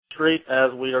street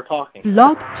as we are talking.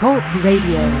 Blog Talk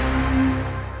Radio.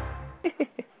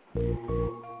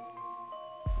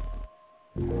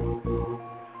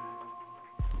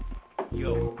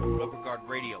 Yo, Rubber Guard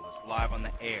Radio is live on the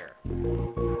air.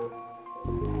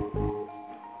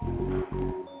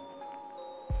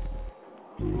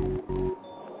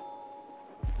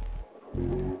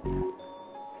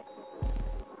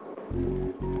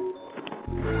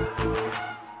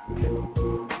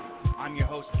 I'm your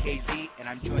host, KZ, and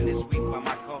I'm joined this week by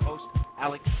my co-host,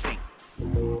 Alex Sink.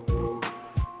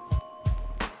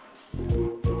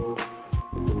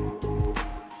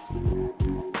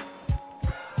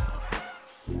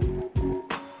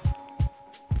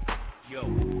 Yo,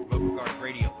 Rubber Guard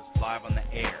Radio is live on the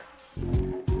air.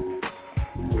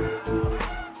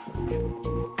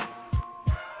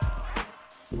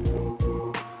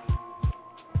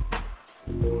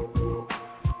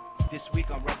 This week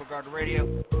on Rubber Guard Radio,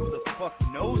 who the fuck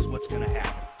knows what's gonna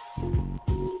happen?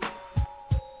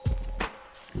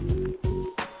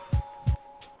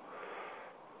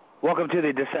 Welcome to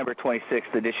the December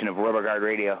 26th edition of Rubber Guard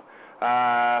Radio.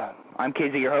 I'm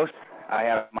KZ, your host. I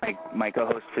have my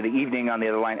co-host for the evening on the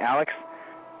other line, Alex.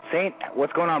 Saint,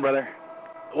 what's going on, brother?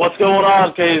 What's going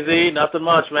on, KZ? Nothing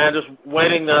much, man. Just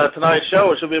waiting tonight's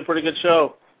show. It should be a pretty good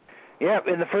show. Yeah,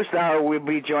 in the first hour, we'll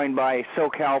be joined by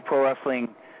SoCal Pro Wrestling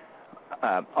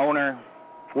owner.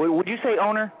 Would you say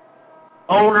owner?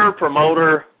 Owner,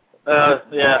 promoter,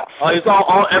 yeah. He's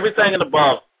all everything and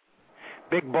above.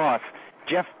 Big boss.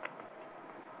 Jeff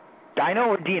Dino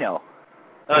or Dino?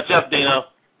 Jeff Dino.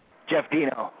 Jeff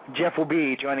Dino. Jeff will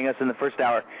be joining us in the first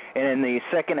hour, and in the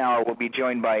second hour, we'll be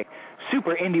joined by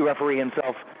super indie referee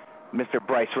himself, Mr.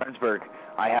 Bryce Rensburg.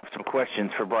 I have some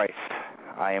questions for Bryce.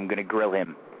 I am going to grill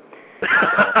him.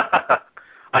 I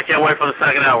can't wait for the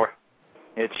second hour.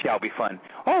 It shall be fun.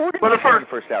 Oh, we're going to be in the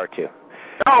first hour, too.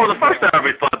 Oh, the first hour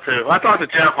will be fun, too. I talk to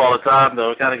Jeff all the time,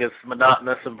 though. It kind of gets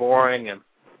monotonous and boring. And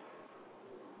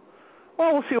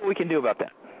well, we'll see what we can do about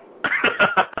that.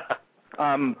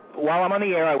 While I'm on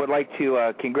the air, I would like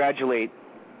to congratulate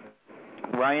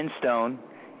Ryan Stone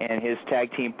and his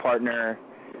tag team partner,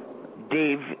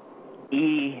 Dave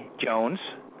E. Jones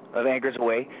of Anchors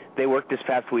Away. They worked this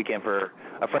past weekend for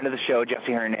a friend of the show,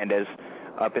 Jesse Hernandez,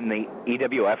 up in the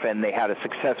EWF, and they had a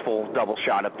successful double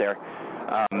shot up there.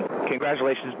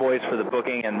 Congratulations, boys, for the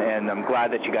booking, and I'm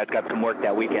glad that you guys got some work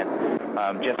that weekend.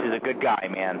 Jesse's a good guy,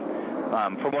 man.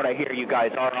 From what I hear, you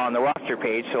guys are on the roster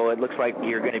page, so it looks like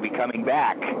you're going to be coming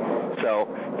back. So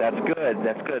that's good.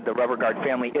 That's good. The Rubber Guard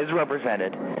family is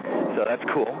represented, so that's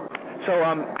cool. So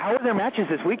how were their matches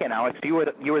this weekend, Alex? You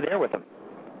were there with them.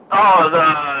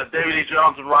 Oh, David E.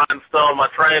 Jones and Ryan Stone, my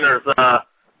trainers.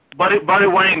 Buddy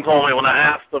Wayne told me when I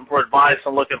asked them for advice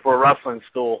on looking for a wrestling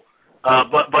school.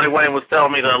 But Buddy Wayne was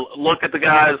telling me to look at the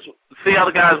guys, see how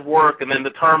the guys work, and then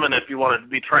determine if you wanted to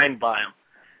be trained by them.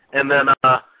 And then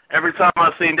every time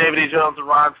I've seen David E. Jones and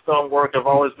Ryan Stone work, I've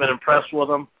always been impressed with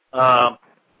them.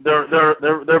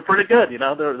 They're pretty good, you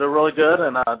know. They're really good,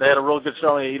 and they had a real good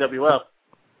showing at EWF.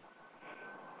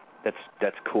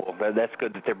 That's cool. That's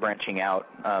good that they're branching out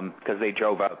because they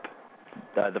drove up.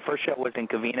 The first show was in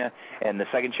Covina, and the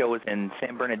second show was in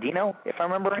San Bernardino, if I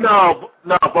remember right. No,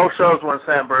 both shows were in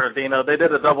San Bernardino. They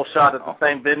did a double shot at the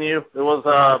same venue. It was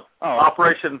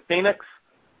Operation Phoenix.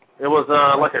 It was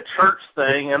like a church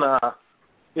thing, and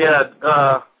it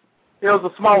was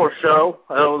a smaller show.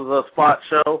 It was a spot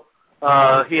show.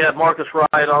 He had Marcus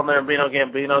Wright on there and Bino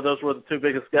Gambino. Those were the two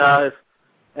biggest guys.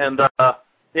 And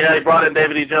he brought in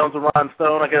David E. Jones and Ryan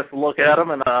Stone, I guess, to look at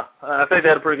them, and I think they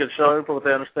had a pretty good showing. From what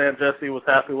they understand, Jesse was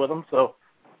happy with them. So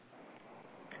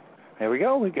there we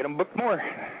go. We get them booked more.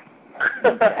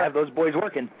 Have those boys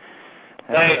working.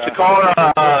 Hey,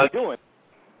 Chikara,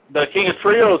 the King of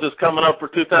Trios is coming up for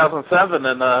 2007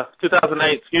 and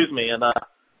 2008, excuse me, and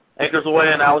Anchors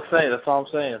Away and Alex Saint. That's all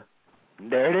I'm saying.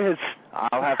 There it is.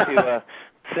 I'll have to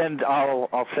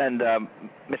I'll send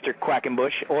Mr.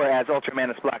 Quackenbush, or as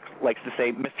Ultramanus Black likes to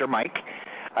say, Mr. Mike.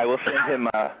 I will send him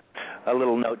a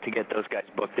little note to get those guys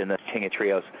booked in the King of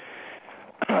Trios.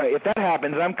 If that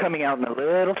happens, I'm coming out in a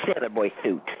little Sailor Boy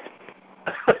suit.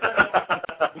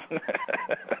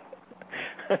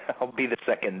 I'll be the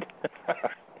second.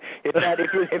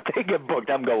 If they get booked,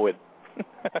 I'm going.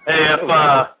 Hey,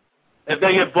 if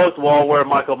they get booked, we'll all wear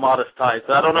Michael Modest tights.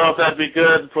 I don't know if that'd be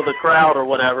good for the crowd or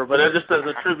whatever, but it just as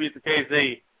a tribute to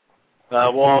KZ,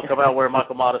 we'll all come out and wear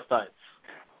Michael Modest tights.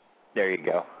 There you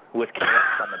go, with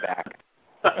chaos on the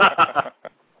back.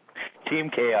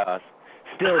 Team Chaos.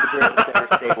 Still the greatest ever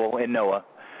stable in Noah.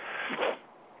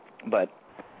 But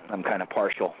I'm kind of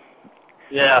partial.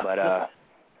 Yeah. But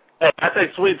hey, I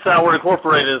think Sweet Sour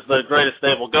Incorporated is the greatest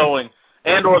stable going.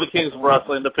 and or the Kings of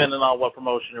Wrestling, depending on what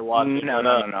promotion you're watching. No.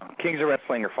 Kings of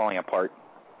Wrestling are falling apart.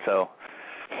 So,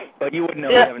 but you wouldn't know.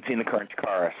 You haven't seen the current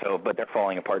Chikara, but they're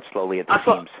falling apart slowly at the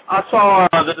seams. I saw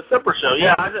the December show.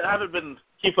 Yeah, I haven't been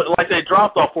keeping, like, they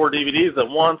dropped all 4 DVDs at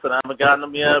once, and I haven't gotten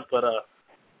them yet, but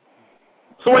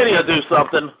Sweeney will do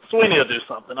something.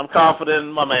 I'm confident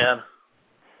in my man.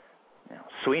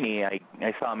 Sweeney, I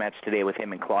saw a match today with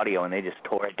him and Claudio, and they just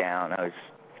tore it down. I was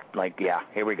like, yeah,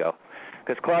 here we go.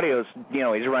 Because Claudio's,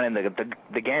 he's running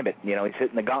the gambit. He's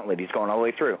hitting the gauntlet. He's going all the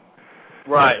way through.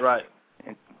 Right.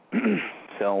 And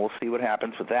so we'll see what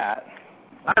happens with that.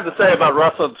 I have to say about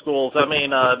wrestling schools, I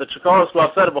mean, the Chikara School,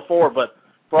 I've said it before, but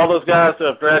for all those guys who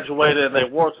have graduated and they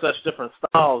work such different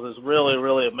styles is really,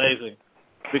 really amazing.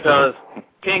 Because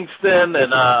Kingston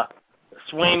and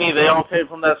Sweeney, they all came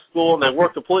from that school, and they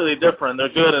work completely different. They're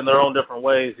good in their own different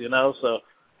ways, So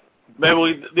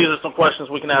maybe these are some questions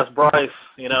we can ask Bryce,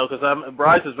 because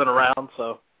Bryce has been around.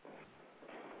 So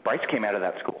Bryce came out of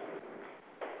that school.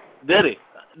 Did he?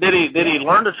 Did he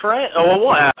learn to train? Oh, well,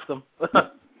 we'll ask him.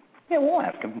 Yeah, we'll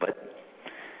ask him. But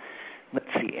let's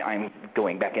see. I'm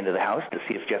going back into the house to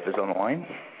see if Jeff is on the line.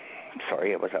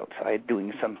 Sorry, I was outside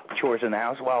doing some chores in the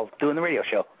house while doing the radio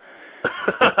show.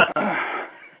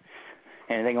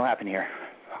 Anything will happen here.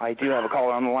 I do have a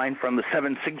caller on the line from the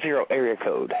 760 area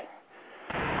code.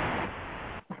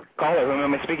 Caller, who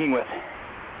am I speaking with?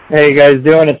 Hey, you guys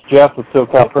doing? It's Jeff with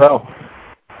SoCal Pro.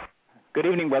 Good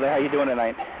evening, brother. How you doing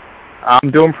tonight?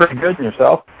 I'm doing pretty good. And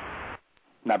yourself?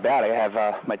 Not bad. I have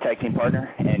my tag team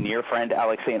partner and your friend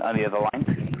Alex Saint on the other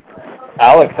line.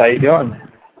 Alex, how you doing?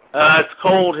 It's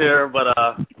cold here, but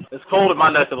it's cold in my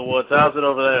neck of the woods. How's it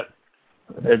over there?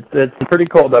 It's pretty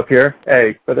cold up here.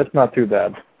 Hey, but it's not too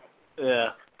bad. Yeah.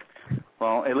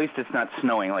 Well, at least it's not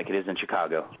snowing like it is in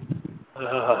Chicago.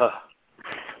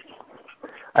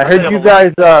 I heard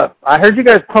you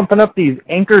guys pumping up these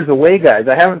Anchors Away guys.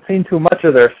 I haven't seen too much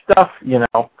of their stuff,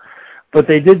 but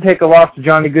they did take a loss to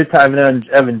Johnny Goodtime and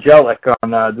Evangelic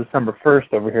on December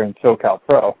 1st over here in SoCal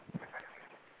Pro.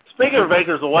 Speaking of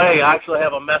Anchors Away, I actually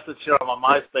have a message here on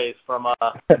my MySpace from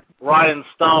Ryan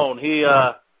Stone.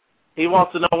 He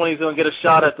wants to know when he's going to get a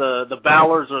shot at the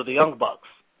Balors or the Young Bucks.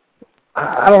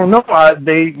 I don't know.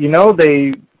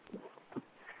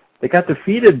 They got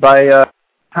defeated by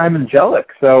Time Angelic,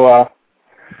 so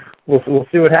we'll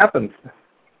see what happens.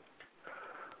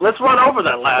 Let's run over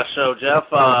that last show, Jeff.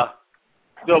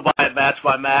 Go by it match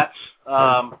by match.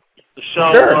 The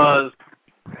show was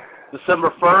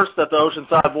December 1st at the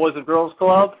Oceanside Boys and Girls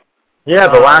Club. Yeah,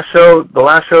 the last show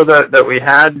that we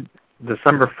had,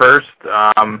 December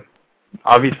 1st.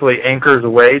 Obviously, Anchors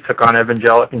Away took on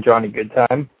Evangelic and Johnny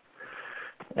Goodtime,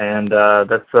 and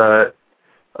that's a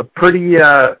pretty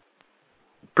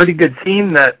good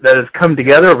team that has come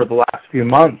together over the last few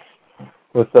months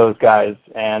with those guys,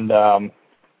 and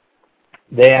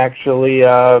they actually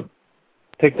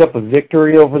picked up a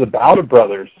victory over the Bowder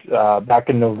Brothers back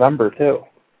in November too.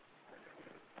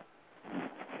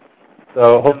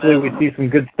 So hopefully we see some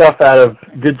good stuff out of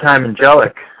Goodtime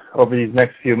Angelic over these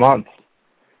next few months.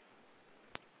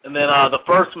 And then the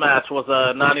first match was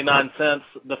 99 Cents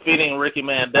defeating Ricky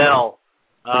Mandel.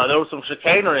 There was some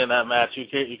chicanery in that match. You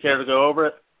care to go over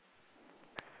it?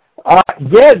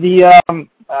 Yeah,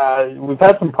 we've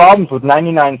had some problems with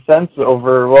 99 Cents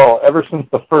ever since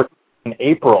the first in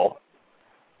April.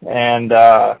 And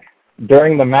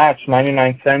during the match,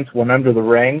 99 Cents went under the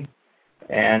ring,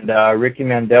 and Ricky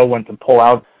Mandel went to pull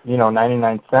out,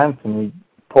 99 Cents, and he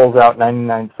pulls out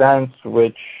 99 Cents,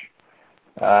 which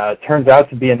turns out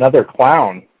to be another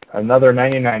clown, another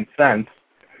 99 Cents.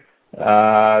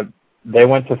 They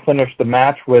went to finish the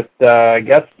match with, I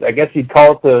guess you'd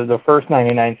call it the first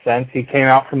 99 Cents. He came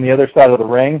out from the other side of the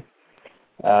ring.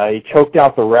 He choked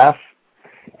out the ref,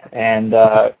 and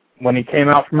when he came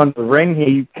out from under the ring,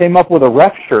 he came up with a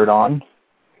ref shirt on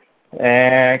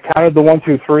and counted the 1,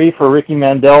 2, 3 for Ricky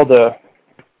Mandel to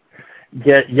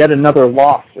get yet another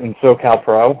loss in SoCal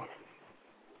Pro.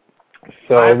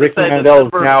 So Ricky Mandel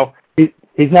is now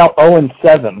he's now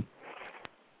 0-7.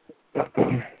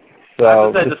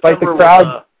 So despite the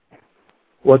crowd,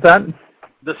 what's that?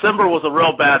 December was a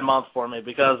real bad month for me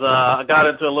because I got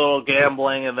into a little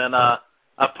gambling, and then I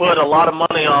put a lot of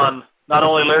money on not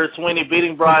only Larry Sweeney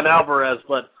beating Brian Alvarez,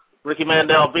 but Ricky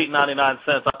Mandel beat 99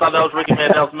 Cents. I thought that was Ricky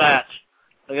Mandel's match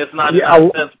against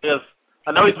 99 Cents because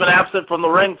I know he's been absent from the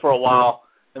ring for a while,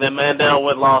 and then Mandel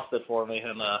went lost it for me.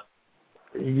 And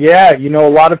yeah, a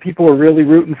lot of people are really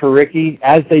rooting for Ricky,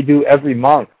 as they do every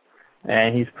month,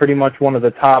 and he's pretty much one of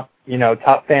the top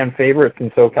fan favorites in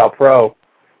SoCal Pro.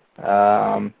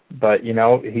 But he's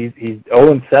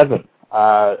 0-7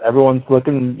 Everyone's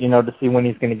looking, to see when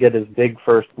he's going to get his big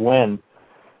first win.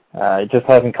 It just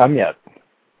hasn't come yet.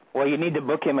 Well, you need to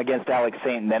book him against Alex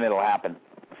Saint, and then it'll happen.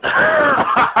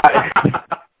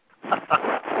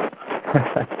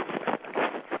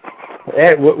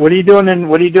 Hey, what are you doing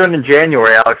in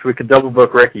January, Alex? We could double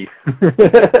book Ricky.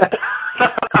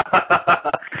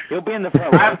 He'll be in the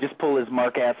front row. Just pull his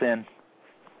mark ass in.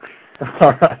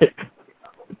 All right.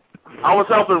 I was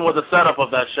helping with the setup of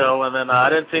that show, and then I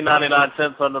didn't see 99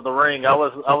 cents under the ring. I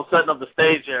was setting up the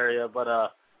stage area, but I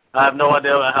have no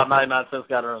idea how 99 cents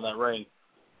got her in that ring.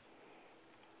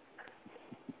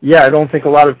 Yeah, I don't think a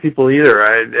lot of people either.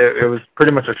 It was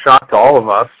pretty much a shock to all of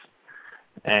us.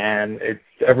 And it's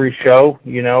every show,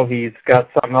 he's got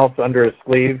something else under his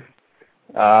sleeve.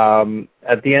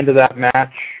 At the end of that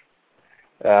match,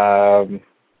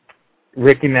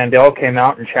 Ricky Mandel came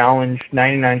out and challenged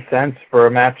 99 cents for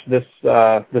a match this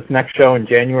next show in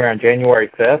January, on January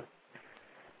 5th.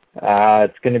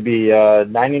 It's going to be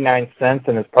 99 cents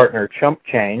and his partner Chump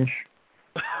Change,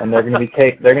 and they're going to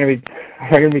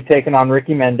be taking on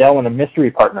Ricky Mandel and a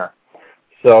mystery partner.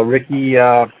 So Ricky,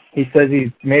 he says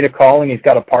he's made a call and he's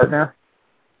got a partner,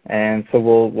 and so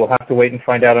we'll have to wait and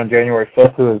find out on January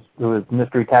 5th who his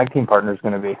mystery tag team partner is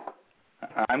going to be.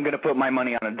 I'm going to put my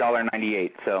money on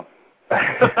 $1.98. So.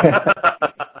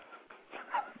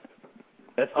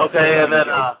 Okay, and then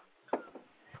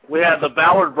we had the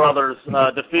Ballard brothers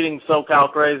defeating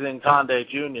SoCal Crazy and Conde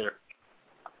Jr.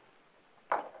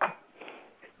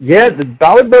 Yeah, the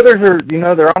Ballard brothers are,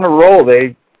 they're on a roll.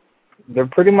 They're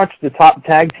pretty much the top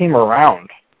tag team around,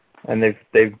 and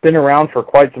they've been around for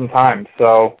quite some time.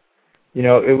 So,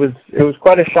 it was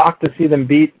quite a shock to see them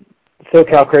beat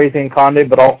SoCal Crazy and Conde,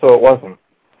 but also it wasn't.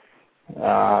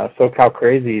 SoCal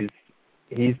Crazy,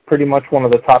 he's pretty much one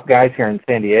of the top guys here in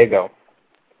San Diego,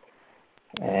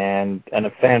 and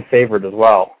a fan favorite as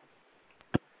well.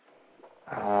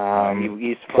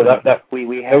 He's so that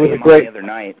we had him on the other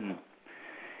night, and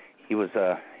he was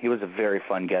a very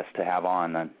fun guest to have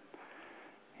on, and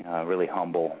really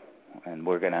humble. And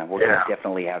we're gonna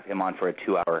definitely have him on for a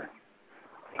 2-hour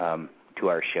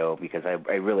show, because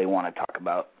I really want to talk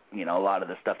about a lot of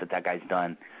the stuff that guy's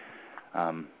done.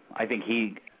 I think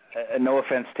he, no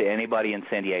offense to anybody in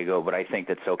San Diego, but I think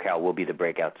that SoCal will be the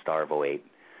breakout star of 08.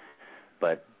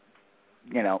 But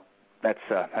that's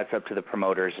up to the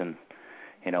promoters, and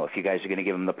if you guys are going to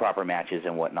give him the proper matches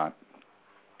and whatnot.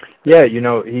 Yeah,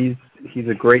 he's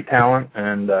a great talent,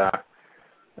 and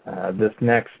this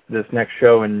next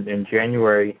show in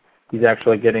January, he's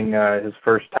actually getting his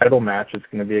first title match. It's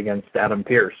going to be against Adam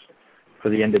Pearce for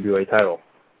the NWA title.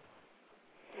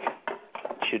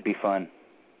 Should be fun.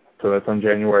 So that's on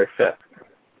January 5th.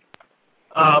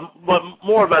 But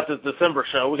more about this December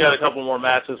show. We got a couple more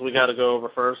matches we got to go over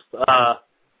first. In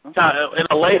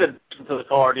a late addition to the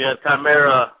card, you had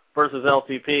Chimera versus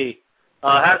LTP.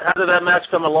 How did that match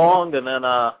come along, and then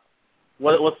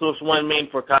what's this win mean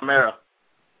for Chimera?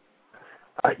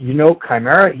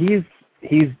 Chimera, he's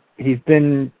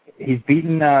beaten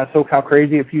SoCal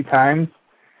Crazy a few times.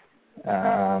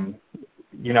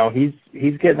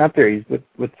 He's getting up there. He's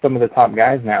with some of the top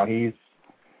guys now. He's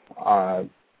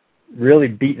really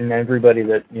beaten everybody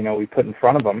that we put in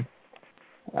front of him.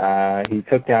 He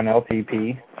took down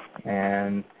LTP,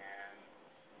 and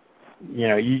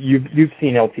you've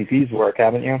seen LTP's work,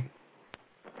 haven't you?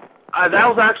 That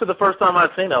was actually the first time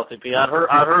I'd seen LTP. I'd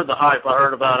heard the hype. I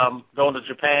heard about going to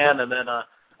Japan, and then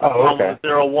won with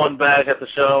 0-1 bag at the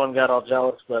show and got all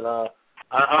jealous. But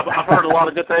I've heard a lot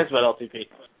of good things about LTP.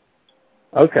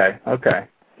 Okay.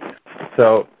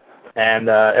 So, and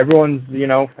everyone's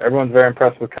very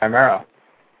impressed with Chimera.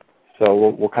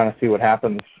 So we'll kind of see what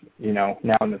happens, now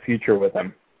in the future with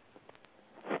him.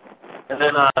 And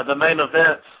then the main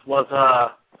event was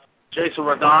Jason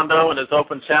Redondo and his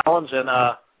open challenge, and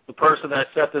the person that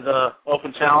accepted the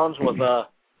open challenge was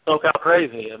SoCal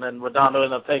Crazy, and then Redondo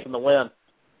ended up taking the win.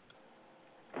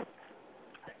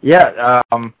 Yeah,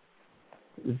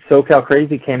 SoCal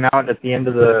Crazy came out at the end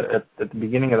of at the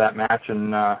beginning of that match,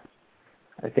 and I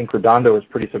think Redondo was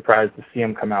pretty surprised to see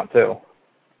him come out too.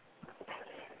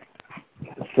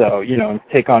 So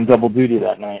take on double duty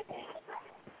that night.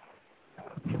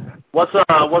 What's the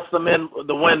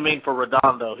win mean for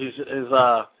Redondo?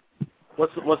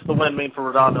 What's the win mean for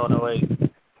Redondo in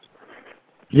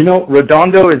 08?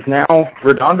 Redondo is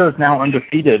now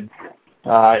undefeated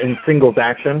in singles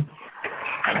action,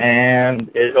 and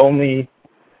it only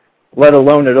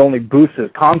boosts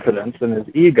his confidence and his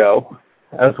ego,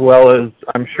 as well as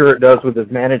I'm sure it does with his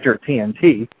manager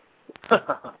TNT.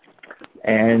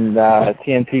 And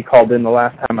TNT called in the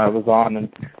last time I was on,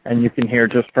 and you can hear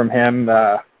just from him.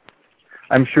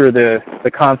 I'm sure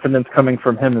the confidence coming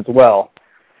from him as well.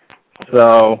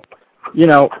 So, you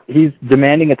know, he's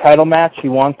demanding a title match. He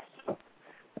wants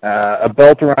a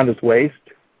belt around his waist.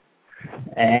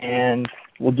 And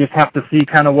we'll just have to see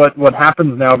kind of what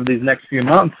happens now over these next few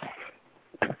months.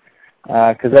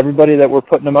 Because everybody that we're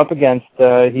putting him up against,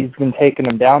 he's been taking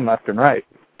them down left and right.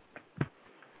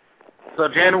 So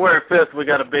January 5th, we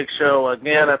got a big show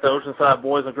again at the Oceanside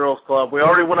Boys and Girls Club. We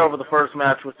already went over the first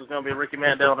match, which is going to be Ricky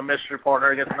Mandel and a mystery partner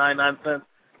against 99 Cents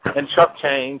and Chuck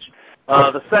Change.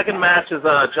 The second match is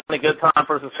Johnny Goodtime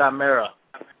versus Chimera.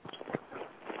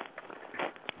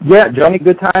 Yeah, Johnny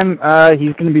Goodtime,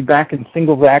 he's going to be back in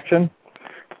singles action.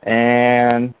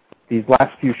 And these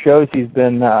last few shows, he's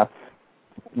been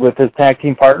with his tag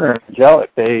team partner,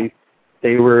 Angelic. They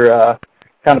were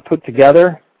kind of put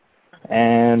together.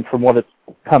 And from what has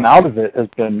come out of it has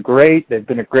been great. They've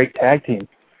been a great tag team.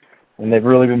 And they've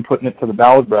really been putting it to the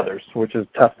Ballard brothers, which is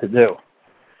tough to do.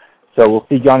 So we'll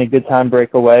see Johnny Goodtime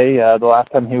break away. The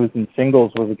last time he was in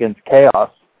singles was against Chaos.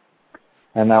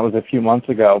 And that was a few months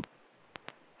ago.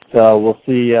 So we'll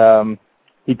see.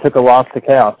 He took a loss to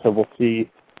Chaos. So we'll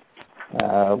see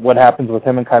what happens with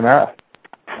him and Chimera.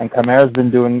 And Chimera's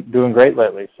been doing great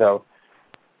lately. So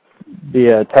be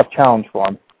a tough challenge for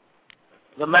him.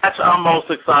 The match I'm most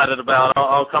excited about,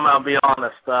 I'll come out and be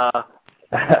honest,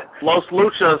 Los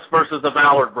Luchas versus the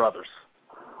Ballard brothers.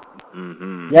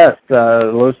 Mm-hmm. Yes,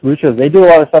 Los Luchas. They do a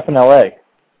lot of stuff in L.A.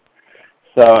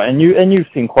 So, and you've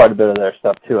seen quite a bit of their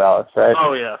stuff too, Alex, right?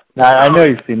 Oh, yeah. I know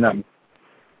you've seen them.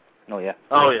 Oh, yeah.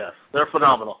 Oh, yes. They're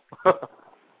phenomenal.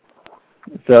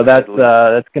 So that's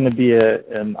going to be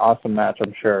an awesome match,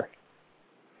 I'm sure.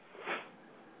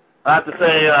 I have to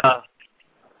say,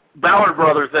 Ballard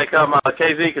brothers, they come,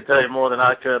 KZ could tell you more than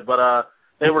I could, but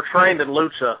they were trained in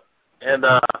Lucha, and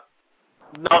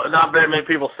not very many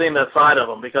people seen that side of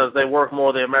them because they work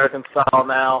more the American style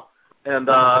now. And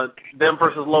them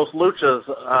versus Los Luchas,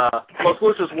 Los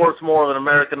Luchas works more of an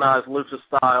Americanized Lucha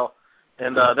style,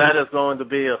 and that is going to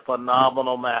be a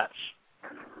phenomenal match.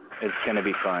 It's going to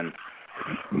be fun.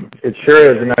 It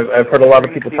sure is, and I've heard a lot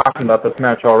of people talking about this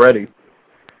match already.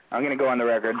 I'm going to go on the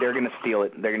record. They're going to steal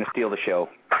it. They're going to steal the show.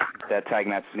 That tag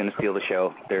match is going to steal the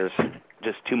show. There's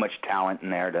just too much talent in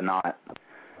there to not.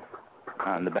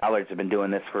 The Ballards have been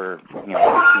doing this for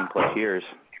 15-plus years.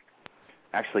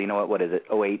 Actually, you know what? What is it?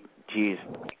 08? Geez.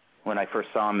 When I first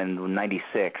saw them in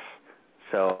 96.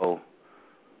 So,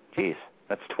 geez,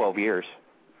 that's 12 years.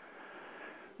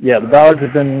 Yeah, the Ballards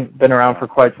have been around for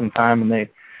quite some time, and they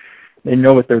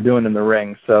know what they're doing in the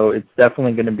ring. So it's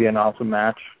definitely going to be an awesome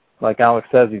match. Like Alex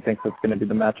says, he thinks it's going to be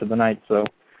the match of the night. So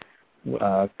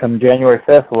come January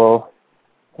 5th, we'll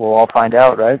all find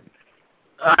out, right?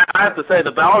 I have to say,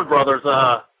 the Ballard brothers,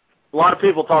 a lot of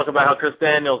people talk about how Chris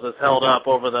Daniels has held up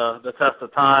over the test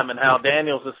of time and how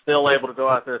Daniels is still able to go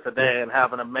out there today and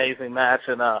have an amazing match.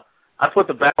 And I put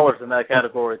the Ballards in that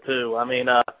category, too. I mean,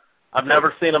 I've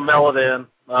never seen them mail it in.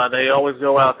 They always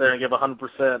go out there and give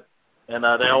 100%. And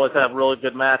they always have really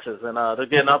good matches, and they're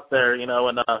getting up there, in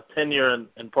tenure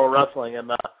in pro wrestling,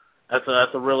 and that's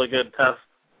a really good test.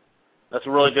 That's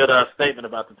a really good statement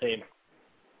about the team.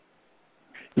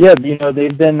 Yeah,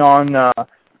 they've been on.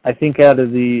 I think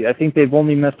they've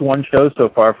only missed one show so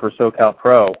far for SoCal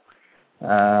Pro,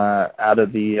 out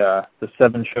of the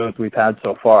 7 shows we've had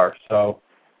so far. So,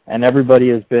 and everybody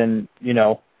has been,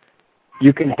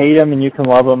 you can hate them and you can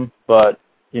love them, but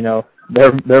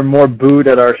they're more booed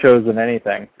at our shows than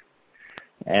anything.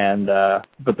 And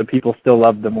but the people still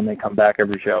love them when they come back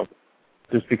every show,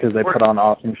 just because they put on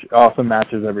awesome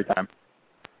matches every time.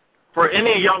 For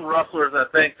any young wrestlers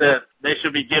that think that they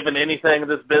should be given anything in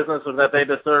this business or that they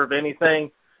deserve anything,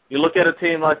 you look at a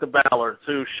team like the Ballards,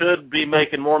 who should be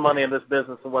making more money in this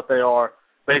business than what they are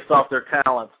based off their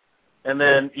talents. And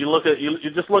then you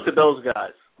just look at those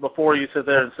guys before you sit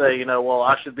there and say, well,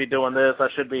 I should be doing this, I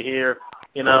should be here.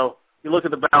 You look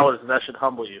at the Ballards, and that should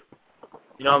humble you.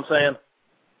 You know what I'm saying?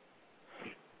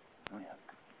 Oh,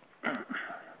 yeah.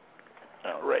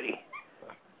 Alrighty.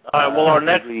 All right, well, our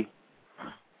next... Let's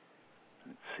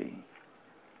see.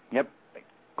 Yep.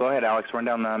 Go ahead, Alex. Run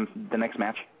down the next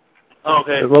match.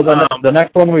 Okay. Well, the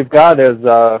next one we've got is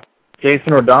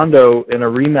Jason Redondo in a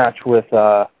rematch with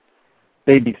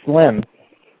Baby Slim.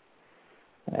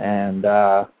 And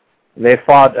they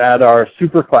fought at our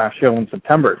Superclass show in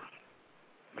September.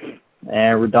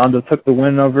 And Redondo took the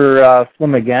win over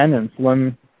Slim again, and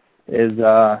Slim is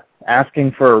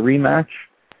asking for a rematch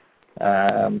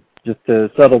just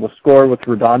to settle the score with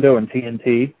Redondo and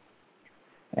TNT,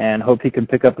 and hope he can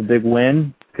pick up a big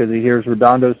win because he hears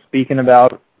Redondo speaking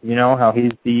about, how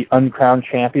he's the uncrowned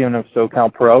champion of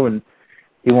SoCal Pro, and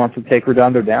he wants to take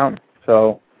Redondo down.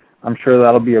 So I'm sure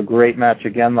that'll be a great match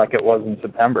again like it was in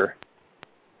September.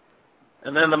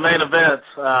 And then the main event,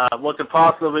 what could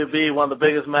possibly be one of the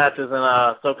biggest matches in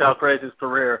SoCal Crazy's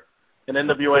career, an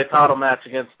NWA title match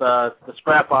against the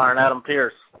Scrap Iron, Adam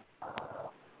Pearce.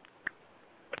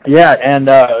 Yeah, and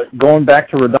going back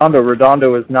to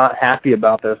Redondo is not happy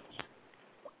about this,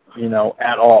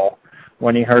 at all.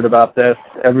 When he heard about this,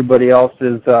 everybody else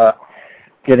is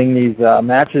getting these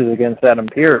matches against Adam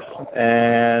Pearce.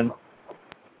 And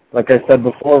like I said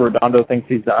before, Redondo thinks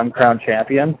he's the uncrowned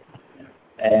champion.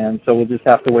 And so we'll just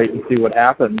have to wait and see what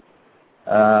happens.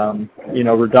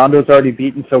 Redondo's already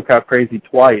beaten SoCal Crazy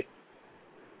twice.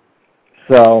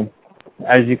 So,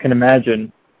 as you can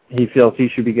imagine, he feels he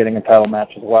should be getting a title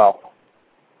match as well.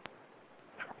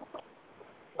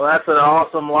 Well, that's an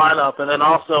awesome lineup. And then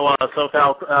also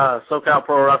SoCal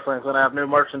Pro Wrestling is going to have new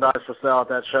merchandise for sale at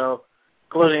that show,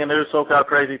 including a new SoCal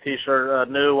Crazy T-shirt,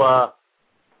 a new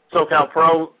SoCal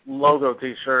Pro logo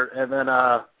T-shirt, and then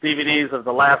DVDs of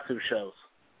the last two shows.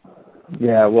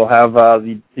 Yeah, we'll have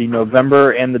the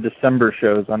November and the December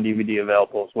shows on DVD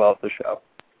available as well at the show.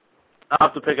 I'll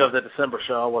have to pick up the December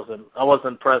show. I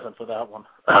wasn't present for that one.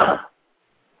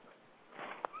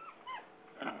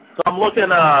 So I'm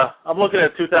looking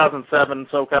at 2007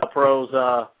 SoCal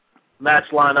Pro's match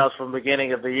lineups from the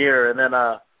beginning of the year, and then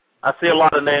I see a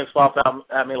lot of names pop out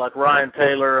at me like Ryan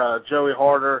Taylor, Joey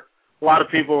Harder. A lot of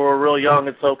people who are real young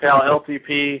in SoCal,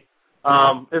 LTP.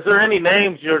 Is there any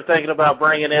names you're thinking about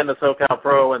bringing in to SoCal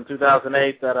Pro in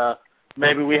 2008 that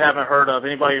maybe we haven't heard of?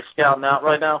 Anybody you're scouting out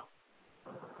right now?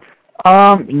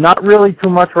 Not really too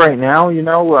much right now.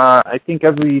 I think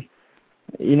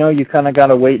you kind of got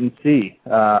to wait and see.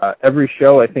 Every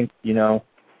show, I think,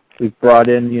 we've brought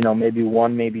in, maybe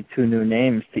one, maybe two new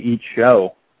names to each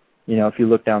show, if you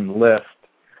look down the list.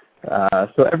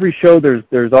 So every show,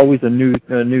 there's always a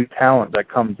new talent that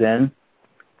comes in.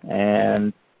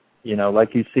 And,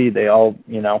 like you see, they all,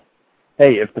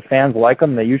 hey, if the fans like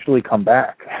them, they usually come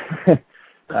back.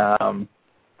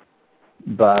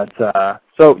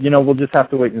 So, we'll just have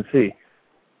to wait and see.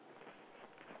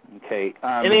 Okay.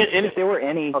 If there were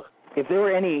any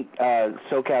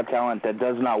SoCal talent that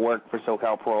does not work for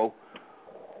SoCal Pro,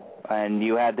 and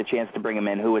you had the chance to bring them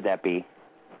in, who would that be?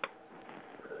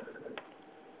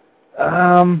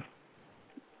 I don't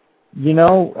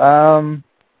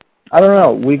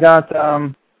know. We got.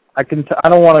 I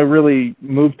don't want to really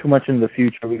move too much into the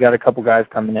future. We got a couple guys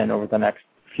coming in over the next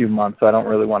few months, so I don't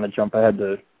really want to jump ahead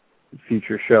to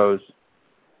future shows.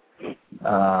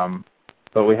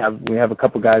 But we have a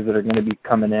couple guys that are going to be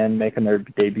coming in, making their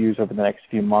debuts over the next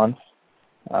few months.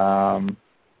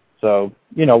 So,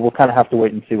 we'll kind of have to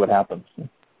wait and see what happens.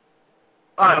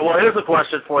 All right, well, here's a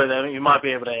question for you then you might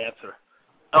be able to answer.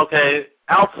 Okay,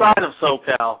 outside of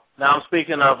SoCal, now I'm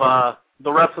speaking of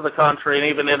the rest of the country and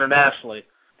even internationally,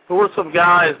 who are some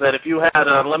guys that if you had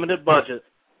an unlimited budget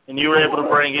and you were able to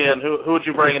bring in, who would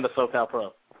you bring into SoCal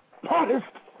Pro?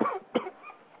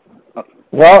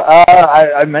 Well,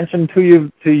 I mentioned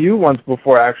to you once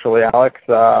before, actually, Alex.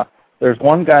 There's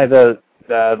one guy that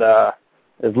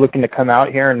is looking to come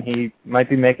out here, and he might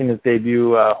be making his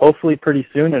debut hopefully pretty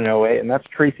soon in 08, and that's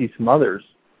Tracy Smothers.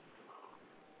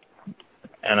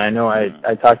 And I know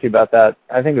I talked to you about that,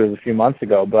 I think it was a few months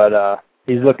ago, but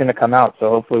he's looking to come out, so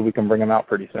hopefully we can bring him out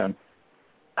pretty soon.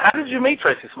 How did you meet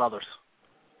Tracy Smothers?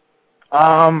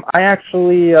 I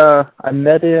actually I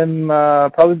met him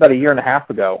probably about a year and a half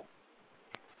ago.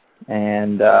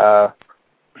 And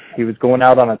he was going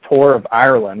out on a tour of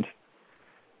Ireland,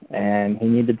 and he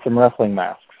needed some wrestling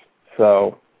masks.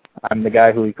 So I'm the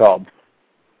guy who he called.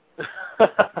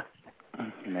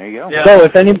 There you go. Yeah.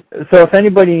 So if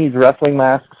anybody needs wrestling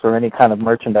masks or any kind of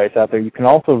merchandise out there, you can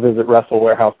also visit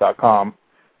WrestleWarehouse.com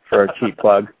for a cheap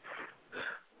plug.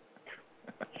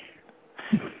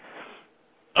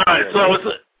 All right, so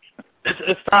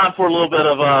it's time for a little bit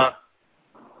of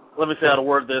let me see how to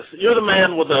word this. You're the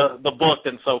man with the book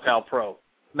in SoCal Pro.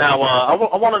 Now, I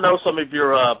want to know some of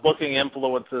your booking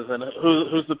influences and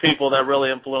who's the people that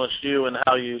really influenced you and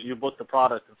how you book the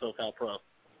product in SoCal Pro.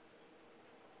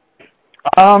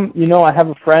 I have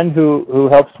a friend who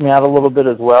helps me out a little bit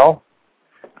as well,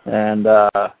 and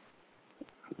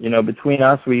between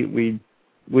us, we've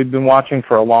been watching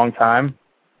for a long time,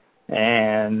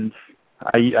 and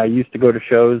I used to go to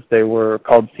shows. They were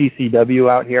called CCW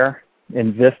out here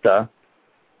in Vista,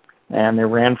 and they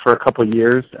ran for a couple of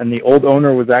years, and the old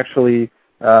owner was actually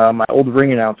my old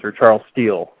ring announcer, Charles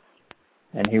Steele,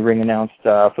 and he ring announced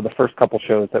for the first couple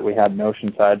shows that we had in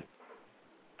Oceanside.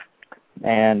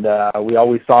 And we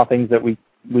always saw things that we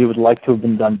would like to have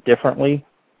been done differently.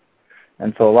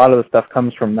 And so a lot of the stuff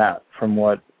comes from that, from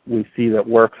what we see that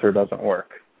works or doesn't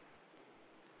work.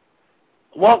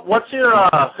 What's your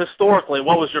historically?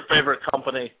 What was your favorite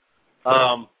company,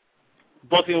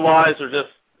 booking wise, or just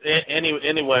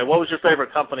anyway? What was your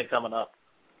favorite company coming up?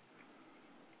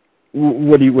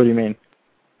 What do you mean?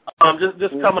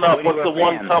 Just coming up. What's the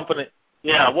one company?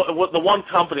 Yeah, what the one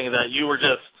company that you were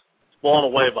just blown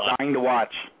away by? Dying to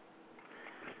watch.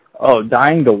 Oh,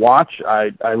 dying to watch.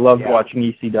 I loved watching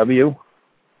ECW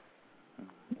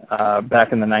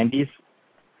back in the 90s.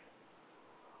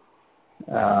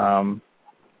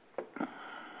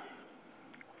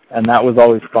 And that was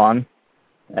always fun.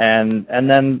 And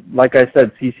then, like I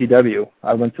said, CCW.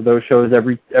 I went to those shows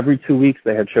every 2 weeks.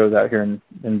 They had shows out here in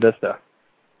Vista.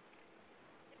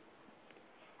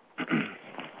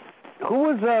 Who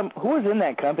was in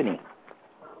that company?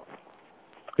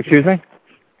 Excuse me?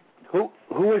 Who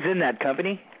was in that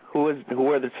company? Who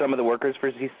were some of the workers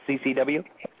for CCW?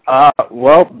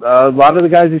 Well, a lot of the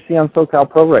guys you see on SoCal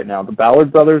Pro right now. The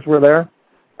Ballard brothers were there.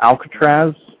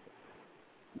 Alcatraz.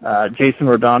 Jason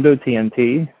Redondo,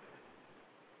 TNT.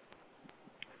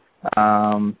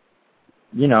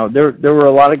 You know, there were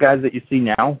a lot of guys that you see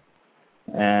now,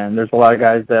 and there's a lot of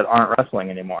guys that aren't wrestling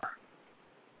anymore.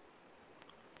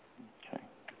 Okay.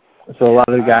 So a lot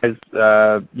of the guys,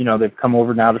 you know, they've come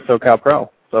over now to SoCal Pro.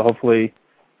 So hopefully,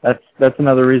 that's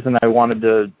another reason I wanted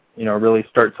to, you know, really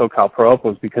start SoCal Pro up,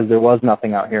 was because there was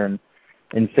nothing out here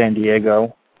in San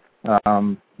Diego,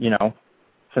 you know,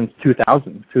 since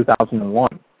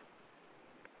 2001.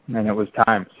 And it was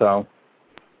time. So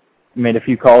made a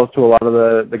few calls to a lot of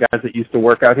the guys that used to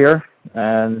work out here,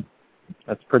 and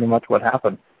that's pretty much what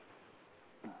happened.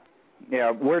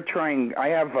 Yeah, we're trying. I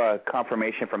have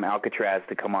confirmation from Alcatraz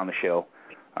to come on the show.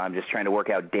 I'm just trying to work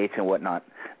out dates and whatnot.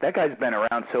 That guy's been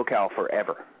around SoCal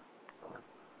forever.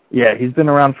 Yeah, he's been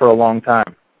around for a long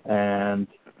time. And,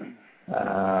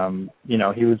 you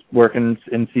know, he was working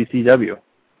in CCW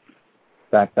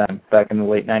back then, back in the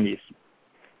late 90s.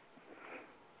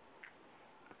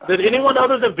 Did anyone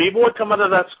other than B-Boy come out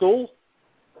of that school?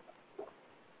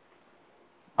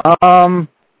 Or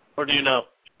do you know?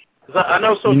 'Cause I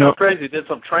know SoCal Crazy did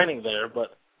some training there,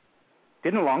 but...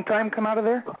 Didn't Long Time come out of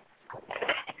there?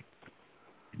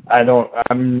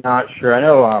 I'm not sure. I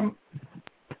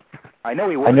know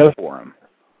he worked for him.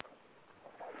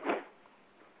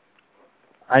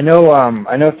 I know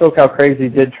SoCal Crazy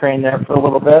did train there for a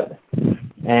little bit.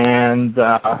 And,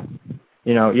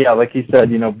 you know, yeah, like you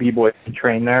said, you know, B-Boy did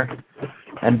train there.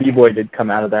 And B-Boy did come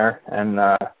out of there. And,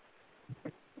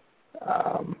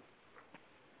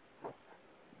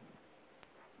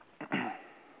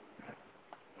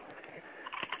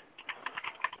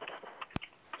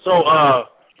 So,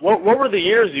 what were the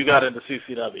years you got into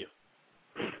CCW?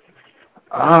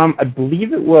 I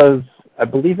believe it was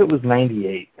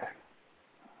 98.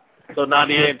 So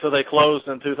 98 until they closed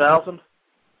in 2000?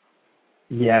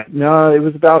 Yeah, no, it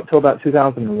was till about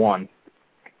 2001.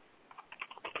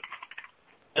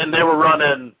 And they were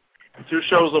running 4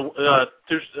 shows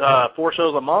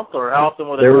a month, or how often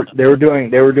were they running?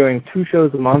 They were doing 2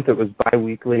 shows a month. It was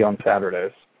bi-weekly on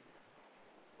Saturdays.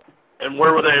 And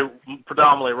where were they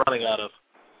predominantly running out of?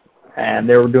 And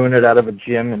they were doing it out of a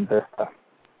gym in Vista.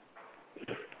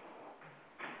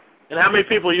 And how many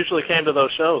people usually came to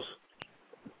those shows?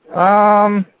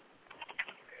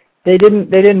 They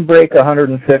didn't break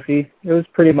 150. It was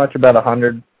pretty much about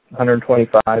 100,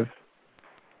 125.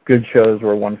 Good shows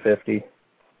were 150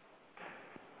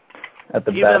 at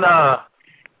the best.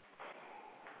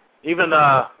 Even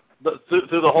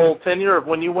through the whole tenure of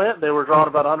when you went, they were drawing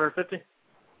about 150?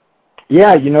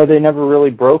 Yeah, you know, they never really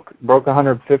broke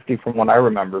 150 from what I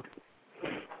remember.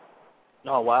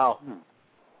 Oh, wow.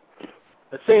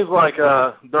 It seems like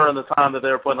during the time that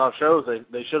they were putting on shows,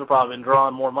 they should have probably been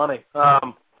drawing more money.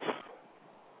 So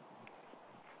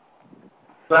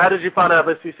how did you find out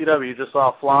about CCW? You just saw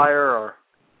a flyer, or?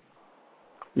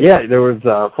 Yeah, there was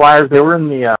flyers. They were in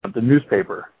the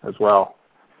newspaper as well.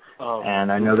 Oh. And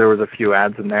I know there was a few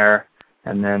ads in there.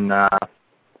 And then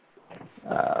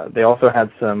they also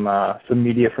had some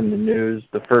media from the news.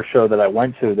 The first show that I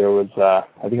went to, there was I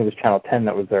think it was Channel 10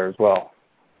 that was there as well.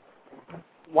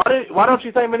 Why don't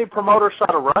you think many promoters try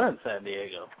to run in San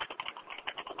Diego?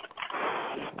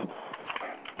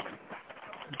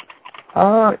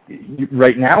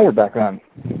 Right now or back on?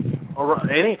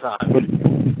 Or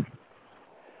anytime.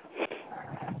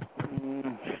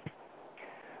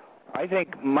 I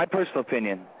think my personal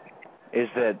opinion is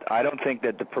that I don't think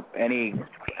that any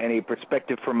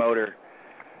prospective promoter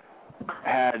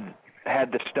had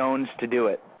the stones to do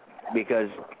it, because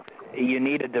you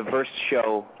need a diverse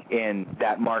show in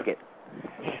that market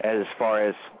as far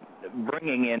as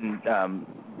bringing in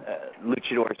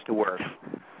luchadors to work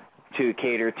to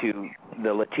cater to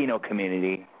the Latino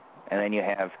community, and then you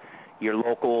have your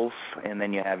locals, and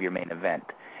then you have your main event.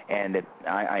 And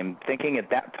I'm thinking at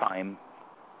that time,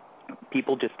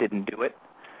 people just didn't do it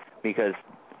because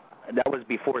that was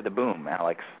before the boom,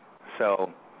 Alex.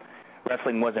 So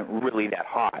wrestling wasn't really that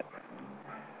hot.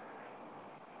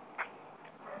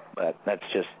 But that's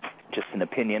just an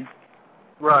opinion.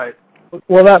 Right.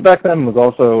 Well, that back then was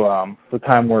also the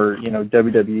time where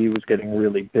WWE was getting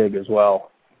really big as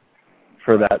well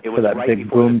for that right big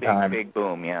boom time. Big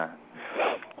boom, yeah.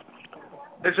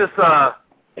 It's just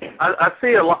I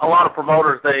see a lot of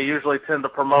promoters. They usually tend to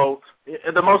promote.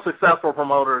 The most successful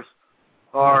promoters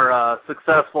are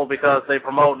successful because they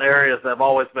promote in areas that have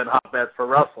always been hotbeds for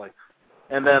wrestling.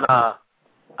 And then I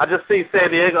just see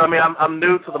San Diego. I mean, I'm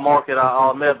new to the market,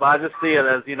 I'll admit, but I just see it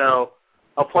as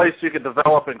a place you could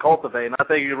develop and cultivate. And I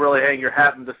think you really hang your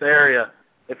hat in this area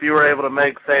if you were able to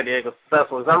make San Diego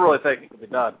successful, because I really think it could be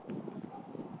done.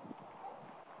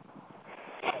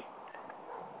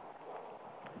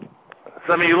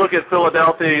 So, I mean, you look at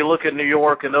Philadelphia, you look at New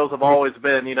York, and those have always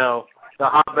been, the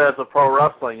hotbeds of pro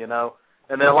wrestling, And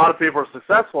then a lot of people are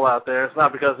successful out there. It's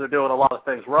not because they're doing a lot of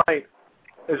things right.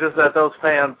 It's just that those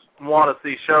fans want to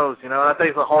see shows, And I think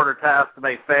it's a harder task to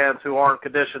make fans who aren't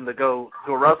conditioned to go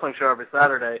to a wrestling show every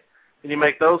Saturday, and you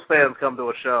make those fans come to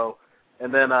a show,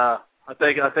 and then I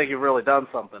think you've really done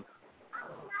something.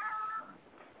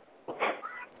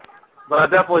 But I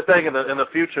definitely think in the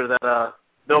future that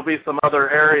there'll be some other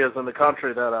areas in the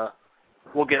country that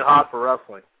will get hot for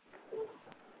wrestling.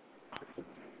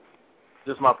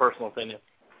 Just my personal opinion.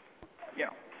 Yeah.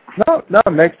 No,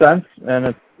 it makes sense, and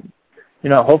it's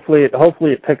hopefully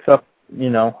it picks up.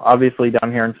 Obviously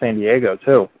down here in San Diego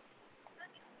too.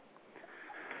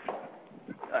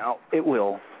 It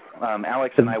will.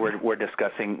 Alex and I were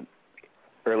discussing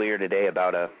earlier today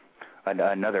about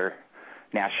another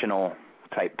national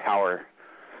type power,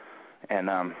 and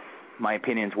my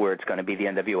opinions were it's going to be the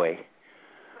NWA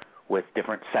with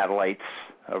different satellites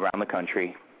around the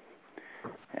country,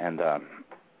 and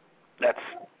that's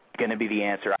going to be the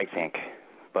answer, I think.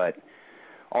 But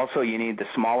also you need the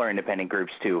smaller independent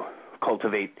groups to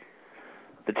cultivate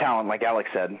the talent, like Alex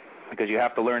said, because you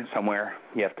have to learn somewhere.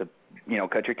 You have to,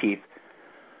 cut your teeth.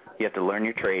 You have to learn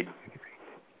your trade.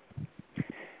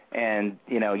 And,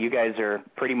 you guys are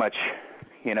pretty much,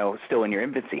 still in your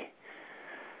infancy.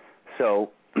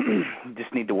 So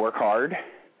just need to work hard,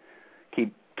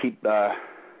 keep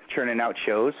churning out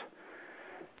shows,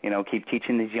 keep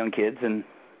teaching these young kids, and,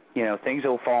 things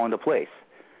will fall into place.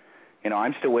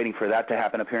 I'm still waiting for that to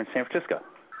happen up here in San Francisco.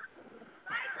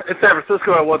 In San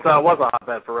Francisco, it was a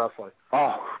hotbed for wrestling.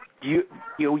 Oh, you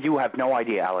have no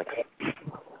idea, Alex.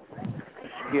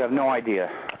 You have no idea.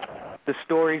 The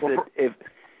stories that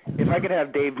if I could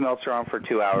have Dave Meltzer on for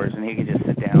 2 hours and he could just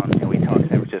sit down and we talk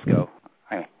San Francisco,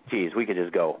 we could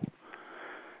just go.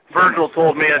 Virgil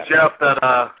told me and Jeff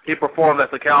that he performed at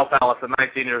the Cow Palace at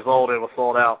 19 years old and it was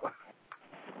sold out.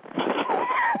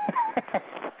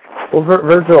 Well,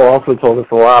 Virgil also told us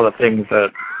a lot of things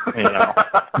that,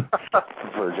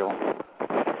 Virgil.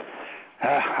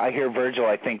 I hear Virgil,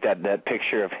 I think that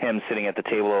picture of him sitting at the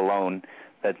table alone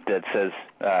that says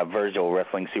Virgil,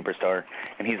 wrestling superstar,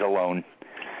 and he's alone.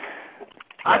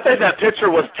 I think that picture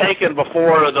was taken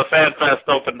before the Fan Fest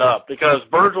opened up because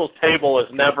Virgil's table is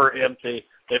never empty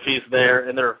if he's there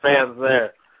and there are fans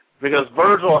there. Because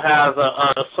Virgil has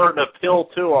a certain appeal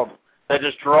to him that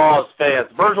just draws fans.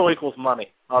 Virgil equals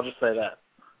money. I'll just say that.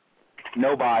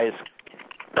 No buys.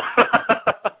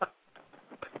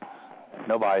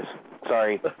 No buys.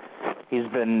 Sorry. He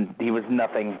was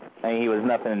nothing. He was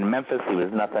nothing in Memphis. He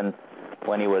was nothing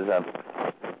when he was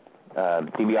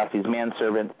DiBiase's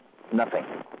manservant. Nothing.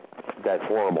 That's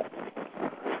horrible.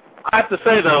 I have to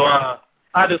say, though, I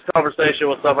had this conversation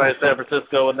with somebody in San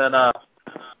Francisco, and then I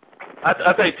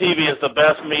think TV is the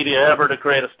best media ever to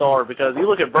create a star because you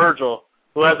look at Virgil,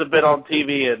 who hasn't been on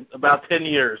TV in about 10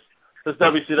 years since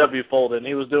WCW folded, and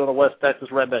he was doing a West Texas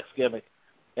Rednecks gimmick.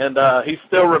 And he's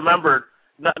still remembered,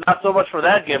 not so much for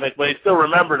that gimmick, but he's still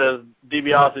remembered as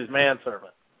DiBiase's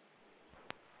manservant.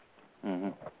 Mm-hmm.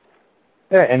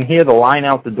 Yeah, and he had a line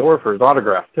out the door for his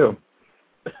autograph, too.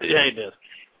 Yeah, he did.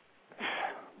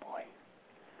 Boy.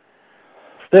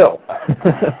 Still.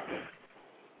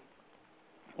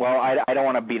 Well, I don't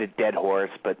want to beat a dead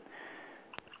horse, but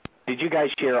did you guys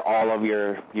share all of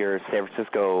your San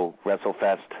Francisco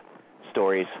WrestleFest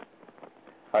stories?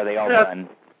 Are they all done?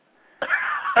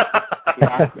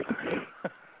 Yeah.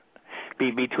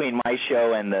 Between my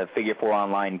show and the Figure 4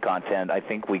 Online content, I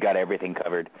think we got everything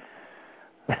covered.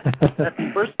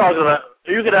 We're talking about,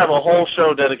 you could have a whole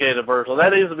show dedicated to Virgil.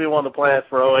 That needs to be one of the plans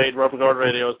for 08 Rubber Guard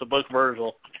Radio is to book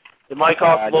Virgil. It might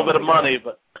cost a little bit of money,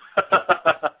 but...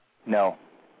 No.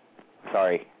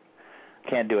 Sorry.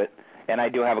 Can't do it. And I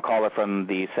do have a caller from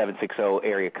the 760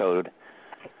 area code.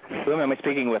 Who am I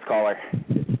speaking with, caller?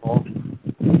 Paul.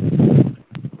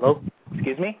 Hello?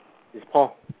 Excuse me? It's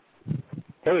Paul.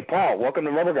 Hey, Paul. Welcome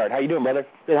to Rubber Guard. How you doing, brother?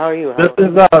 Good. How are you?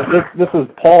 This is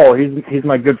Paul. He's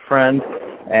my good friend,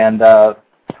 and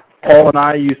Paul and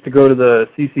I used to go to the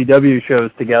CCW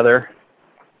shows together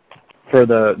for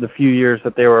the few years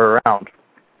that they were around.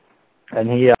 And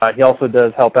he also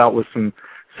does help out with some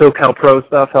SoCal Pro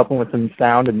stuff, helping with some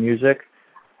sound and music,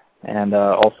 and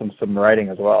also some writing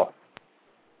as well.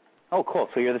 Oh, cool.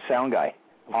 So you're the sound guy.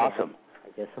 Awesome. I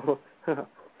guess so.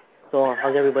 So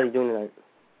how's everybody doing tonight?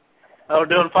 Oh, we're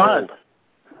doing fine.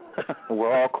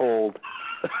 We're all cold.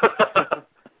 I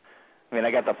mean,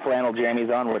 I got the flannel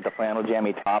jammies on with the flannel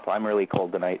jammy top. I'm really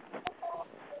cold tonight.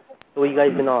 So what you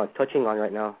guys been touching on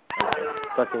right now?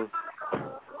 Touching.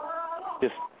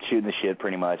 Just shooting the shit,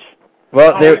 pretty much.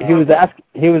 Well, he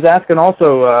was asking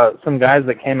also some guys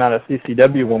that came out of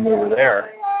CCW when we were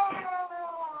there.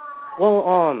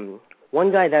 Well,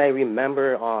 one guy that I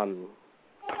remember,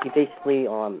 he basically,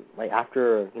 like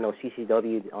after,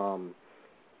 CCW,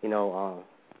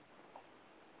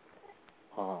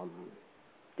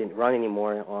 didn't run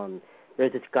anymore,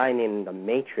 there's this guy named The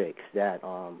Matrix that,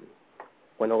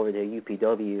 went over to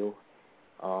UPW.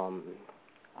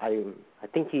 I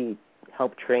think he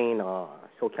helped train,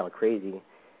 SoCal Crazy,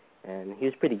 and he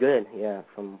was pretty good, yeah,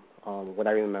 from, what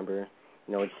I remember.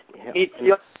 He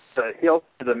also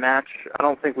did the match. I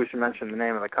don't think we should mention the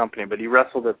name of the company, but he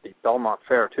wrestled at the Belmont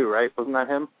Fair too, right? Wasn't that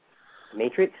him?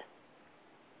 Matrix?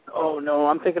 Oh no,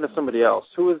 I'm thinking of somebody else.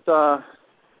 Who was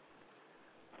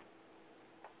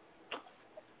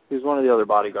he was one of the other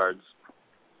bodyguards.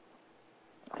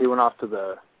 He went off to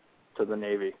the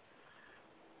Navy.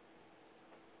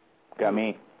 Got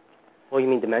me. Oh, you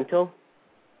mean Demento?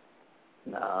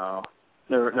 No.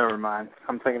 Never mind.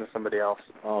 I'm thinking of somebody else.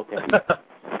 Oh, okay.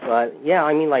 But yeah,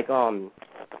 I mean, like,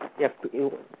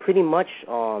 pretty much,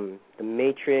 The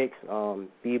Matrix,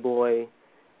 B-Boy,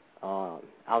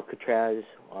 Alcatraz,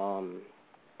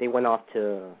 they went off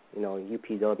to,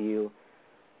 UPW.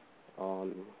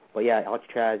 But yeah,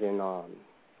 Alcatraz and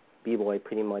B-Boy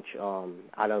pretty much,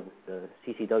 out of the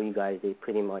CCW guys, they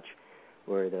pretty much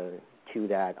were the two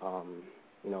that,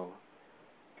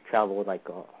 traveled like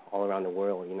all around the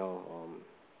world,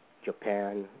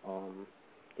 Japan,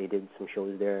 they did some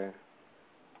shows there.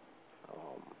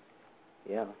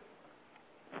 Yeah.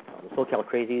 SoCal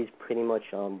Crazy is pretty much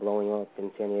blowing up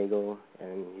in San Diego,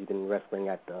 and he's been wrestling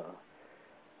at the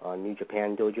New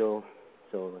Japan Dojo,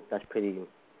 so that's pretty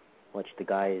much the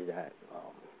guys that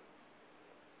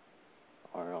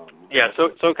are... yeah,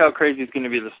 SoCal Crazy is going to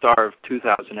be the star of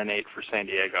 2008 for San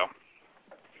Diego.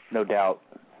 No doubt.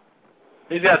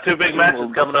 He's got two big matches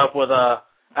coming up with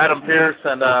Adam Pearce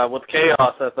and with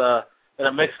Chaos in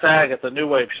a mixed tag at the New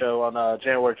Wave show on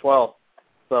January 12th.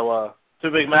 So two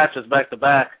big matches back to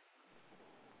back.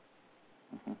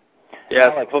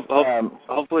 Yeah,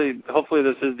 hopefully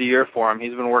this is the year for him.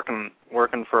 He's been working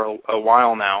for a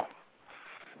while now,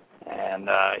 and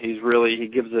he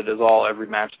gives it his all every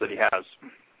match that he has.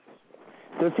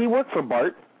 Does he work for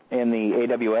Bart in the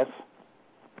AWS?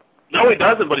 No, he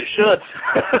doesn't, but he should.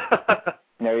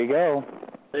 There you go.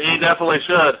 He definitely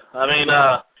should. I mean,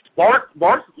 Bart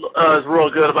is real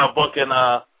good about booking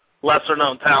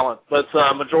lesser-known talent, but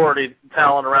it's majority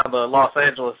talent around the Los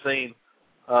Angeles scene.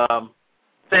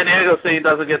 San Diego scene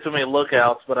doesn't get too many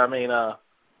lookouts, but I mean,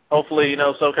 hopefully,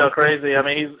 SoCal Crazy. I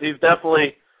mean, he's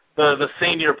definitely the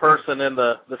senior person in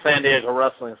the San Diego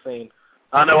wrestling scene.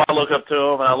 I know I look up to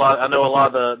him, and I know a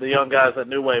lot of the young guys at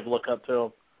New Wave look up to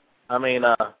him. I mean,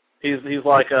 he's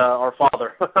like our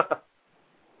father,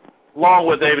 along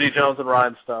with David E. Jones and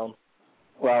Ryan Stone.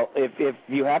 Well, if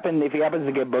he happens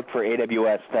to get booked for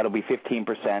AWS, that'll be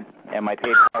 15%, and my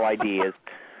PayPal ID is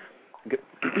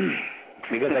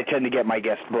because I tend to get my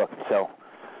guests booked. So,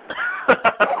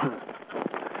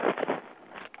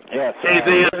 yes.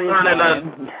 KZ is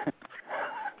turning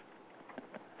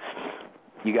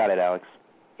You got it, Alex.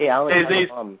 Hey, Alex,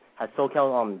 has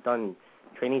SoCal done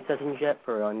training sessions yet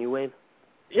for New Wave?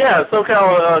 Yeah,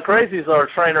 SoCal Crazy's our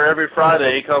trainer every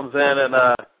Friday. He comes in and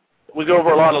we go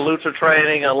over a lot of lucha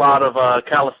training and a lot of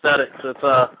calisthenics. It's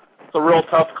a real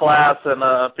tough class, and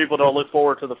people don't look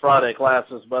forward to the Friday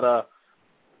classes, but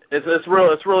it's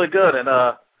really good, and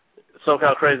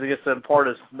SoCal Crazy gets to impart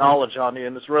his knowledge on you,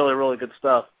 and it's really, really good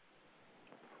stuff.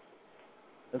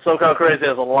 And SoCal Crazy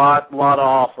has a lot to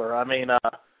offer. I mean,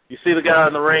 you see the guy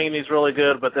in the ring, he's really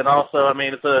good, but then also, I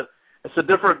mean, it's a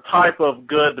different type of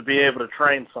good to be able to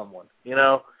train someone, you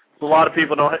know? So a lot of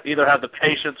people don't either have the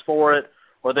patience for it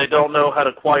or they don't know how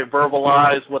to quite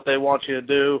verbalize what they want you to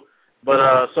do, but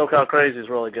SoCal Crazy is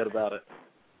really good about it.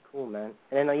 Cool, man.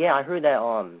 And then, yeah, I heard that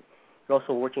you're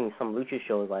also working some lucha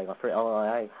shows, like for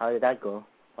LLI. How did that go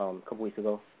a couple weeks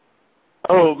ago?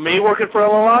 Oh, me working for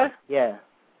LLI? Yeah.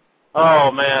 Oh,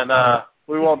 man,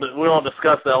 we won't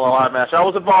discuss the LLI match. I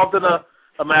was involved in a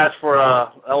match for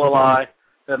LLI,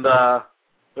 and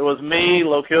it was me,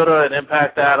 Locura, and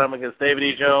Impact Adam against David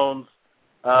E. Jones,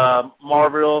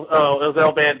 Marvel. Oh, it was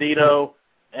El Bandito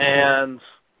and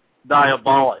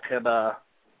Diabolic, and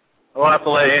we'll have to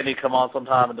let Andy come on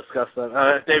sometime and discuss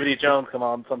that. David E. Jones come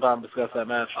on sometime and discuss that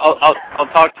match. I'll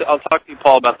talk to you,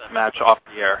 Paul, about that match off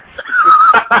the air.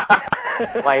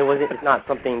 Why was it? It's not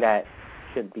something that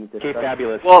should be discussed.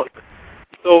 Fabulous. Well,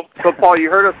 so Paul, you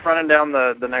heard us running down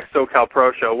the next SoCal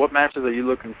Pro show. What matches are you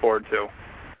looking forward to?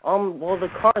 Well, the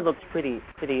card looks pretty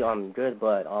good,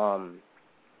 but I'm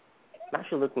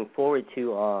actually looking forward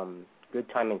to Good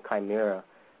Time and Chimera,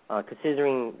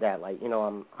 considering that, like, you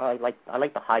know, I like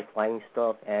the high flying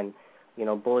stuff, and you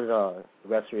know, both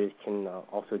wrestlers can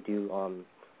also do you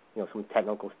know, some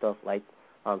technical stuff. Like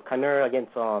Chimera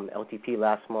against LTP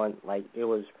last month, like it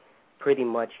was pretty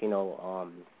much, you know,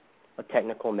 a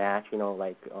technical match. You know,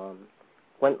 like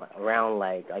went around,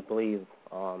 like, I believe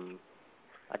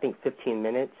I think 15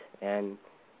 minutes, and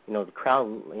you know, the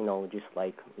crowd, you know, just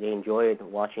like they enjoyed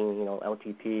watching, you know,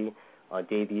 LTP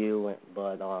debut,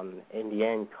 but in the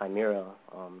end, Chimera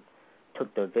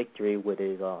took the victory with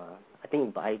his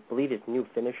I believe his new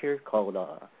finisher called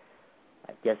I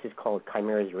guess it's called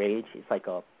Chimera's Rage. It's like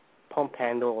a pump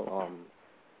handle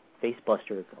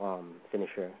facebuster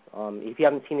finisher. If you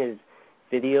haven't seen his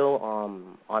video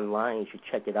online, you should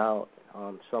check it out.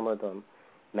 Some of the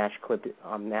match of the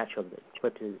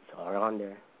clips are on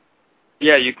there.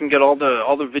 Yeah, you can get all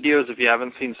the videos if you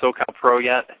haven't seen SoCal Pro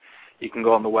yet. You can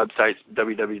go on the website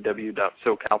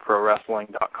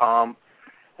www.socalprowrestling.com,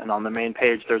 and on the main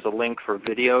page there's a link for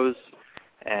videos,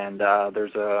 and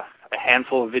there's a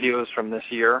handful of videos from this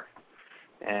year,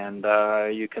 and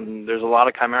there's a lot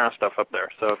of Chimera stuff up there.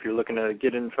 So if you're looking to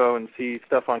get info and see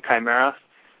stuff on Chimera,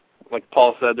 like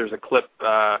Paul said, there's a clip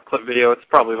video. It's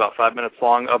probably about 5 minutes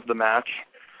long of the match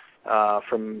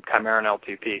from Chimera and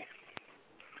LTP.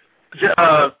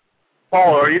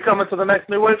 Paul, are you coming to the next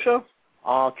New Wave show?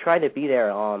 I'll try to be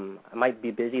there. I might be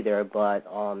busy there, but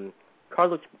card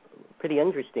looks pretty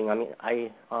interesting. I mean,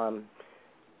 I'm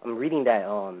reading that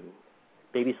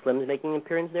Baby Slim's making an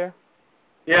appearance there.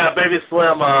 Yeah, Baby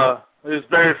Slim, who's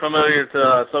very familiar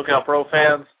to SoCal Pro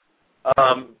fans.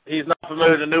 He's not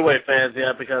familiar to New Wave fans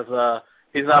yet because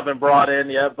he's not been brought in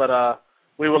yet, but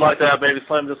we would like to have Baby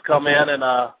Slim just come in, and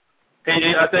I think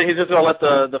he's just going to let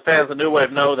the fans of New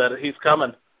Wave know that he's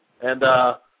coming. And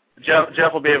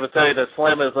Jeff will be able to tell you that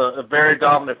Slim is a very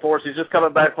dominant force. He's just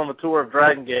coming back from a tour of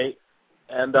Dragon Gate,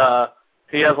 and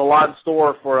he has a lot in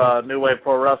store for New Wave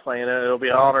Pro Wrestling, and it'll be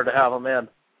an honor to have him in.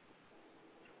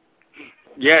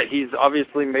 Yeah, he's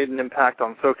obviously made an impact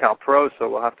on SoCal Pro, so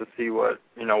we'll have to see what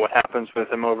happens with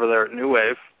him over there at New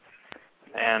Wave.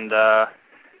 And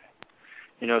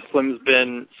Slim's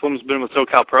been with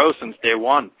SoCal Pro since day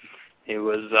one. He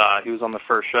was on the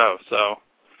first show, so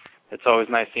it's always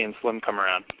nice seeing Slim come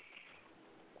around.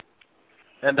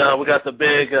 And we got the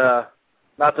big,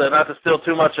 not to steal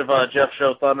too much of Jeff's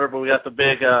show thunder, but we got the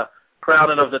big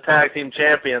crowning of the tag team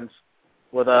champions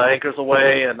with Anchors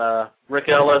Away and Rick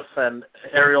Ellis and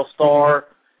Ariel Starr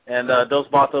and Dos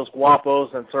Matos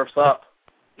Guapos and Surf's Up.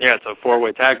 Yeah, it's a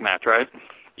 4-way tag match, right?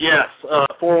 Yes,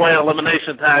 4-way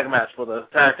elimination tag match for the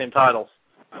tag team titles.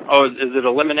 Oh, is it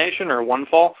elimination or one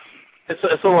fall?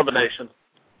 It's elimination.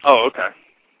 Oh, okay.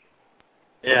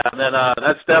 Yeah, and then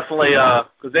that's definitely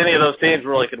because any of those teams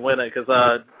really can win it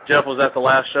because Jeff was at the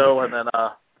last show, and then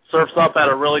Surf's Up had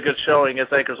a really good showing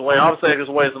against Anchors Away. Obviously, Anchors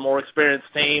Away is a more experienced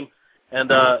team, and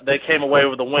they came away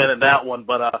with a win in that one.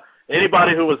 But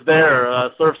anybody who was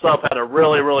there, Surf's Up had a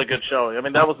really, really good showing. I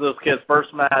mean, that was those kids'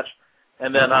 first match,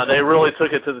 and then they really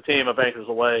took it to the team of Anchors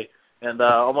Away and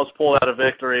almost pulled out a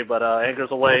victory. But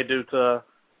Anchors Away, due to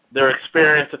their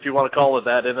experience, if you want to call it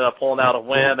that, ended up pulling out a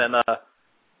win, and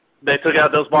they took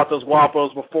out Dos Matos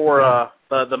Guapos before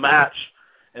the match,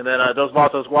 and then Dos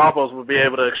Matos Guapos would be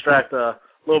able to extract a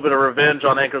little bit of revenge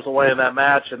on Anchors Away in that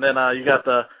match, and then you got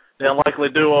the unlikely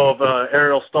duo of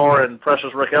Ariel Starr and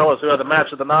Precious Rick Ellis, who had the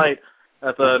match of the night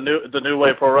at the New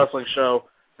Wave Pro Wrestling show,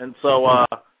 and so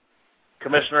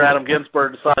Commissioner Adam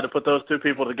Ginsburg decided to put those two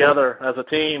people together as a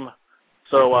team,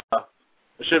 so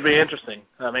it should be interesting.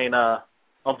 I mean,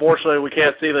 unfortunately, we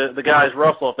can't see the guys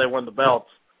wrestle if they win the belts.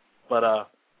 But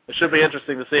it should be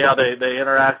interesting to see how they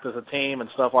interact as a team and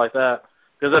stuff like that.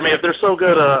 Because, I mean, if they're so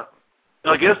good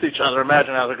against each other,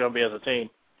 imagine how they're going to be as a team.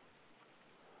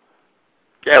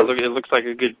 Yeah, it looks like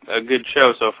a good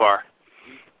show so far.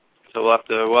 So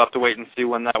we'll have to wait and see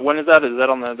when is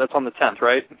that? That's on the 10th,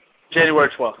 right? January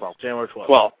 12th. January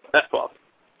 12th. 12th.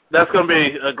 That's going to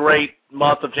be a great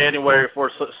month of January for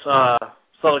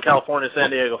Southern California, San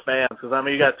Diego fans, because, I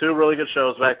mean, you got two really good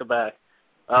shows back-to-back.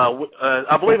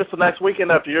 I believe it's the next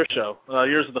weekend after your show.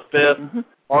 Yours is the 5th,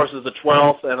 ours is the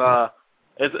 12th, and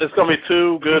it's going to be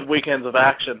two good weekends of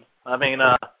action. I mean,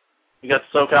 you got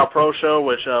the SoCal Pro show,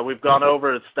 which we've gone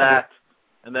over. It's stacked.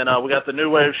 And then we got the New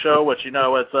Wave show, which,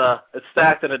 it's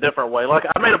stacked in a different way. Like,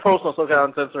 I made a post on SoCal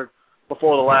Uncensored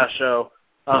before the last show.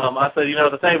 I said,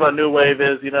 the thing about New Wave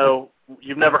is,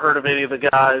 you've never heard of any of the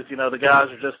guys. The guys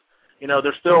are just,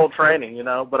 they're still training,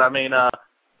 But, I mean,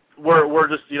 we're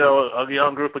just, a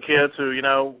young group of kids who,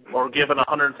 are giving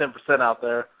 110% out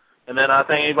there. And then I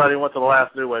think anybody who went to the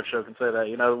last New Wave show can say that.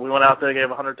 We went out there, gave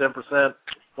 110%,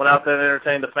 went out there and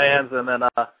entertained the fans, and then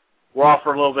we're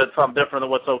offering a little bit something different than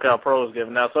what SoCal Pro is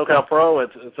giving. Now, SoCal Pro,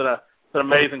 it's an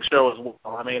amazing show as well.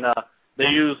 I mean, they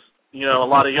use, a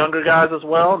lot of younger guys as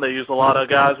well. They use a lot of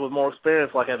guys with more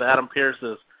experience, like the Adam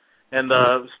Pearces and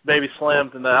the Baby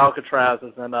Slims and the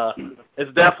Alcatrazes. And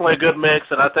it's definitely a good mix,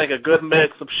 and I think a good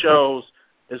mix of shows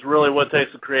is really what it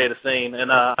takes to create a scene.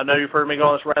 And I know you've heard me go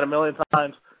on this rant a million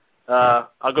times.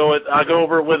 I'll go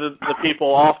over it with the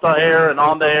people off the air and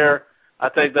on the air. I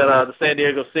think that the San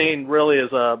Diego scene really is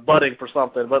budding for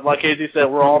something. But like AZ said,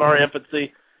 we're all in our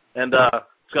infancy, and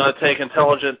it's going to take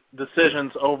intelligent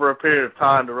decisions over a period of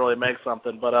time to really make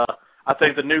something. But I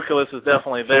think the nucleus is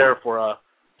definitely there for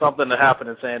something to happen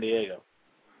in San Diego.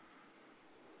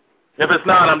 If it's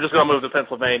not, I'm just going to move to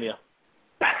Pennsylvania.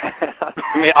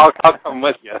 I mean, I'll come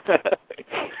with you.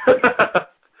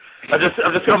 I'm just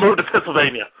going to move to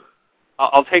Pennsylvania.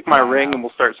 I'll take my ring and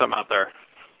we'll start something out there.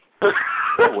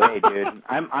 No way, dude.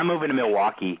 I'm moving to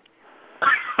Milwaukee.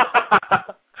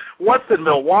 What's in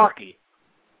Milwaukee?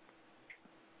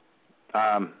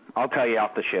 I'll tell you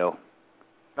off the show.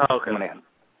 Oh, okay. I'm going to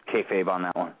kayfabe on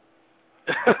that one.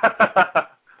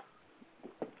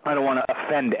 I don't want to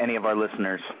offend any of our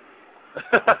listeners.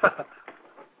 But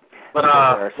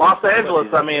Los Angeles,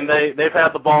 I mean, they've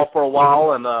had the ball for a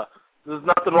while, and there's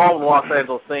nothing wrong with the Los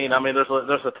Angeles scene. I mean, there's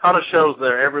a ton of shows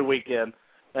there every weekend,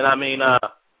 and I mean,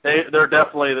 they're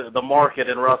definitely the market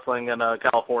in wrestling in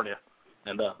California.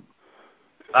 And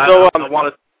I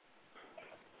want to.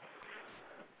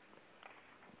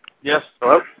 Yes.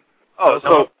 Hello. Oh,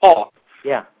 so Paul.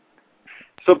 Yeah.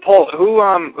 So Paul, who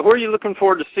are you looking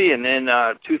forward to seeing in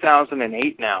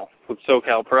 2008 now with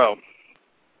SoCal Pro?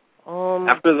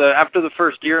 After the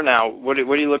first year now, what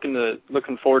are you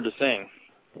looking forward to seeing?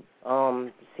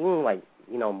 Seeing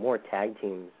more tag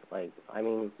teams. There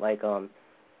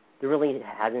really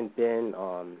hasn't been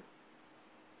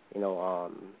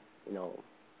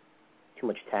too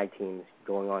much tag teams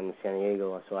going on in San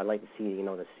Diego, so I'd like to see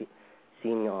the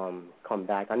scene come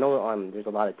back. I know there's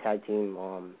a lot of tag team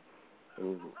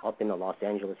up in the Los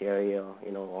Angeles area,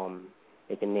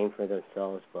 they can name for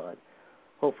themselves, but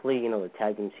hopefully, the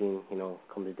tag team scene,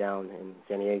 comes down in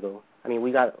San Diego. I mean,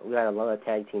 we got a lot of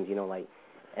tag teams, like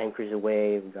Anchors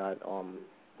Away. We got,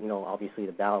 obviously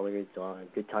the Ballards,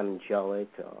 Good Time Angelic,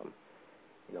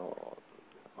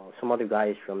 some other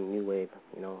guys from New Wave,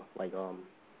 like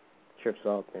Trips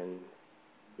Up, and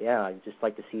yeah, I'd just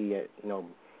like to see it,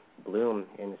 bloom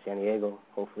in San Diego.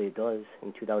 Hopefully it does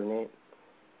in 2008.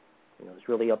 It's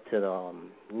really up to the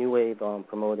New Wave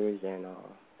promoters and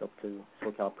up to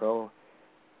SoCal Pro.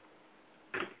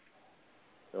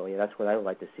 So yeah, that's what I would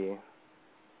like to see.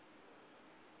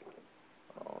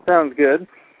 Sounds good.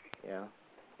 Yeah.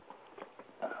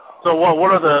 So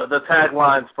what are the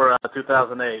taglines for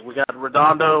 2008? We got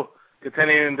Redondo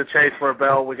continuing to chase for a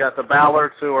belt. We got the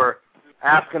Ballards who are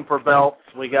asking for belts.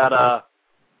 We got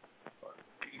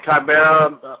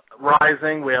Chimera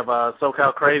rising. We have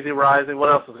SoCal Crazy rising. What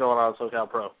else is going on in SoCal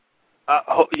Pro?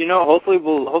 Hopefully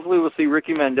we'll see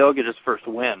Ricky Mandel get his first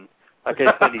win. Like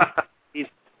I said,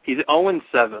 he's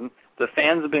 0-7. The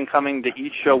fans have been coming to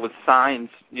each show with signs,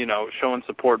 showing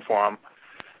support for him.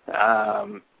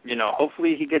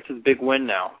 Hopefully he gets his big win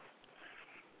now.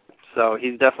 So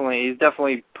he's definitely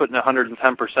putting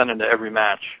 110% into every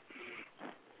match.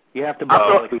 You have to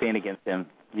both stand against him.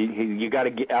 You got to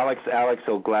get Alex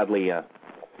will gladly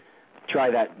try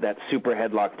that super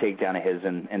headlock takedown of his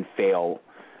and fail.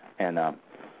 And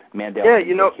Mandel. Yeah,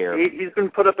 he's been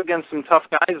put up against some tough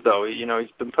guys though.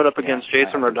 He's been put up against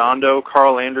Jason Redondo,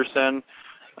 Carl Anderson,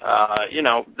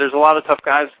 there's a lot of tough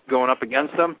guys going up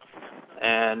against him,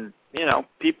 and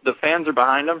the fans are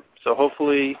behind him. So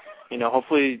hopefully,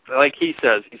 like he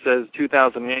says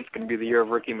 2008 is going to be the year of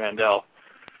Ricky Mandel.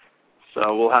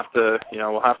 So we'll have to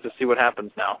see what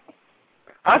happens now.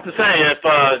 I have to say, if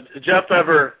Jeff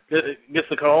ever gets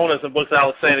the cojones and books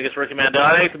Alex Saint against Ricky Mandel,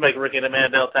 I'd hate to make Ricky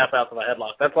Mandel tap out to the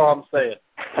headlock. That's all I'm saying.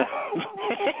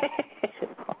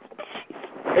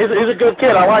 He's a good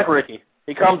kid. I like Ricky.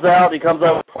 He comes out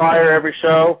with fire every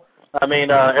show. I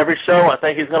mean, every show I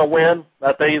think he's going to win.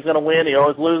 He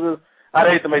always loses. I'd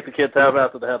hate to make the kid tap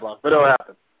out to the headlock, but it'll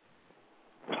happen.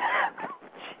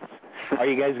 Are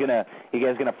you guys gonna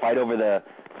fight over the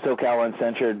SoCal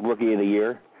Uncensored Rookie of the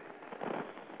Year?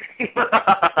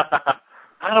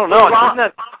 I don't know.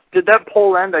 Did that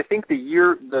poll end? I think the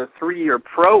 3-year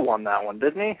pro won that one,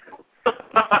 didn't he?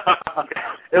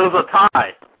 It was a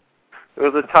tie. It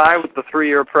was a tie with the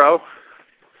 3-year pro.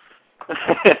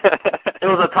 It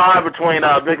was a tie between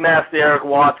Big Nasty Eric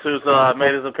Watts, who's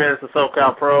made his appearance at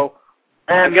SoCal Pro,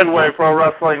 and Getaway Pro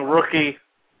Wrestling rookie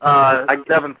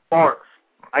Devin Sparks.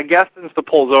 I guess since the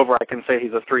poll's over, I can say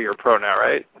he's a 3-year pro now,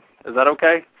 right? Is that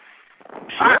okay?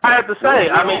 I have to say,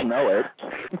 I mean, know it.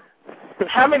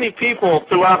 How many people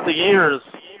throughout the years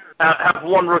have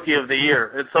won Rookie of the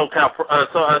Year at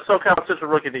SoCal Central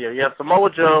Rookie of the Year? You have Samoa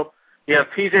Joe, you have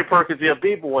P.J. Perkins, you have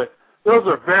B-Boy. Those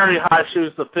are very high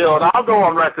shoes to fill, and I'll go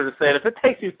on record to say that if it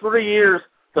takes you 3 years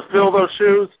to fill those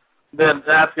shoes, then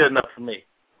that's good enough for me.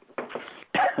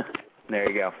 There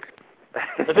you go.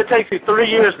 If it takes you 3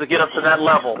 years to get up to that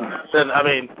level, then, I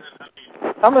mean...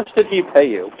 How much did he pay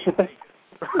you? I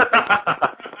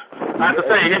have to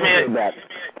say, he hit me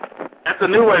at the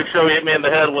New Wave show, he hit me in the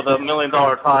head with $1 million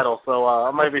title, so I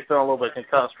might be feeling a little bit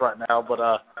concussed right now, but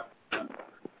I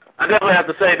definitely have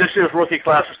to say this year's rookie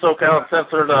class for SoCal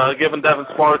Uncensored, given Devin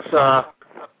Sparks'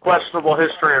 questionable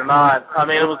history or not, I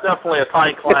mean, it was definitely a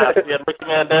tight class. You had Ricky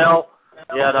Mandel,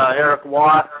 you had Eric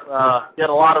Watts, you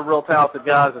had a lot of real talented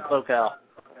guys at SoCal.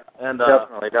 And,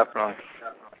 Definitely.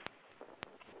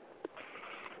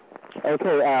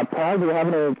 Okay, Paul, do you have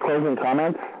any closing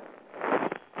comments?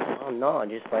 No,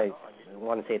 just I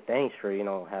want to say thanks for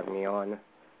having me on.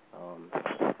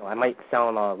 I might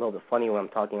sound a little bit funny when I'm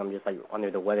talking. I'm just under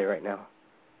the weather right now.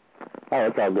 Oh,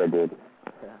 it's all good, dude.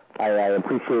 Yeah. I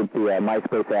appreciate the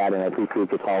MySpace ad, and I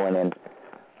appreciate you calling in,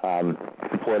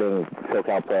 supporting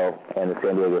SoCal Pro and the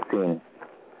San Diego scene.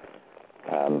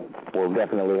 We'll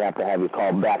definitely have to have you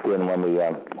call back in when we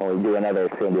do another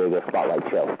San Diego Spotlight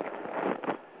show.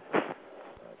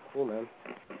 Cool, man.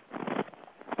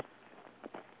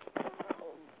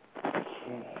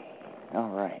 All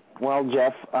right. Well,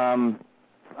 Jeff,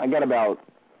 I got about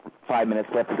 5 minutes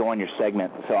left to go on your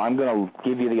segment, so I'm going to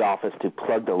give you the office to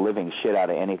plug the living shit out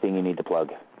of anything you need to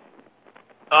plug.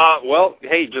 Well,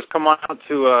 hey, just come on out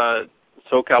to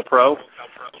SoCal Pro,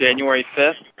 January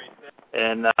 5th,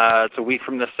 and it's a week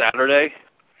from this Saturday.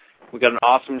 We got an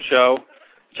awesome show.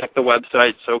 Check the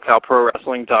website,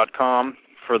 SoCalProWrestling.com,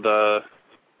 for the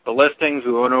listings.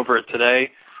 We went over it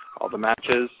today, all the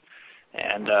matches.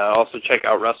 And also check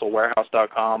out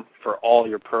WrestleWarehouse.com for all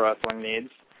your pro wrestling needs.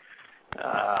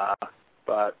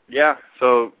 But yeah,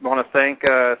 so I want to thank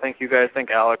you guys,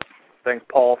 thank Alex, thank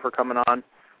Paul for coming on.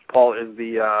 Paul is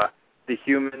the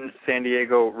human San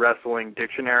Diego wrestling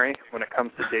dictionary. When it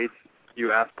comes to dates,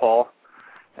 you ask Paul,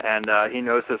 and he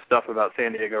knows his stuff about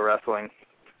San Diego wrestling.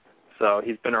 So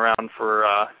he's been around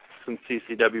for since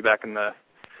CCW back in the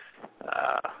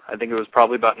I think it was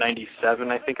probably about 97,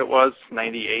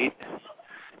 98.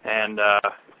 And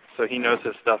so he knows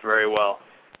his stuff very well.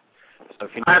 So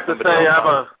if you I have to say,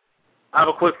 I have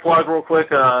a quick plug real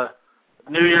quick.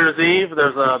 New Year's Eve,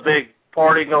 there's a big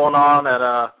party going on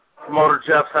at promoter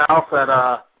Jeff's house at,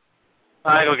 I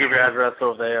ain't going to give your address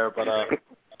over there, but... I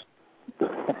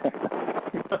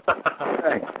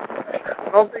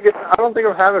don't think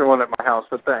I'm having one at my house,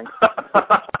 but thanks.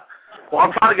 Well,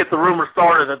 I'm trying to get the rumor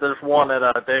started that there's one at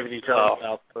David E. Jones'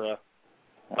 house. Okay.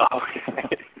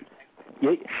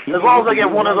 As long as I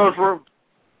get one of those rumors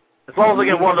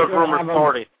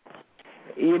started.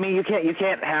 You mean you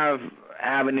can't have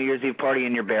a New Year's Eve party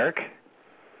in your barrack?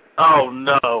 Oh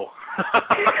no.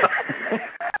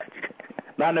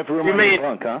 Not enough room on the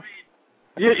trunk, huh?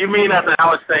 You mean at the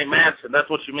Alex Saint Mansion? That's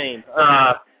what you mean?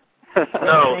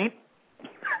 No.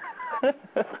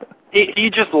 He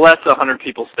just lets 100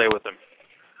 people stay with him.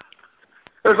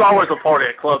 There's always a party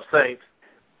at Club Saint.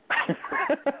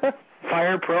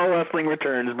 Fire Pro Wrestling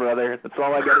returns, brother. That's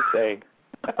all I got to say.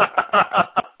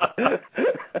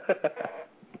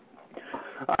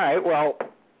 All right, well,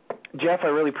 Jeff, I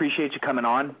really appreciate you coming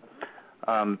on.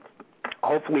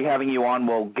 hopefully having you on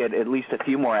will get at least a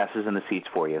few more S's in the seats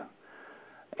for you.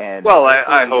 And well,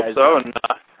 I hope so, and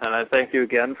I thank you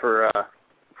again for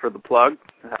the plug,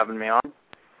 having me on.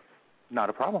 Not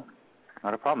a problem.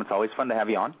 Not a problem. It's always fun to have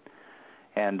you on.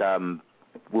 And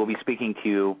we'll be speaking to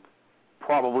you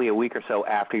probably a week or so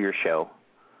after your show.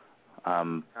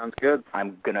 Sounds good.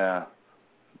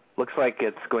 Looks like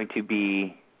it's going to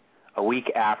be a week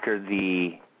after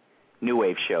the New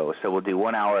Wave show. So we'll do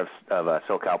 1 hour of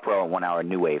SoCal Pro and 1 hour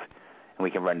New Wave. And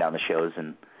we can run down the shows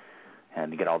and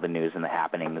get all the news and the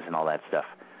happenings and all that stuff.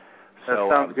 That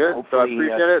sounds good. So I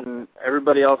appreciate it. And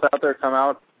everybody else out there, come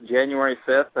out January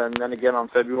 5th and then again on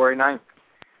February 9th.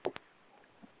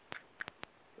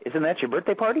 Isn't that your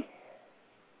birthday party?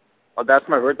 Oh, that's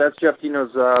my birthday. That's Jeff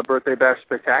Dino's birthday bash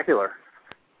spectacular.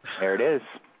 There it is.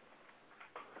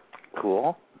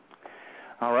 Cool.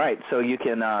 All right. So you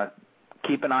can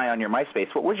keep an eye on your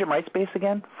MySpace. What was your MySpace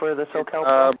again for the SoCal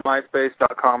Pro?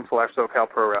 MySpace.com/SoCal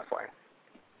Pro Wrestling.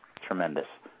 Tremendous.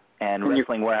 And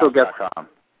WrestlingWarehouse.com.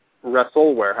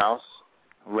 WrestleWarehouse.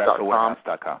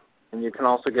 WrestleWarehouse.com. And you can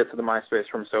also get to the MySpace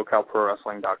from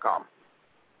SoCalProWrestling.com.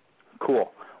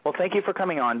 Cool. Well, thank you for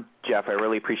coming on, Jeff. I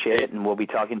really appreciate it, and we'll be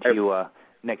talking to you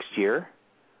next year.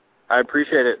 I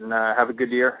appreciate it, and have a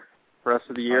good year, rest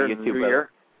of the year, you and too, new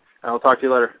year. And I'll talk to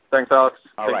you later. Thanks, Alex.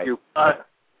 Thank you. Bye.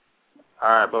 All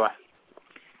right, bye-bye.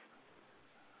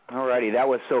 All righty, that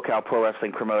was SoCal Pro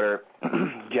Wrestling promoter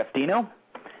Jeff Dino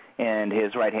and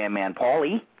his right-hand man,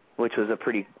 Paulie, which was a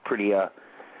pretty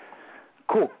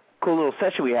cool little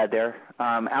session we had there.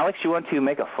 Alex, you want to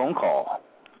make a phone call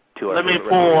to us?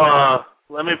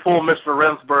 Let me pull Mr.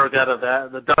 Rensburg out of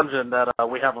the dungeon that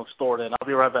we have him stored in. I'll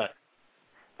be right back.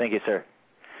 Thank you, sir.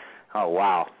 Oh,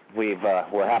 wow. We're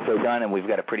halfway done, and we've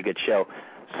got a pretty good show.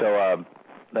 So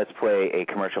let's play a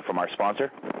commercial from our sponsor.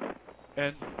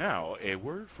 And now, a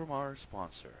word from our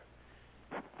sponsor.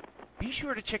 Be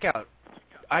sure to check out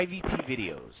IVP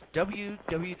Videos,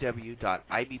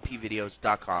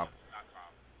 www.ivpvideos.com.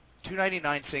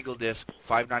 $2.99 single disc,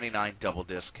 $5.99 double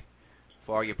disc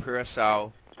for all your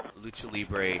Curacao, Lucha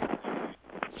Libre,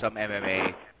 some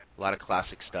MMA, a lot of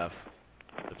classic stuff,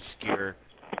 obscure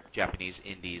Japanese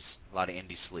indies, a lot of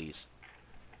indie sleaze.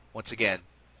 Once again,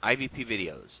 IVP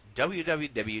Videos,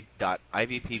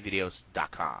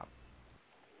 www.ivpvideos.com.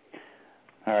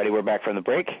 Alrighty, we're back from the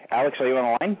break. Alex, are you on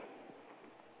the line?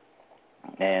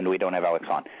 And we don't have Alex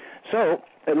on. So,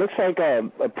 it looks like a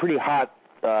pretty hot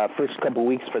first couple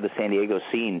weeks for the San Diego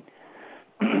scene.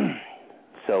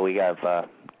 So we have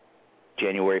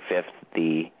January 5th,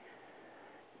 the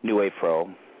New Wave Pro,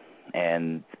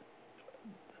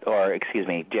 January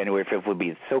 5th would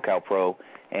be SoCal Pro,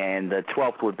 and the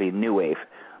 12th would be New Wave.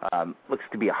 Looks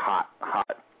to be a hot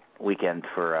weekend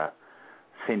for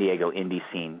San Diego indie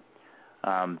scene.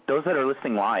 Those that are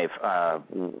listening live,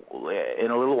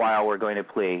 in a little while we're going to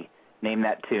play Name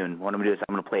That Tune. What I'm going to do is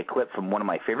I'm going to play a clip from one of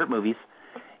my favorite movies,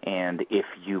 and if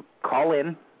you call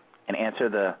in and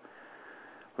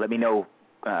let me know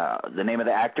the name of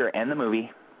the actor and the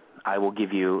movie, I will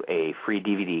give you a free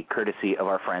DVD courtesy of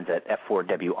our friends at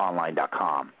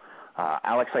f4wonline.com.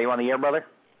 Alex, are you on the air, brother?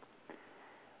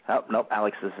 Oh, nope,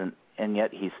 Alex isn't in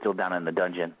yet. He's still down in the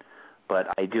dungeon.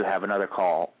 But I do have another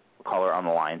caller on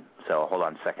the line, so hold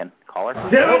on a second. Caller?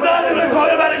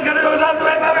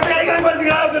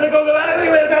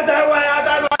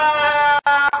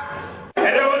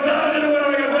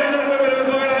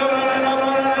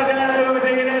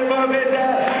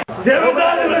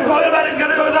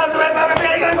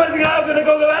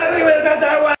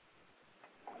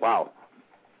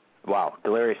 Wow,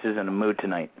 Delirious is in the mood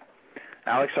tonight.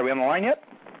 Alex, are we on the line yet?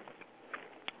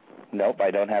 Nope,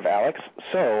 I don't have Alex.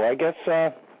 So I guess,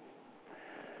 no,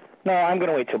 I'm going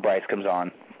to wait till Bryce comes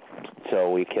on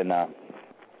so we can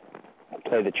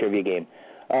play the trivia game.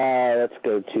 Let's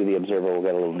go to the Observer. We'll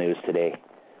get a little news today.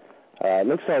 It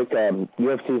looks like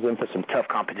UFC's in for some tough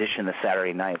competition this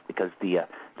Saturday night because the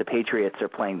Patriots are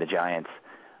playing the Giants.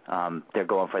 They're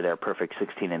going for their perfect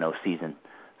 16-0 season.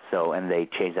 So, and they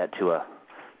changed that to a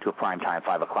primetime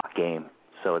 5 o'clock game.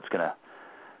 So it's gonna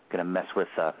mess with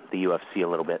the UFC a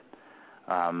little bit.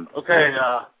 Okay,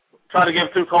 try to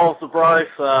give 2 calls to Bryce.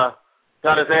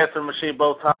 Got his answering machine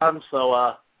both times.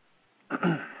 So, is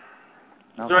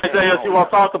there anything else you want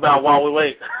to talk about while we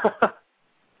wait?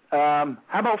 How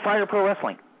about Fire Pro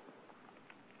Wrestling?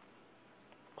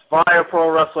 Fire Pro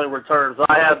Wrestling returns.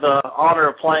 I had the honor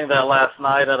of playing that last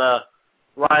night at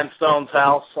Ryan Stone's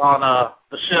house on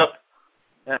the ship.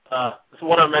 And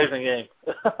what an amazing game.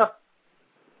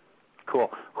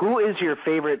 Cool. Who is your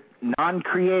favorite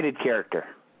non-created character?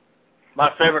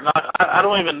 My favorite knock, I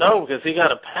don't even know because he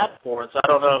got a patent for it, so I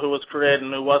don't know who was created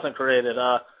and who wasn't created.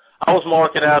 I was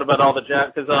marking out about all the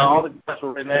because all the guys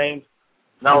were renamed,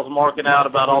 and I was marking out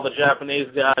about all the Japanese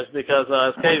guys because,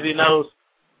 as KZ knows,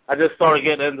 I just started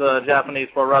getting into Japanese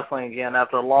pro wrestling again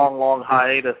after a long, long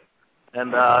hiatus, and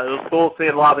it was cool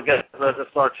seeing a lot of the guys that I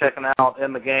just started checking out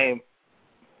in the game.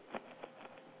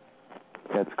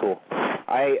 That's cool.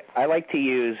 I like to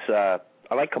use I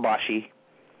like Kobashi.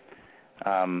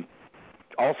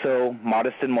 Also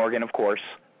Modest and Morgan, of course.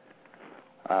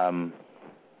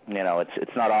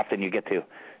 It's not often you get to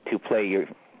play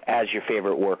as your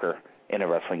favorite worker in a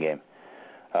wrestling game.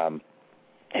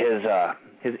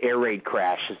 His air raid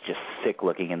crash is just sick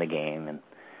looking in the game, and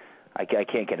I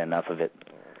can't get enough of it.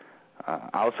 I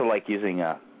also like using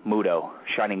Muto,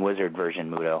 Shining Wizard version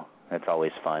Muto. That's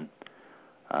always fun.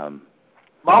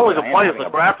 My only complaint is the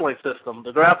grappling system.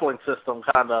 The grappling system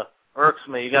kind of irks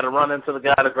me. You got to run into the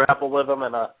guy to grapple with him,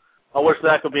 and I wish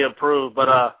that could be improved.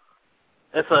 But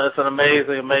it's an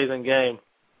amazing, amazing game.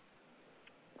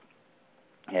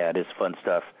 Yeah, it is fun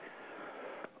stuff.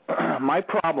 My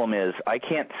problem is I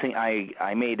can't see.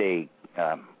 I made a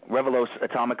Revelos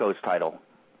Atomicos title,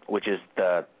 which is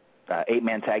the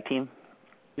 8-man tag team.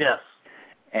 Yes.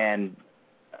 And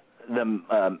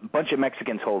the bunch of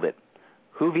Mexicans hold it.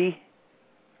 Juvi,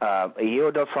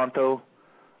 Io Del Santo,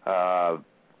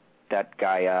 that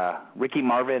guy Ricky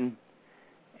Marvin,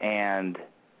 and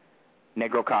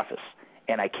Negro Casas.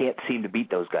 And I can't seem to beat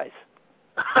those guys.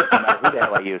 No matter who the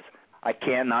hell I use, I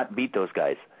cannot beat those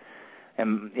guys.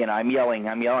 And I'm yelling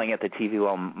at the TV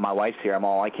while my wife's here.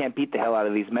 I can't beat the hell out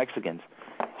of these Mexicans.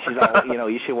 She's all,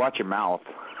 you should watch your mouth.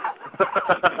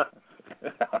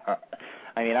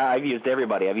 I mean, I've used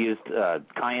everybody. I've used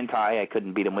Kai and Tai. I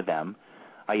couldn't beat him with them.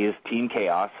 I used Team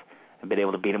Chaos. I've been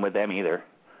able to beat him with them either.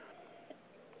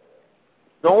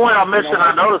 The only omission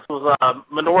I noticed was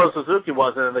Minoru Suzuki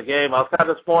wasn't in the game. I was kind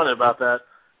of disappointed about that,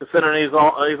 considering he's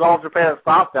all Japan's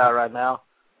top guy right now,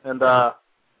 and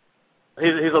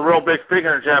he's a real big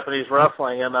figure in Japanese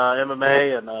wrestling and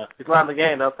MMA, and he's not in the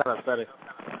game. That's kind of upsetting.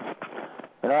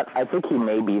 You know what? I think he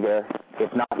may be there.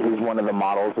 If not, he's one of the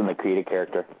models in the created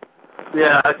character.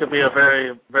 Yeah, that could be a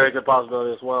very, very good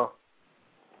possibility as well.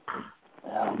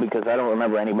 Yeah, because I don't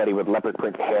remember anybody with leopard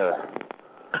print hair.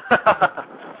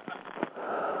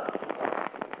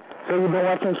 So you've been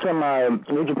watching some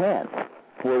New Japan.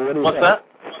 What's that?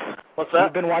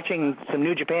 You've been watching some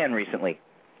New Japan recently.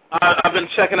 I've been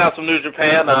checking out some New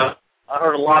Japan. I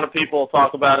heard a lot of people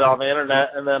talk about it on the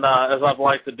internet, and then as I'd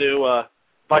like to do,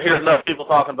 if I hear enough people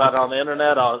talking about it on the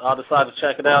internet, I'll decide to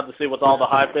check it out to see what all the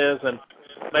hype is and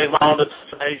make my own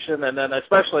determination. And then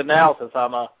especially now, since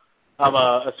I'm a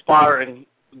aspiring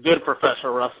good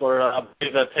professional wrestler, I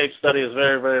believe that tape study is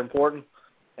very, very important.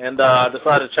 And I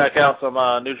decided to check out some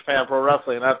New Japan Pro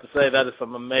Wrestling, and I have to say that is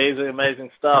some amazing,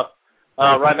 amazing stuff.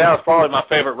 Right now, it's probably my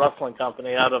favorite wrestling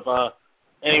company out of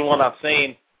anyone I've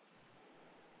seen.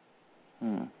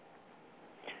 So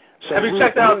have you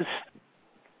checked out?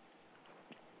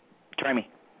 Try me.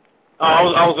 I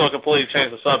was going to completely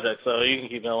change the subject, so you can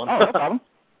keep going. Oh, no problem.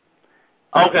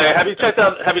 Okay, have you checked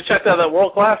out that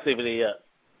World Class DVD yet?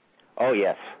 Oh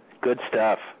yes, good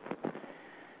stuff.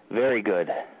 Very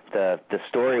good. The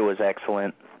story was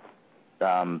excellent.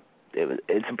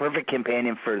 It's a perfect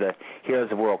companion for the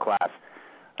Heroes of World Class,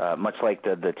 much like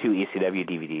the two ECW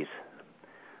DVDs.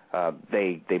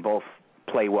 They both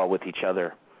play well with each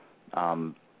other.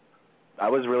 I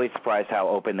was really surprised how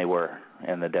open they were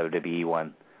in the WWE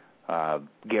one.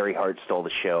 Gary Hart stole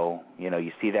the show.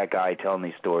 You see that guy telling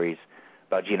these stories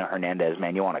about Gino Hernandez,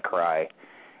 man, you want to cry.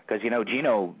 Because,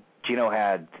 Gino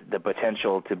had the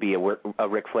potential to be a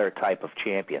Ric Flair type of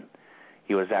champion.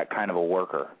 He was that kind of a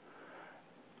worker.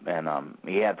 And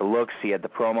he had the looks, he had the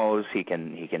promos, he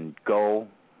can go,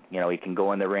 he can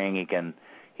go in the ring, he can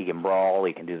brawl,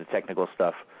 he can do the technical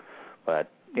stuff.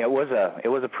 But it was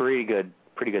a pretty good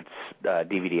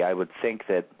DVD. I would think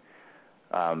that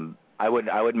I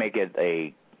would make it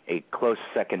a close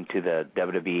second to the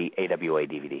WWE AWA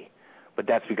DVD. But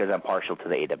that's because I'm partial to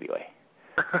the AWA.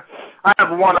 I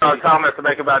have one comment to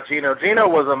make about Gino. Gino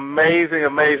was amazing,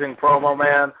 amazing promo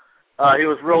man. He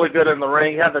was really good in the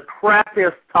ring. He had the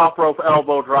crappiest top rope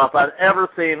elbow drop I'd ever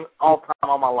seen all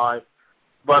time my life.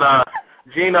 But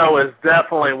Gino is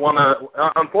definitely one of.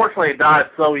 Unfortunately, he died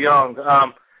so young.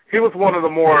 He was one of the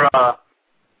more.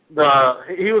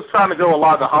 He was trying to go a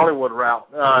lot of the Hollywood route.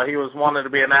 He was wanting to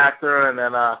be an actor, and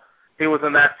then he was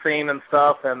in that scene and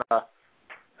stuff. And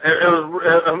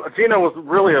Gino was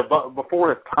really before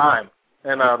his time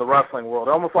in the wrestling world,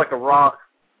 almost like a Rock.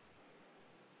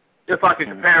 If I could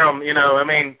compare him,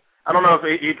 I don't know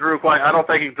if he drew quite. I don't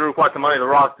think he drew quite the money The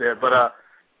Rock did, but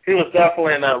he was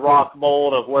definitely in that Rock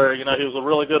mold of where he was a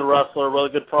really good wrestler, really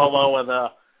good promo, and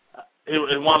he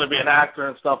wanted to be an actor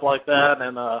and stuff like that.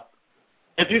 And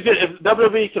if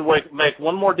WWE could make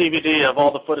one more DVD of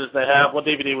all the footage they have, what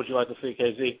DVD would you like to see,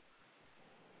 KZ?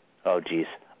 Oh, geez.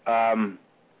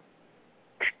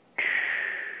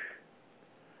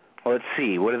 Well, let's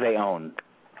see. What do they own?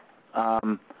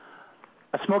 A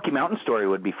Smoky Mountain story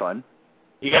would be fun.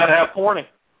 You got to have Corny.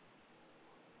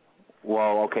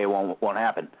 Well, okay, won't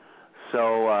happen.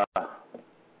 So,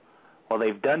 well,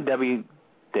 they've done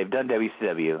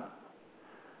WCW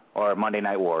or Monday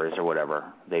Night Wars or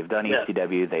whatever. They've done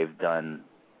ECW. They've done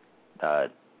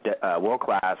World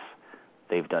Class.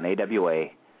 They've done AWA.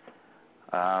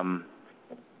 How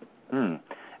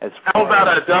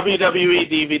about a WWE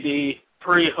DVD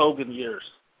pre-Hogan years?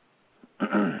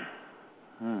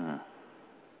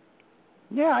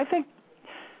 Yeah, I think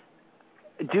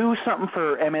do something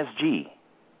for MSG.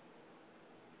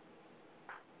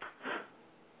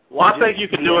 Well, I think you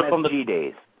could do it from the MSG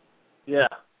days. Yeah.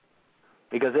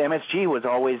 Because MSG was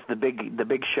always the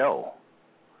big show.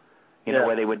 You know,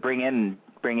 where they would bring in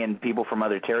people from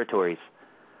other territories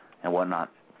and whatnot.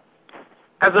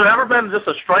 Has there ever been just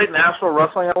a straight National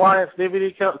Wrestling Alliance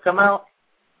DVD come out?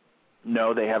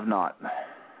 No, they have not.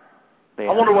 I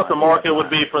wonder what the market would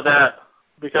be for that,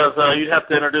 because you'd have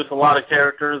to introduce a lot of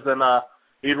characters, and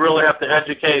you'd really have to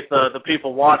educate the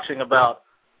people watching about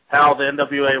how the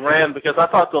NWA ran, because I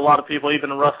talked to a lot of people,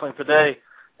 even in wrestling today,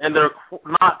 and they're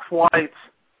not quite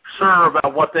sure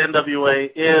about what the NWA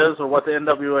is or what the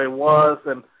NWA was,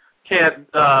 and can't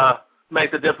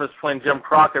make the difference between Jim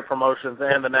Crockett Promotions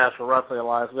and the National Wrestling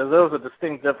Alliance, because there was a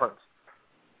distinct difference.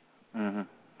 Mm-hmm.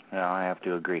 Yeah, I have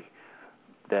to agree.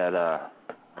 That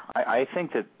I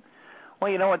think that,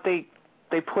 well, you know what, they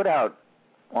put out,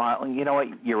 well, you know what,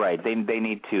 you're right, they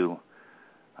need to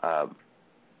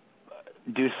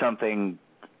do something.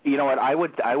 You know what, I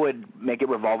would make it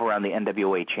revolve around the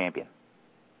NWA champion,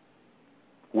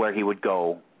 where he would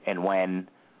go and when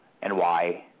and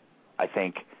why. I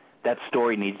think that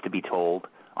story needs to be told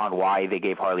on why they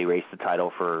gave Harley Race the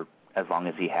title for as long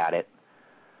as he had it,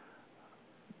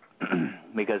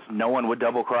 because no one would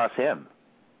double cross him.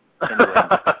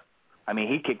 I mean,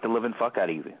 he kicked the living fuck out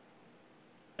of you.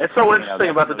 It's so interesting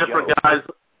about the different guys.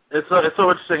 It's so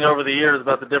interesting over the years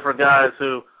about the different guys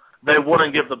who they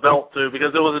wouldn't give the belt to,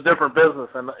 because it was a different business.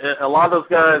 And a lot of those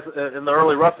guys in the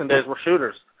early wrestling days were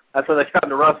shooters. That's how they got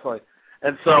into wrestling.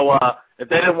 And so if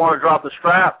they didn't want to drop the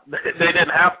strap, they didn't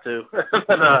have to.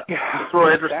 And, it's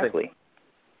really interesting. Exactly.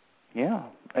 Yeah,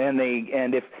 and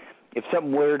if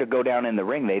something were to go down in the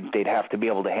ring, they'd have to be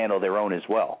able to handle their own as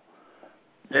well.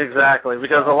 Exactly,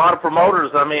 because a lot of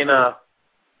promoters, I mean,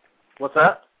 what's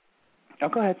that? Oh,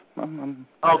 go ahead.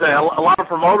 Okay, a lot of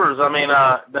promoters, I mean,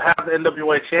 to have the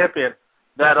NWA champion,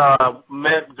 that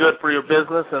meant good for your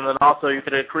business, and then also you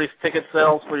could increase ticket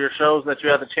sales for your shows that you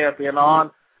had the champion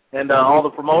on, and all the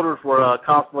promoters were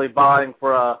constantly buying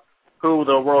for who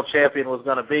the world champion was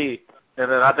going to be. And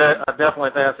then I definitely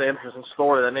think that's an interesting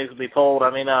story that needs to be told. I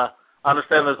mean, I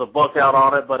understand there's a book out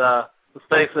on it, but let's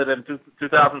face it, in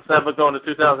 2007 going to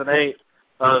 2008,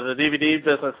 the DVD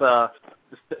business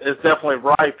is definitely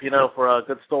ripe, for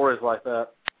good stories like that.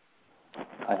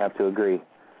 I have to agree.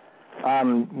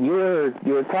 You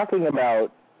were talking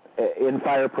about, in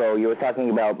Fire Pro, you were talking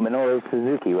about Minoru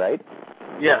Suzuki, right?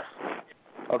 Yes.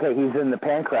 Okay, he's in the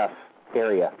Pancrase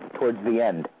area towards the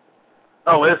end.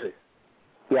 Oh, is he?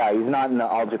 Yeah, he's not in the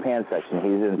All Japan section.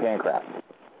 He's in Pancrase.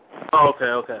 Oh,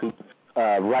 okay.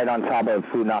 Right on top of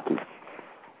Funaki.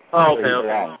 Oh,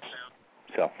 okay.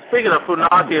 So. Speaking of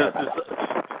Funaki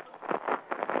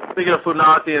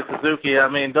and Suzuki, I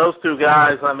mean, those two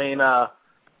guys, I mean,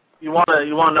 you want to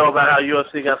know about how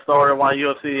UFC got started, why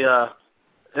UFC,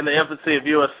 in the infancy of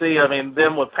UFC, I mean,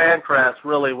 them with Pancrase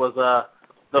really was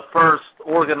the first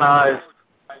organized,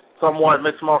 somewhat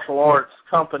mixed martial arts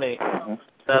company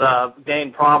that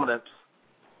gained prominence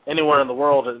anywhere in the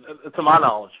world, to my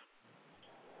knowledge.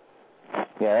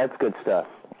 Yeah, that's good stuff.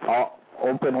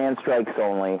 Open hand strikes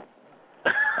only.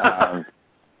 I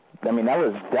mean, that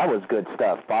was good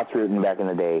stuff. Boss Rutan back in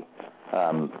the day,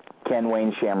 Ken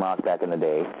Wayne Shamrock back in the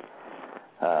day,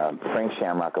 Frank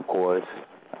Shamrock, of course.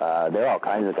 There are all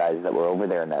kinds of guys that were over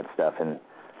there and that stuff, and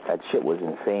that shit was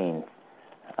insane.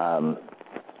 Some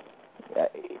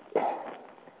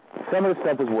of the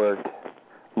stuff was worked.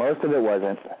 Most of it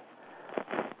wasn't.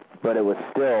 But it was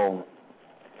still,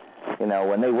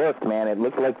 when they worked, man, it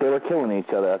looked like they were killing each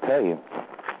other, I'll tell you.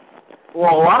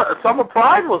 Well, Summer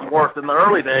Pride was worked in the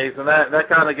early days, and that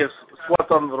kind of gets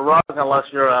swept under the rug unless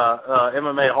you're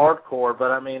MMA hardcore.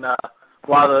 But I mean,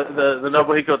 while the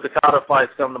Nobuhiko Takada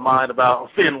fights come to mind about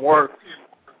being worked.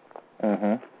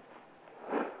 Mhm.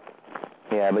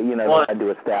 Yeah, but they had to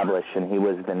establish, and he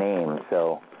was the name,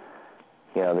 so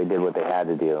they did what they had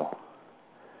to do.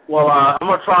 Well, I'm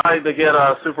gonna try to get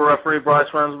Super Referee Bryce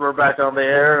Remsburg back on the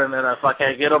air, and then if I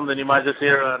can't get him, then you might just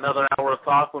hear another hour of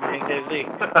talk with me and KZ.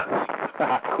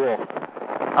 Cool.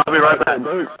 I'll be right back.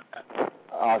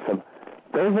 Awesome.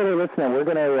 Those that are listening, we're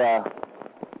gonna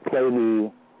play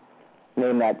the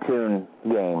Name That Tune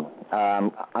game.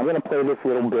 I'm gonna play this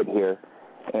little bit here,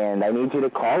 and I need you to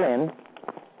call in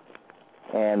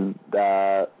and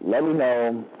let me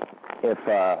know if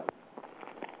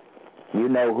you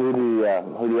know who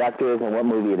the actor is and what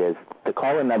movie it is. The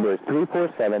call-in number is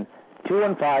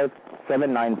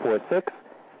 347-215-7946.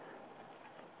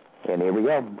 And here we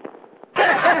go. I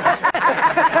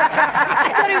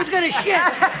thought he was going to shit.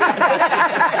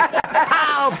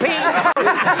 Ow, Pete.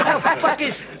 Fuck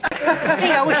is...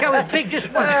 Hey, I wish I was big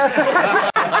just once.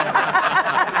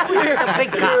 You're a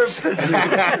big cop.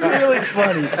 Really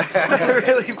funny.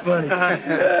 Really funny.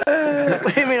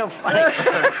 What do you mean I'm funny?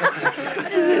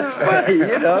 It's funny,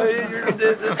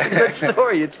 it's a good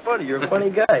story. It's funny. You're a funny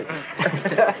guy.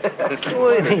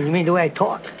 What do you mean? You mean the way I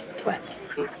talk? What?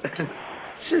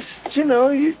 It's just,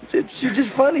 you're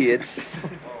just funny. It's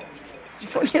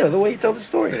funny, the way you tell the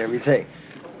story and everything.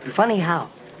 Funny how?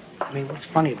 I mean, what's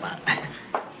funny about it?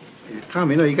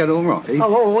 Tommy, no, you got it all wrong.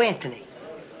 Oh, Anthony.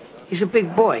 He's a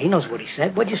big boy. He knows what he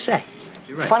said. What'd you say?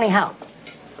 You're right. Funny how?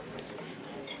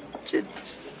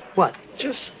 What?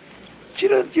 Just,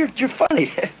 you're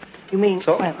funny. You mean,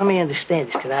 so? Let me understand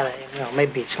this, because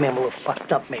maybe it's me, I'm a little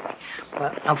fucked up, maybe.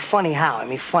 But I'm funny how? I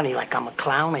mean, funny like I'm a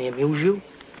clown, I amuse you.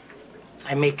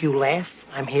 I make you laugh.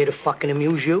 I'm here to fucking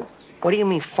amuse you. What do you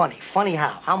mean funny? Funny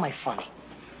how? How am I funny?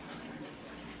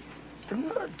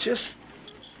 Just,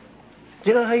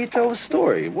 how you tell a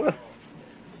story. What?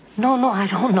 No, I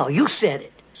don't know. You said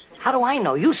it. How do I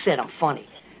know? You said I'm funny.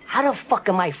 How the fuck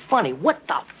am I funny? What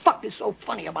the fuck is so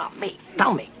funny about me?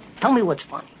 Tell me. Tell me what's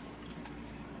funny.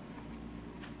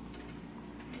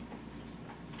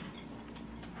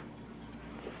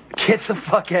 Get the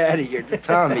fuck out of here,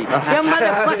 Tommy. You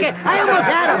motherfucker. I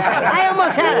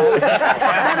almost had him.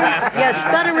 You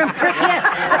stuttering prick,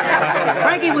 yeah.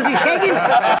 Frankie, was he shaking?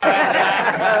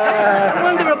 I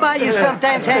wonder about you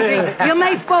sometimes, Henry. You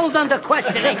may fold under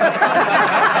questioning.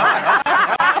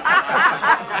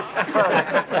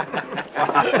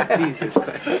 Jesus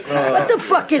Christ. What the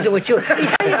fuck is it with you?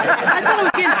 I thought I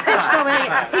was getting pissed over here.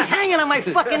 He's hanging on my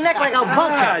fucking neck like a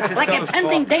vulture, like a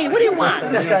pending day. What do you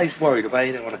want? This guy's worried about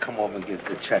he didn't want to come over and get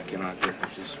the check,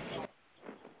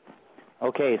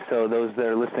 Okay, so those that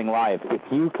are listening live, if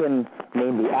you can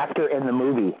name the actor in the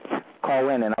movie, call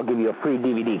in and I'll give you a free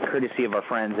DVD courtesy of our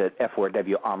friends at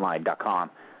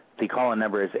f4wonline.com. The call-in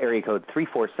number is area code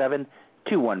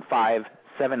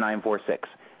 347-215-7946.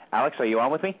 Alex, are you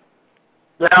on with me?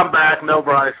 Yeah, I'm back. No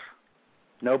Bryce.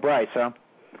 No Bryce, huh?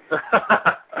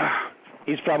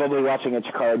 He's probably watching a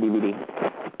Chikara DVD.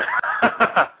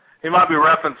 He might be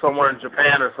repping somewhere in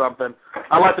Japan or something.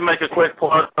 I'd like to make a quick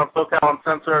plug on SoCal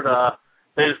Uncensored.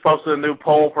 They just posted a new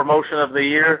poll promotion of the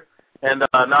year, and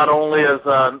not only is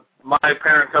my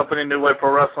parent company, New Way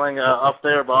Pro Wrestling, up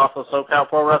there, but also SoCal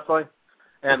Pro Wrestling.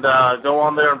 And go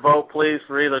on there and vote, please,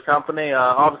 for either company.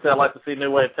 Obviously, I'd like to see New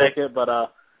Wave take it, but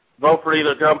vote for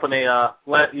either company.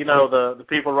 Let the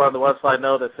people who run the website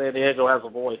know that San Diego has a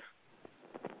voice.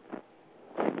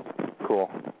 Cool.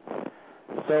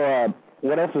 So,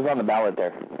 what else is on the ballot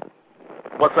there?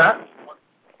 What's that?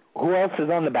 Who else is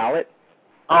on the ballot?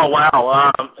 Oh,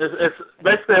 wow. It's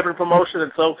basically every promotion in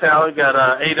SoCal. You got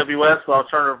AWS, the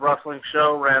Alternative Wrestling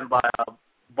Show, ran by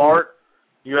Bart.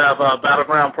 You have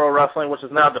Battleground Pro Wrestling, which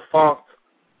is now defunct.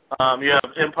 You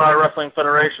have Empire Wrestling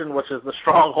Federation, which is the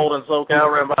stronghold in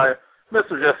SoCal, ran by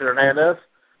Mr. Jesse Hernandez.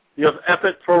 You have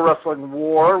Epic Pro Wrestling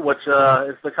War, which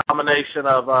is the combination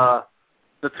of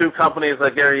the two companies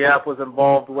that Gary Yap was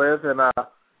involved with, and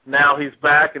now he's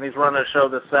back and he's running a show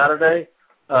this Saturday.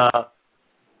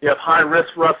 You have High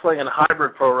Risk Wrestling and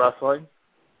Hybrid Pro Wrestling.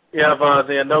 You have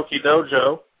the Inoki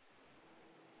Dojo.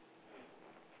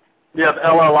 You have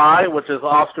LLI, which is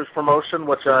Oscar's promotion,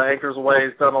 which Anchors Away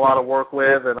has done a lot of work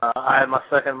with, and I had my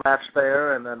second match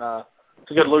there, and then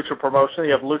it's a good lucha promotion.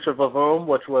 You have Lucha Vavoom,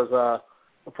 which was a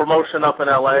promotion up in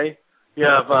L.A. You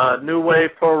have New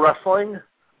Wave Pro Wrestling.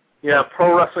 You have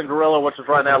Pro Wrestling Guerrilla, which is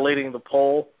right now leading the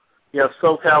poll. You have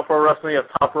SoCal Pro Wrestling. You have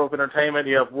Top Rope Entertainment.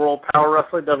 You have World Power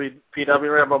Wrestling,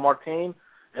 WPW, Rambo Martin.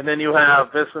 and then you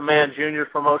have Vince McMahon Jr.'s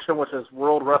promotion, which is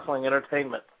World Wrestling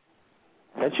Entertainment.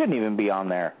 That shouldn't even be on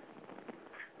there.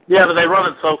 Yeah, but they run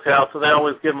in SoCal, so they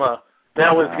always give them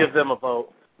a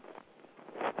vote.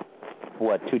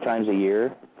 What, 2 times a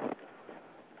year?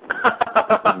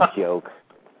 Joke.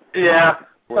 Yeah.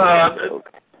 Joke.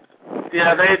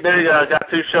 Yeah, they got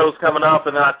 2 shows coming up,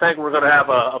 and I think we're going to have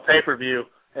a pay-per-view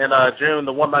in June,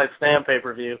 the One Night Stand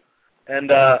pay-per-view. And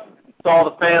to all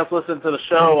the fans listening to the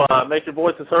show, make your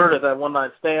voices heard at that One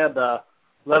Night Stand.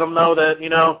 Let them know that,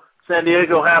 San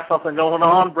Diego has something going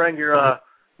on. Bring your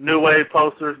New Wave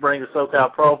posters, bring your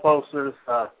SoCal Pro posters.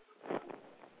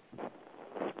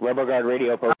 Rebel Guard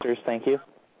Radio posters, thank you.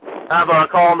 I have a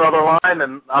call on the other line,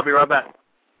 and I'll be right back.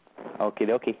 Okie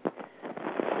dokie.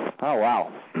 Oh,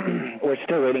 wow. We're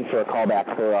still waiting for a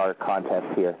callback for our contest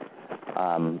here.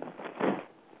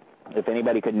 If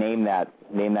anybody could name that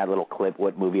little clip,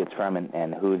 what movie it's from,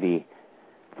 and who the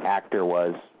actor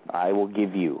was, I will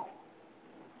give you,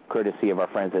 courtesy of our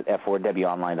friends at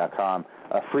f4wonline.com,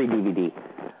 a free DVD.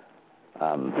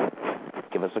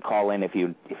 Give us a call in if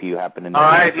you happen to know. All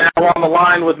right, now on the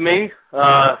line with me,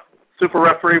 Super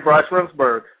Referee Bryce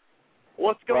Remsburg.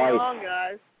 What's going on,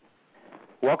 guys?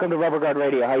 Welcome to Rubber Guard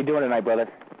Radio. How you doing tonight, brother?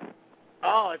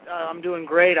 Oh, I'm doing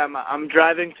great. I'm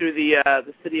driving through the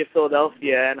city of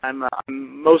Philadelphia, and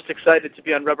I'm most excited to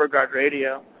be on Rubber Guard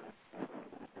Radio.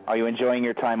 Are you enjoying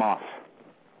your time off?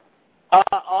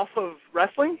 Off of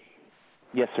wrestling?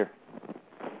 Yes, sir.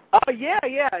 Yeah.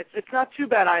 It's not too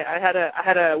bad. I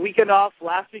had a weekend off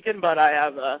last weekend, but I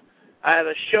have a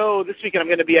show this weekend. I'm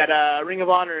going to be at Ring of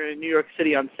Honor in New York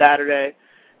City on Saturday,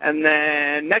 and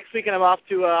then next weekend I'm off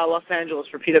to Los Angeles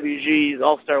for PWG's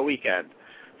All-Star Weekend.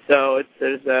 So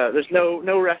there's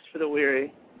no rest for the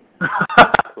weary.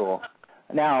 Cool.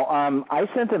 Now, I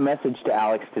sent a message to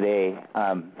Alex today.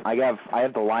 I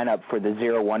have the lineup for the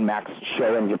 01 Max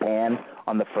show in Japan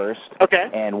on the 1st. Okay.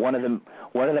 And one of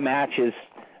the matches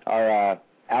are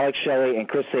Alex Shelley and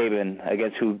Chris Sabin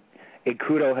against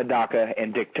Ikuto Hidaka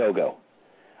and Dick Togo.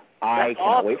 I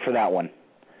cannot wait for that one.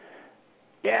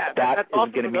 Yeah, that's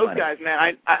awesome for those guys,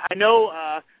 man. I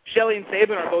know Shelley and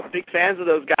Sabin are both big fans of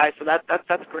those guys, so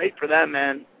that's great for them,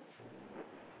 man.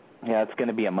 Yeah, it's going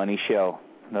to be a money show,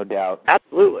 no doubt.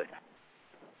 Absolutely.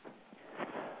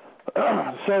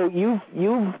 So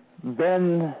you've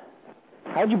been.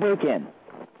 How'd you break in?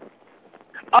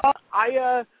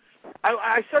 I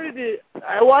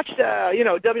watched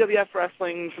WWF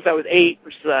wrestling since I was 8,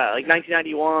 which is like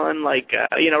 1991,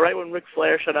 right when Ric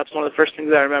Flair showed up. It's one of the first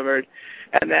things I remembered.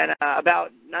 And then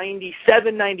about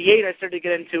 97, 98, I started to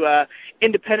get into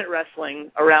independent wrestling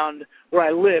around where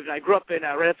I lived. And I grew up in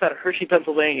right outside of Hershey,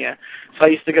 Pennsylvania. So I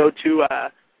used to go to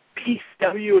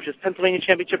PCW, which is Pennsylvania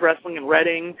Championship Wrestling in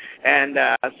Reading, and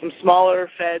some smaller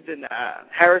feds in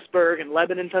Harrisburg and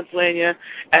Lebanon, Pennsylvania.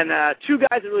 And 2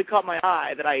 guys that really caught my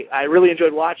eye that I really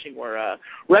enjoyed watching were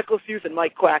Reckless Youth and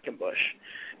Mike Quackenbush.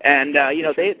 And,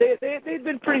 they'd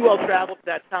been pretty well traveled at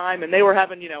that time, and they were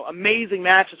having, amazing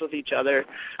matches with each other.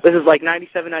 This is like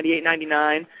 97, 98,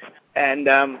 99. And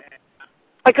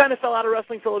I kind of fell out of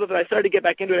wrestling for a little bit. I started to get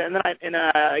back into it, and then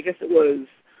I guess it was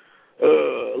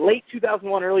late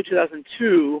 2001, early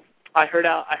 2002, I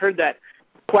heard that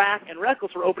Quack and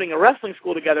Reckless were opening a wrestling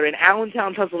school together in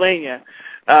Allentown, Pennsylvania,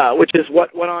 which is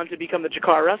what went on to become the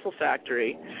Chikara Wrestle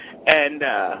Factory. And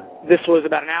this was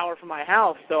about an hour from my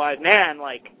house, so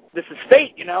this is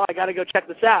fate, I got to go check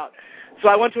this out. So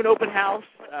I went to an open house,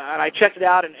 and I checked it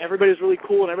out, and everybody was really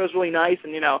cool, and everybody was really nice,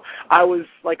 and, I was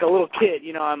like a little kid,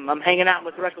 I'm hanging out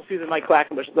with Reckless Youth and Mike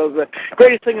Quackenbush. That was the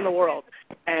greatest thing in the world.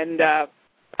 And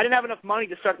I didn't have enough money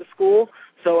to start the school,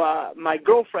 so my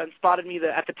girlfriend spotted me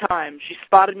at the time. She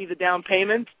spotted me the down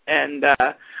payment, and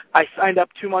I signed up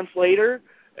 2 months later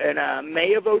in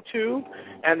May of 2002,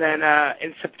 and then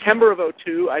in September of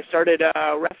 2002, I started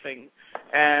reffing,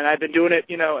 and I've been doing it,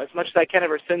 as much as I can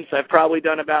ever since. I've probably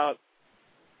done about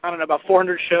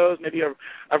 400 shows. Maybe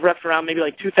I've reffed around maybe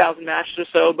like 2,000 matches or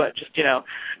so, but just,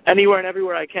 anywhere and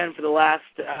everywhere I can for the last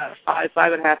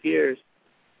 5.5 years.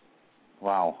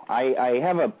 Wow. I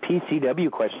have a PCW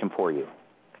question for you.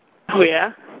 Oh,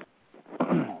 yeah?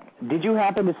 Did you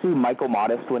happen to see Michael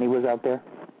Modest when he was out there?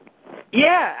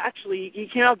 Yeah, actually, he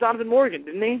came out with Donovan Morgan,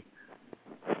 didn't he?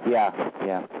 Yeah.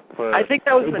 I think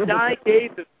that was in the dying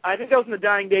days. I think that was in the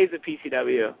dying days of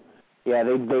PCW. Yeah,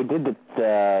 they did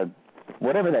the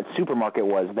whatever that supermarket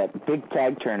was, that big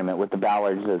tag tournament with the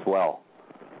Ballards as well.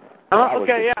 Oh,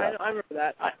 okay, yeah, I remember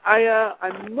that.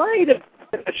 I might have.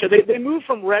 They moved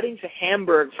from Reading to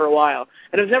Hamburg for a while,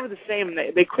 and it was never the same.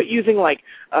 They quit using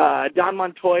Don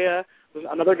Montoya, was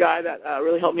another guy that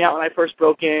really helped me out when I first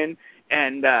broke in,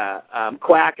 and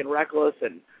Quack and Reckless,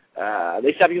 and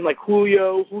they stopped using like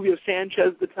Julio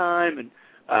Sanchez at the time, and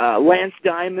Lance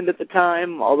Diamond at the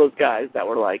time, all those guys that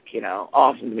were like,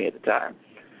 awesome to me at the time.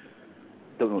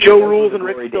 Joe Rules and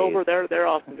Rick Silver, they're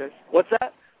awesome guys. What's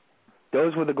that?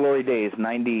 Those were the glory days,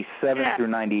 97 through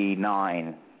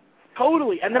 99.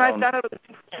 Totally. And then I found out about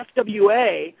the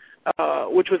FWA,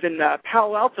 which was in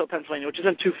Palo Alto, Pennsylvania, which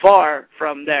isn't too far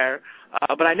from there.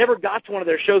 But I never got to one of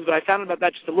their shows, but I found out about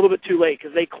that just a little bit too late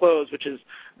because they closed, which is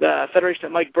the federation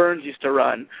that Mike Burns used to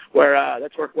run, where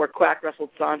that's where Quack wrestled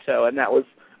Santo, and that was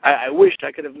I wished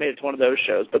I could have made it to one of those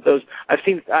shows. But those I've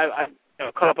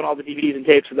caught up on all the DVDs and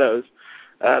tapes of those.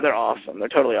 They're awesome. They're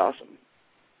totally awesome.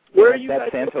 Where are you guys?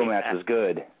 That Santo match was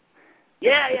good.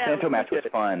 Yeah. The Santo match was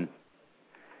fun.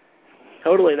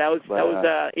 Totally. That was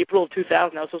April of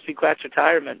 2000. That was supposed to be Quack's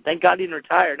retirement. Thank God he didn't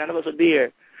retire. None of us would be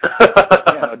here.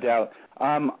 Yeah, no doubt.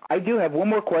 I do have one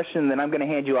more question, then I'm going to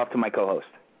hand you off to my co-host.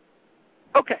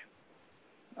 Okay.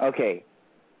 Okay.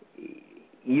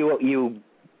 You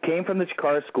came from the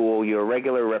Chikara school. You're a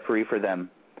regular referee for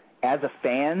them. As a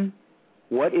fan,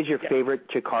 what is your favorite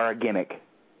Chikara gimmick?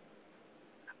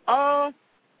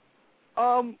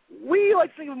 We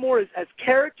like to think of them more as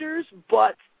characters,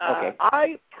 but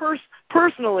I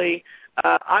personally,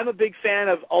 I'm a big fan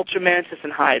of Ultra Mantis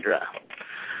and Hydra.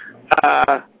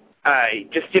 I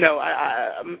just,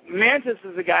 Mantis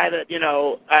is a guy that,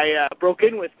 I broke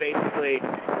in with basically,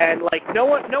 and like no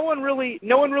one really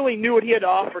knew what he had to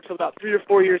offer till about 3 or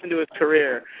 4 years into his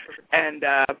career, and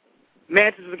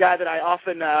Mantis is a guy that I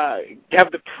often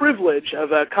have the privilege of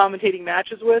commentating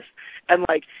matches with, and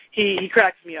like he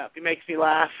cracks me up, he makes me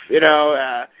laugh,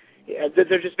 they're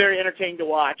just very entertaining to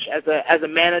watch as a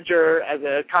manager, as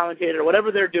a commentator,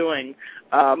 whatever they're doing.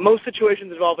 Most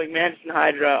situations involving Mantis and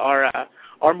Hydra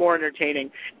are more entertaining.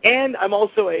 And I'm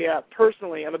also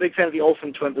personally, I'm a big fan of the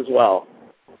Olsen twins as well.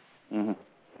 Mm-hmm.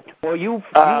 Well, you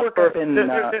work up in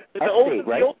upstate,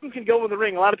 right? The Olsen can go in the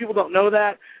ring. A lot of people don't know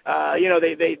that.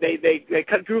 They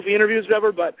cut goofy interviews,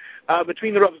 whatever, but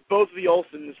between the ropes, both of the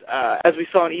Olsens, as we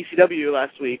saw in ECW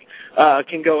last week,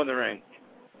 can go in the ring.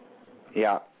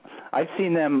 Yeah. I've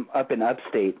seen them up in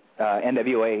upstate,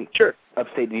 NWA,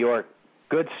 upstate New York.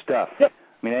 Good stuff. Yep.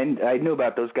 I mean, I knew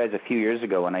about those guys a few years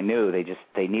ago, and I knew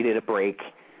they needed a break,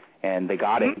 and they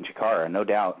got it in Chikara, no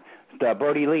doubt.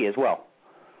 Brody Lee as well.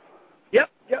 Yep.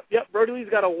 Brody Lee's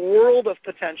got a world of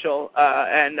potential,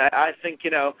 and I think,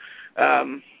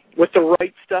 with the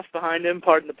right stuff behind him,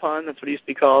 pardon the pun, that's what he used to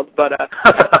be called, but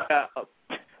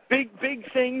big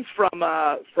things from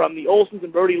the Olsens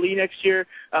and Brody Lee next year,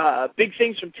 big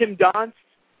things from Tim Donst,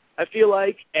 I feel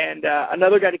like, and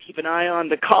another guy to keep an eye on.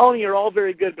 The Colony are all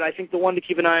very good, but I think the one to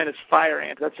keep an eye on is Fire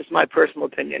Ant. That's just my personal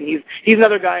opinion. He's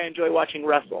another guy I enjoy watching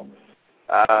wrestle.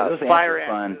 Fire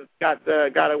Ant got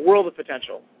a world of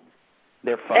potential.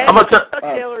 They're fun. And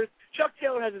Chuck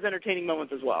Taylor has his entertaining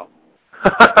moments as well.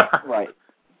 Right.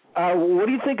 What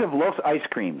do you think of Los Ice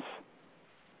Creams?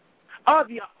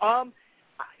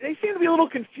 They seem to be a little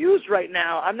confused right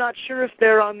now. I'm not sure if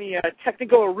they're on the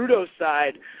Technico Arudo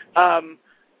side.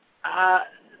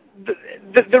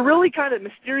 They're really kind of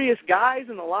mysterious guys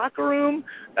in the locker room,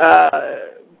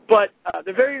 but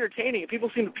they're very entertaining. People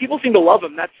seem to love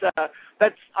them. That's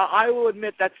I will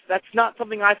admit that's not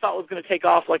something I thought was going to take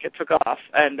off like it took off,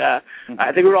 and I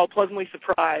think we were all pleasantly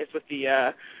surprised with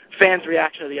the fans'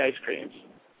 reaction to the ice creams.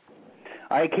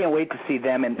 I can't wait to see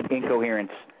them in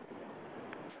Incoherence.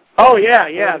 Oh yeah,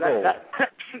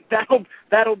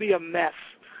 that'll be a mess.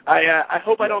 I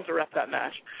hope I don't have to ref that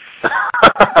match.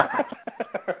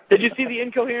 Did you see the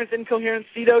Incoherence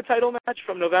Cito title match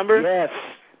from November? Yes.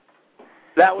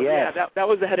 That was that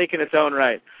was a headache in its own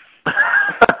right.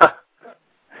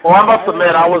 Well, I must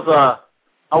admit, I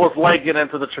was late getting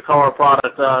into the Chikara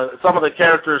product. Some of the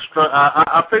characters,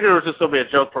 I figured it was just going to be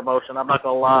a joke promotion. I'm not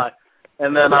going to lie.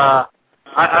 And then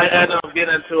I ended up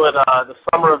getting into it the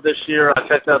summer of this year. I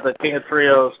checked out the King of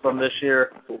Trios from this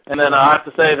year, and then I have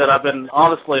to say that I've been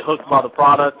honestly hooked by the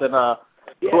product. And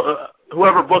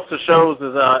whoever books the shows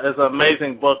is an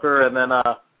amazing booker. And then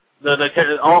all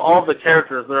the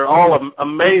characters, they're all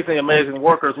amazing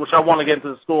workers, which I want to get into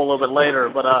the school a little bit later.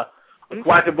 But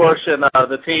Quackenbush and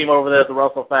the team over there at the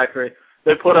Russell Factory,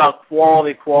 they put out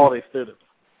quality students.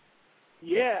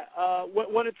 Yeah,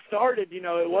 when it started, it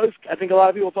was, I think a lot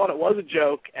of people thought it was a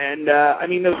joke, and I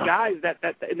mean, those guys that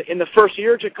in the first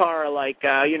year of Chikara, like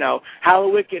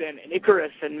Hallowicked and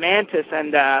Icarus and Mantis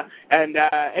and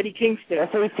Eddie Kingston,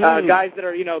 guys that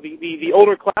are the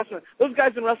older classmen. Those guys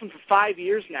have been wrestling for 5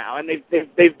 years now, and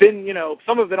they've been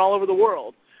some have been all over the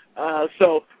world.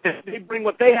 So they bring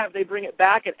what they have, they bring it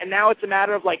back, and now it's a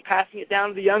matter of like passing it down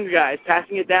to the younger guys,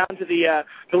 passing it down to the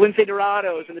Lince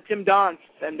Dorados and the Tim Donsts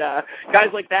and guys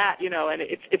like that, you know. And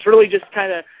it's really just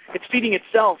kind of it's feeding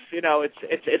itself, you know.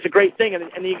 It's a great thing,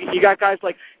 and you got guys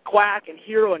like Quack and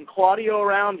Hero and Claudio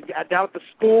around down at the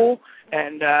school,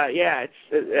 and yeah, it's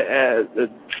the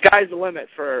sky's the limit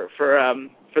for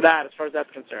that as far as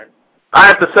that's concerned. I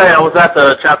have to say, I was at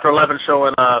the Chapter 11 show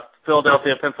in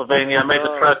Philadelphia, Pennsylvania. I made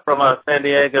the trek from San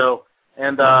Diego,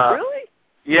 and really?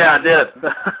 Yeah, I did.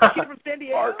 You came from San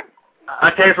Diego?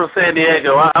 I came from San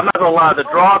Diego. I'm not gonna lie, the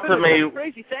draw to me. That's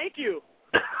crazy. Thank you.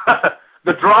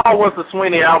 The draw was the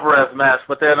Sweeney Alvarez match,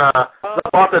 but then I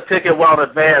bought the ticket well in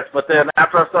advance. But then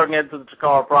after I started getting into the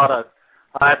Chikara product,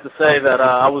 I have to say that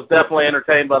I was definitely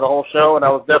entertained by the whole show, and I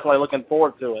was definitely looking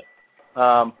forward to it.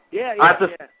 Yeah.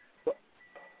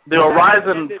 The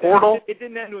Horizon Portal. It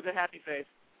didn't end with a happy face.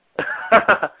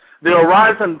 The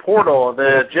Horizon Portal,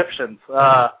 the Egyptians.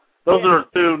 Those are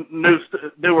two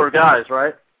newer guys,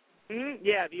 right? Mm-hmm.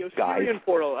 Yeah, the Osirian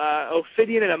Portal,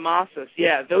 Ophidian and Amasis.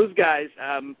 Yeah, those guys.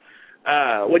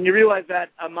 When you realize that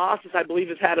Amasis, I believe,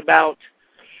 has had about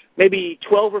maybe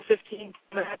 12 or 15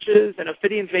 matches, and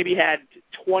Ophidian's maybe had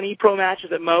 20 pro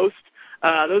matches at most.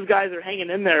 Those guys are hanging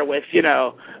in there with, you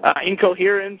know,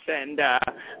 Incoherence and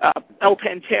El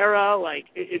Pantera. Like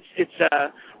it's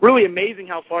really amazing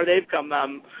how far they've come.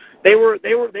 They were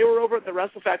over at the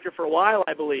Wrestle Factor for a while,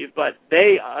 I believe, but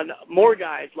they more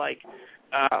guys like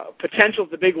potential's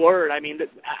the big word. I mean,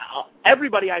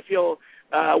 everybody I feel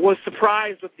was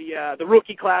surprised with the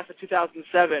rookie class of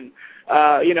 2007.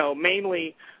 You know,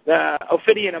 mainly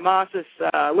Ophidian, Amasis,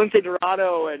 Lince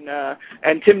Dorado,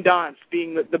 and Tim Donst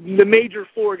being the major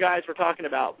four guys we're talking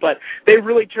about. But they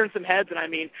really turned some heads, and I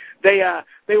mean, they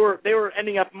were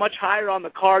ending up much higher on the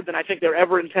card than I think they're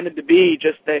ever intended to be.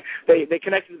 Just they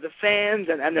connected to the fans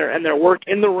and their work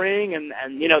in the ring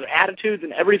and you know, the attitudes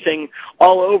and everything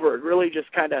all over. It really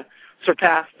just kind of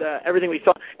surpassed everything we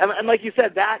saw. And like you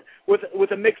said, that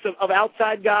with a mix of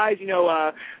outside guys, you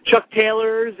know, Chuck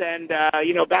Taylor's and,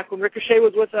 you know, back when Ricochet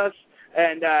was with us,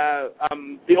 and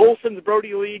the Olsons,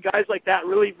 Brody Lee, guys like that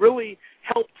really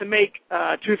helped to make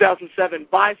 2007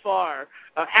 by far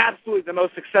absolutely the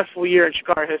most successful year in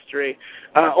Chikara history,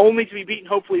 only to be beaten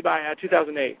hopefully by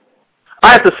 2008.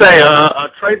 I have to say, a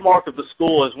trademark of the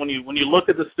school is when you look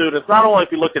at the students, not only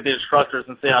if you look at the instructors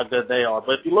and see how good they are,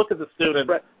 but if you look at the students,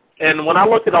 right. And when I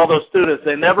look at all those students,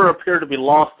 they never appear to be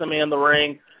lost to me in the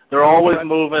ring. They're always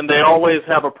moving. They always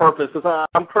have a purpose.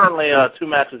 I'm currently 2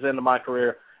 matches into my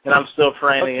career, and I'm still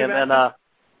training. Yeah,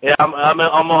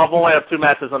 I've only have 2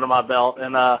 matches under my belt,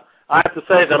 and I have to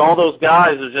say that all those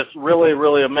guys are just really,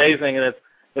 really amazing, and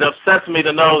it upsets me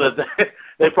to know that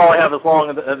they probably have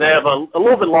they have a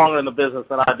little bit longer in the business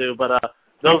than I do. But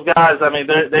those guys, I mean,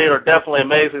 they are definitely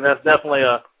amazing. That's definitely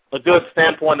a good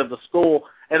standpoint of the school.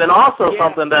 And then also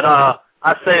something that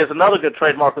I say is another good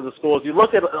trademark of the school is you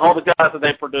look at all the guys that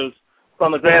they produce,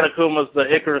 from the Grand Akumas, the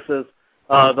Icaruses,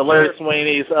 the Larry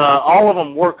Sweeneys, all of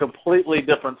them work completely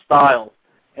different styles.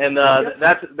 And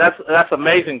that's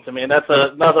amazing to me. And that's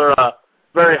another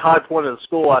very high point of the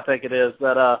school, I think it is,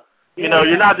 that you know,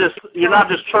 you're not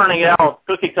just churning out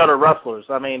cookie cutter wrestlers.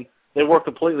 I mean, they work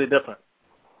completely different.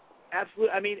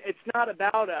 Absolutely. I mean, it's not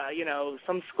about you know,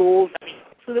 some schools. I mean,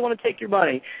 so they want to take your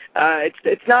money.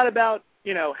 It's not about,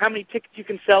 you know, how many tickets you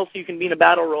can sell so you can be in a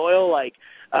battle royal like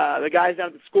the guys down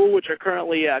at the school, which are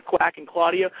currently Quack and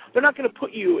Claudio. They're not going to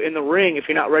put you in the ring if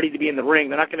you're not ready to be in the ring.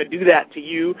 They're not going to do that to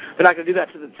you. They're not going to do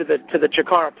that to the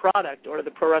Chikara product or to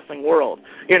the pro wrestling world.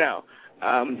 You know,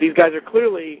 these guys are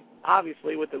clearly,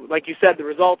 obviously, with like you said, the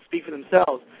results speak for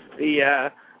themselves.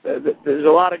 There's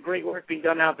a lot of great work being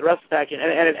done out at the Wrestle Pack,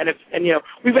 and you know,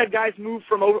 we've had guys move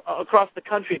from across the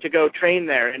country to go train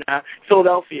there in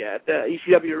Philadelphia at the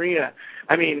ECW arena.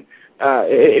 I mean,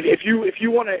 if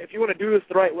you want to do this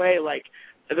the right way, like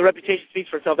the reputation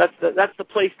speaks for itself. That's the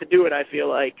place to do it, I feel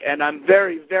like, and I'm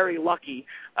very, very lucky.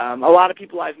 A lot of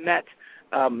people I've met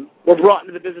were brought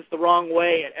into the business the wrong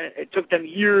way, and it took them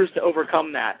years to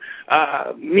overcome that.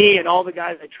 Me and all the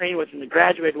guys I trained with and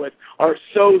graduated with are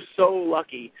so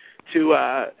lucky to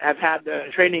have had the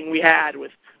training we had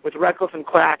with Reckless and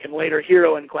Quack, and later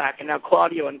Hero and Quack, and now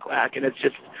Claudio and Quack. And it's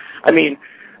just, I mean,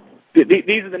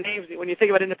 these are the names. When you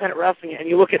think about independent wrestling and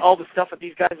you look at all the stuff that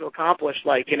these guys have accomplished,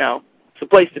 like, you know, it's a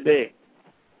place to be.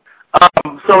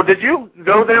 So did you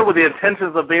go there with the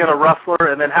intentions of being a wrestler,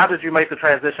 and then how did you make the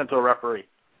transition to a referee?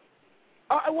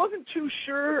 I wasn't too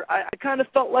sure. I kind of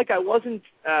felt like I wasn't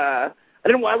the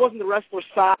wrestler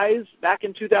size back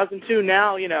in 2002.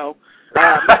 Now, you know,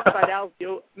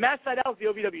 Matt Seidel's the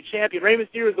OVW champion. Rey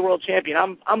Mysterio is the world champion.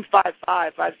 I'm 5'5",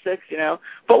 5'6", you know.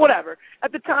 But whatever.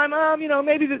 At the time, you know,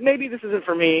 maybe this isn't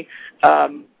for me.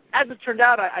 As it turned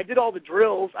out, I did all the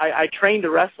drills. I trained to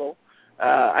wrestle.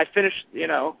 I finished, you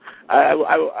know,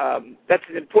 that's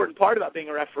an important part about being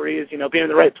a referee is, you know, being in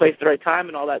the right place at the right time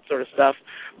and all that sort of stuff.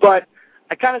 But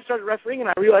I kind of started refereeing and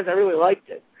I realized I really liked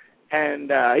it.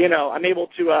 And, you know, I'm able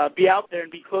to be out there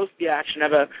and be close to the action,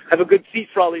 have a good seat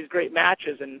for all these great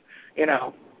matches and, you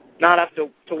know, not have to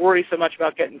worry so much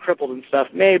about getting crippled and stuff,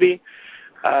 maybe.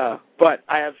 But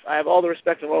I have all the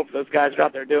respect in the world for those guys who are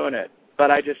out there doing it.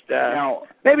 But I just,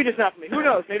 maybe just not for me. Who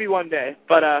knows? Maybe one day.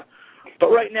 But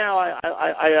right now,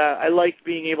 I like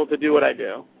being able to do what I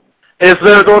do. Is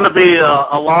there going to be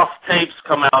a lost tapes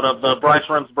come out of the Bryce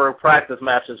Remsburg practice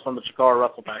matches from the Chikara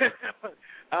WrestleMania?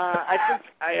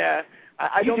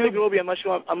 I don't think it will be unless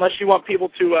you want people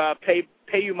to pay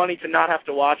you money to not have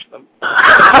to watch them.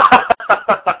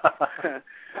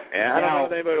 Yeah, I don't know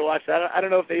if anybody will watch that. I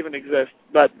don't know if they even exist,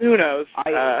 but who knows?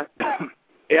 I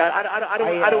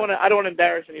don't want to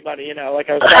embarrass anybody. You know, like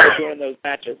I was probably doing in those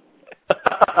matches.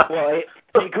 Well,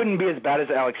 it couldn't be as bad as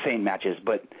Alex Saint matches,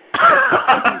 but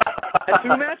at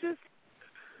 2 matches.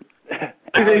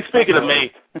 He's speaking of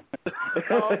me.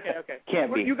 Oh, okay.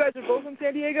 Can't be. You guys are both in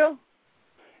San Diego?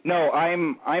 No,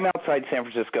 I'm outside San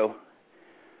Francisco.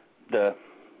 The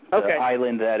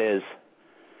island that is.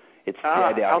 It's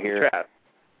dead out here.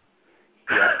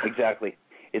 Yeah, exactly.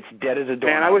 It's dead as a door.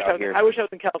 Man, I wish I was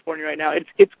in California right now.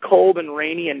 It's cold and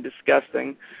rainy and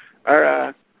disgusting. Do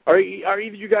either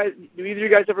of you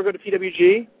guys ever go to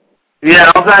PWG?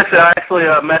 Yeah, I actually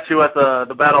met you at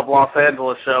the Battle of Los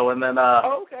Angeles show, and then.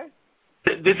 Oh, okay.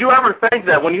 Did you ever think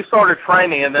that when you started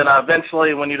training, and then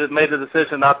eventually when you made the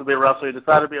decision not to be a wrestler, you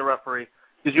decided to be a referee?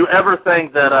 Did you ever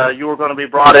think that you were going to be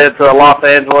brought into Los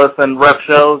Angeles and ref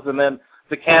shows, and then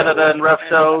to Canada and ref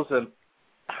shows? And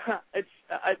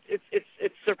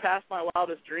it's surpassed my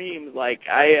wildest dreams. Like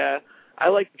I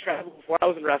like to travel before I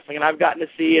was in wrestling, and I've gotten to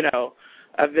see, you know,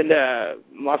 I've been to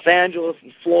Los Angeles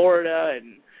and Florida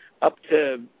and up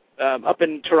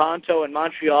in Toronto and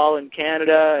Montreal and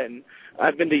Canada, and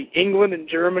I've been to England and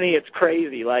Germany. It's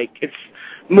crazy. Like, it's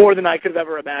more than I could have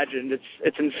ever imagined.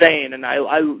 It's insane, and I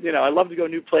love to go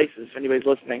new places. If anybody's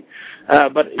listening,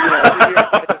 but you know, every year I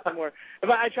try to go somewhere.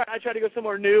 I try to go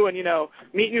somewhere new and, you know,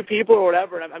 meet new people or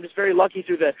whatever. And I'm just very lucky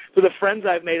through the friends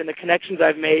I've made and the connections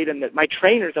I've made, and that my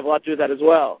trainers have a lot to do with that as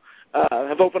well.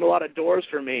 Have opened a lot of doors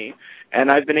for me,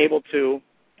 and I've been able to,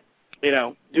 you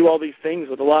know, do all these things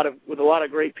with a lot of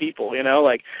great people. You know,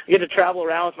 like I get to travel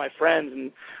around with my friends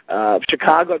and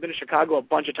Chicago. I've been to Chicago a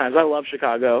bunch of times. I love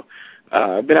Chicago.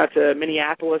 I've been out to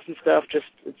Minneapolis and stuff. Just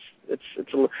it's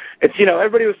you know,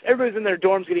 everybody's in their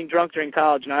dorms getting drunk during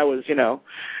college, and I was, you know,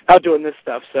 out doing this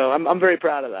stuff. So I'm very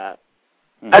proud of that.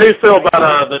 How do you feel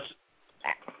about the?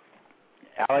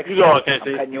 Alex, you go, okay,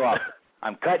 I'm cutting you off.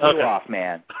 I'm cutting you off,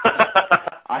 man.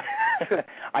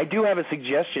 I do have a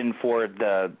suggestion for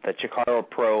the Chikara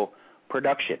Pro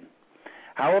production.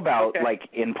 How about, like,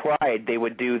 in Pride, they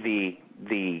would do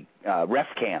the ref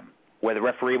cam, where the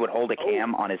referee would hold a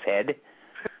cam on his head.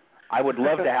 I would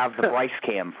love to have the Bryce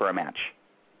cam for a match.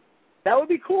 That would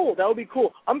be cool.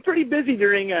 I'm pretty busy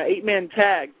during 8-man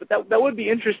tags, but that would be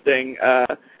interesting.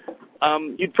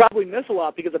 You'd probably miss a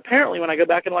lot, because apparently when I go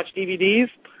back and watch DVDs,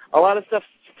 a lot of stuff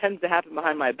tends to happen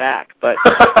behind my back, but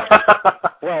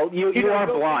well, you are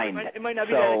blind. It might not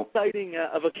be that exciting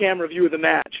of a camera view of the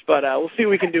match, but we'll see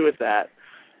what we can do with that.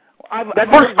 I've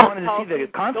always wanted to see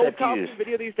the concept used.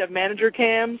 Video, they used to have manager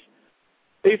cams.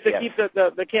 They used to keep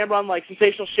the camera on, like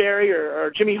Sensational Sherry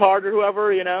or Jimmy Hart or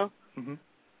whoever, you know. Mm-hmm.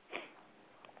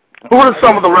 Who are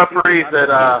some of the referees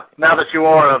that, now that you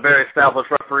are a very established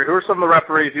referee, who are some of the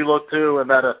referees you look to and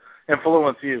that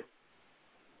influence you?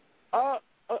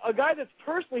 A guy that's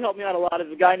personally helped me out a lot is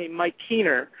a guy named Mike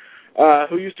Keener,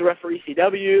 who used to referee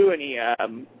ECW, and he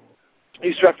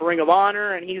used to referee Ring of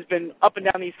Honor, and he's been up and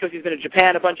down the East Coast. He's been to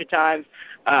Japan a bunch of times.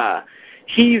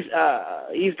 He's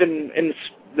been in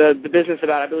the business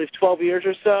about, I believe, 12 years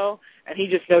or so, and he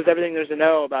just knows everything there's to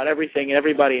know about everything and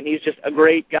everybody, and he's just a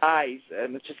great guy.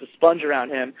 It's just a sponge around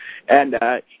him, and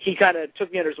he kind of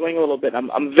took me under his wing a little bit.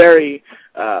 I'm very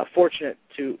fortunate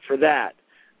for that.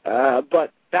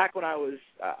 But back when I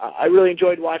really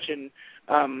enjoyed watching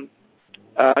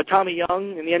Tommy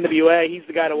Young in the NWA. He's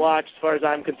the guy to watch as far as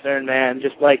I'm concerned, man.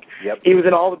 Just like he was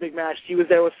in all the big matches. He was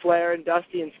there with Flair and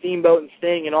Dusty and Steamboat and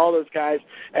Sting and all those guys.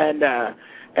 And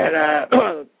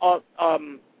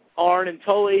Arn and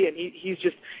Tully, and he's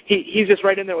just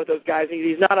right in there with those guys.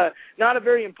 He's not a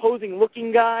very imposing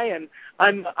looking guy, and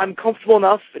I'm comfortable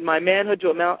enough in my manhood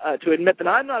to admit that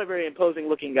I'm not a very imposing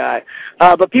looking guy.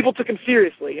 But people took him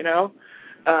seriously, you know.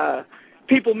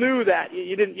 People knew that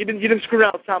you didn't screw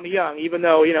around with Tommy Young, even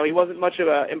though he wasn't much of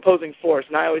an imposing force,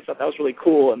 and I always thought that was really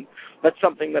cool, and that's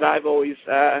something that I've always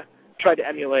tried to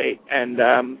emulate. And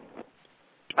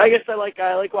I guess I like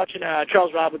watching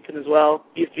Charles Robinson as well.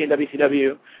 He used to be in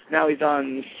WCW. Now he's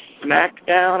on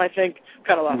SmackDown, I think.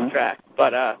 Kind of lost track,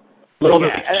 but and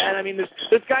I mean,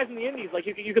 there's guys in the Indies like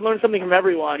you can learn something from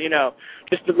everyone.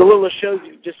 Just the littlest shows,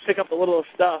 you just pick up the littlest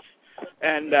stuff,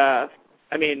 and I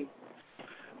mean,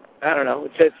 I don't know.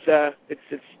 It's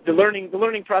the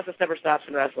learning process never stops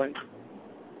in wrestling.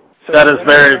 So that is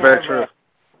very, very true.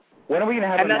 When are we going to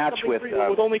have a match with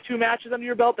only 2 matches under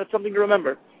your belt? That's something to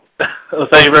remember. Well,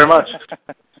 thank you very much.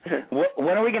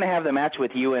 When are we going to have the match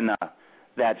with you and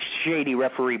that shady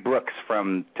referee Brooks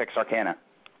from Texarkana?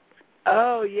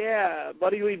 Oh yeah,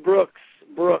 Buddy Lee Brooks.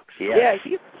 Yes.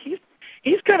 Yeah,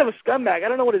 he's kind of a scumbag. I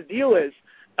don't know what his deal is.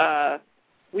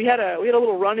 We had a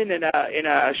little run-in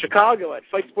Chicago at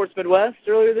Fight Sports Midwest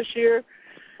earlier this year,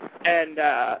 and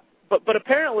but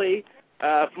apparently,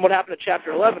 from what happened at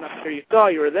Chapter 11, I'm sure you saw,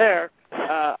 you were there.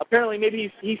 Apparently,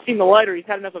 maybe he's seen the light, or he's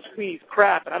had enough of Sweeney's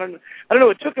crap. And I don't know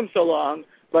what took him so long,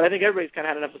 but I think everybody's kind of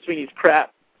had enough of Sweeney's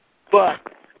crap. But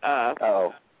as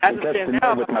it stands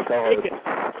now,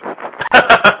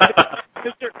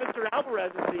 Mr.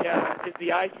 Alvarez is the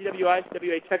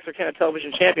ICWA Texarkana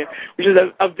Television Champion, which is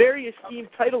a very esteemed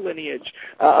title lineage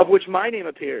of which my name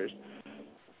appears.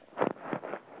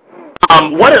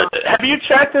 Have you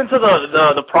checked into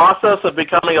the process of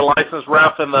becoming a licensed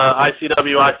ref in the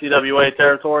ICWA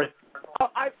territory?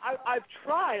 I've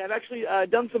tried. I've actually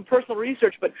done some personal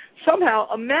research, but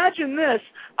somehow, imagine this,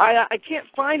 I can't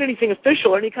find anything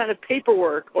official, or any kind of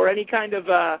paperwork, or any kind of,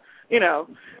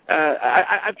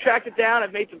 I've tracked it down.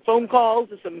 I've made some phone calls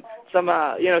to some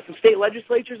state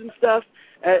legislatures and stuff.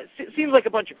 It seems like a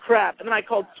bunch of crap. And then I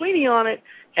called Sweeney on it,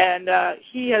 and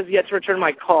he has yet to return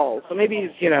my call. So maybe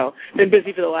he's, been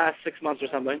busy for the last 6 months or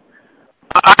something.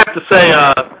 I have to say,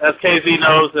 as KZ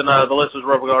knows and the listeners of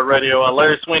RoboGuard Radio,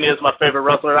 Larry Sweeney is my favorite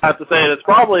wrestler. I have to say it's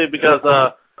probably because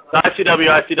the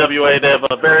ICWA, they have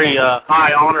a very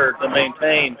high honor to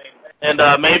maintain. And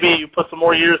maybe you put some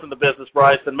more years in the business,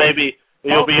 Bryce, and maybe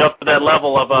you'll be up to that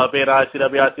level of being an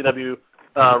ICW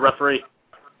referee.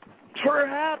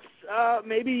 Perhaps.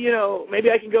 Maybe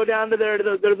I can go down to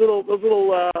those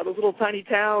little tiny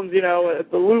towns,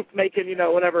 at the Loop, making,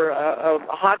 whatever, a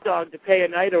hot dog to pay a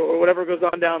night or whatever goes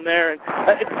on down there. And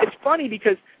it's funny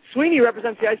because Sweeney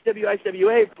represents the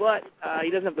ICWA, but he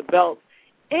doesn't have the belt.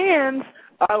 And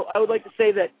I would like to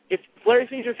say that if Larry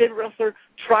Sweeney's your favorite wrestler,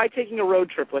 try taking a road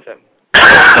trip with him.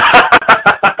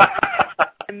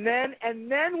 And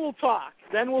then we'll talk.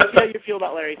 Then we'll see how you feel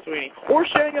about Larry Sweeney, or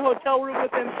sharing a hotel room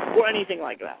with him, or anything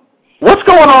like that. What's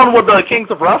going on with the Kings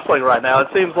of Wrestling right now? It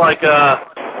seems like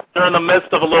they're in the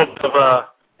midst of a little bit of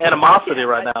animosity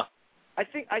right now. I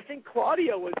think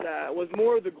Claudio was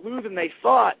more of the glue than they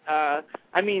thought.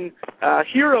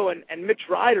 Hero and Mitch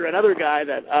Ryder, another guy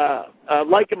that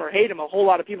like him or hate him, a whole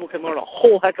lot of people can learn a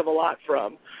whole heck of a lot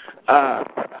from.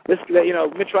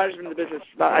 Mitch Ryder's been in the business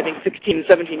about, I think, 16,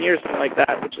 17 years, something like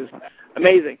that, which is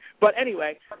amazing. But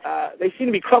anyway, they seem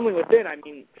to be crumbling within. I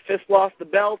mean, Fist lost the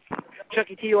belt,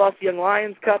 Chucky T lost the Young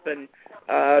Lions Cup, and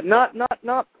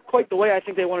not quite the way I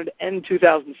think they wanted to end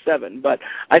 2007. But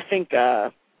I think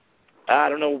I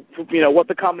don't know, what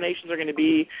the combinations are going to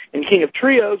be in King of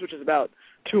Trios, which is about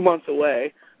 2 months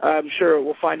away. I'm sure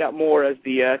we'll find out more as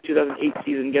the 2008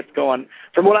 season gets going.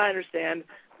 From what I understand,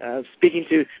 speaking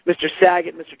to Mr.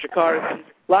 Saget, Mr. Chikara,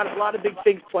 a lot of big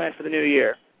things planned for the new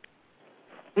year.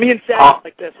 Me and Saget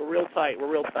like this. We're real tight.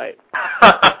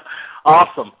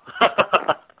 Awesome.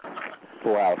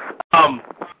 Wow.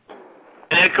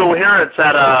 Incoherence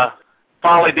had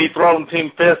finally dethroned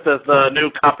Team Fist as the new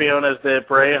Campeones de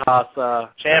Parejas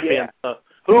champion. Yeah.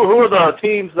 Who are the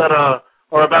teams that are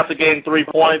about to gain 3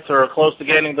 points or are close to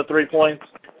gaining the 3 points?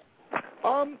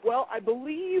 Well, I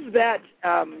believe that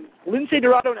Lince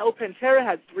Dorado and El Pantera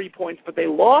had 3 points, but they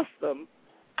lost them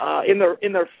in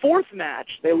their fourth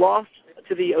match. They lost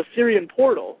to the Osirian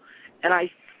Portal, and I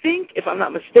think, if I'm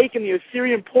not mistaken, the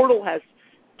Osirian Portal has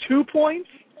 2 points,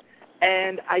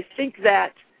 and I think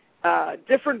that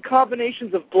different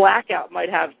combinations of Blackout might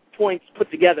have points put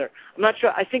together. I'm not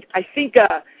sure. I think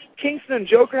Kingston and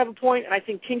Joker have a point, and I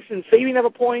think Kingston and Fabian have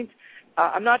a point.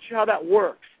 I'm not sure how that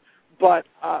works, but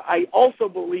I also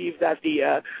believe that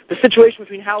the situation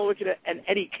between Hal Wicked and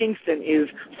Eddie Kingston is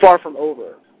far from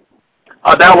over.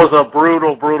 That was a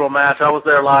brutal match. I was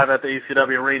there live at the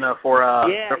ECW arena for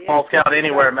their Falls Count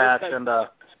Anywhere match, and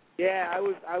yeah,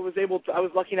 I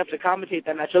was lucky enough to commentate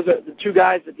that match. Those are the two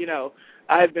guys that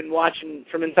I've been watching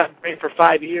from inside the ring for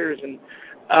 5 years, and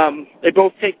they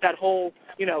both take that whole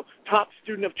top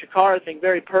student of Chikara thing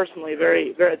very personally.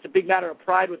 Very, it's a big matter of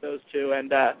pride with those two,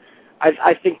 and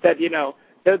I think that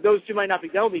those two might not be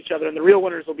done with each other, and the real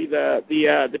winners will be the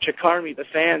Chikarmi, the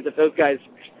fans, if those guys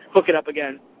hook it up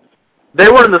again. They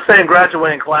were in the same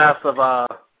graduating class of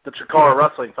the Chikara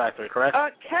Wrestling Factory, correct?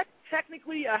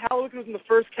 Technically, Hallowick was in the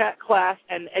first class,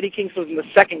 and Eddie Kingston was in the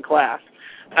second class.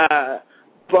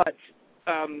 But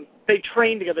they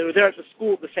trained together. They were there at the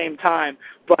school at the same time.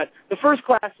 But the first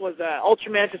class was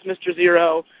Ultramantis, Mr.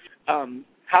 Zero,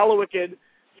 Hallowicked,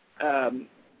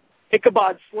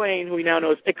 Ichabod Slane, who we now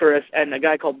know as Icarus, and a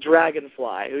guy called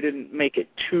Dragonfly, who didn't make it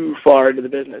too far into the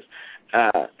business.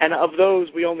 And of those,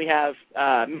 we only have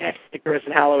Icarus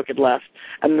and Hallowicked left.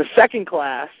 And the second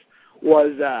class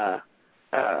was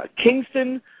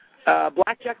Kingston,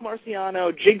 Blackjack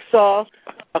Marciano, Jigsaw,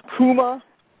 Akuma,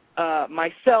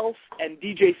 myself, and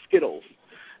DJ Skittles.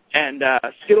 And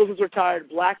Skittles is retired,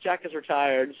 Blackjack is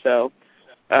retired, so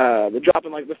the drop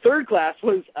in the third class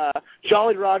was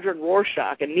Jolly Roger and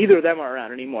Rorschach, and neither of them are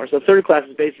around anymore. So the third class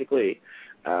is basically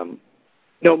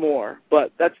no more.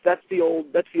 But that's the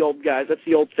old guys. That's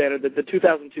the old standard. The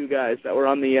 2002 guys that were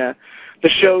on the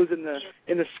shows in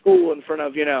the school in front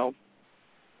of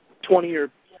 20 or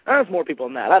there's more people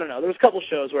than that. I don't know. There was a couple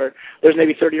shows where there's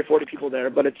maybe 30 or 40 people there,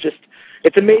 but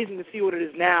it's amazing to see what it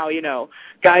is now.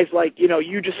 Guys like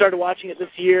you just started watching it this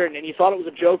year, and you thought it was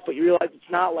a joke, but you realize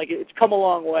it's not. It's come a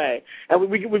long way, and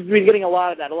we've been getting a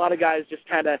lot of that. A lot of guys just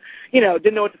kind of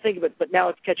didn't know what to think of it, but now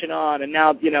it's catching on, and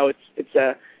now it's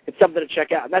something to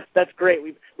check out. And that's great.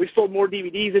 We've sold more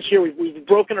DVDs this year. We've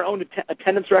broken our own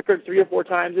attendance record 3 or 4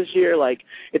 times this year.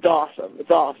 It's awesome.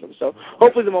 It's awesome. So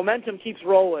hopefully the momentum keeps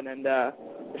rolling, and the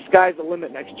sky's the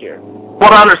limit next year.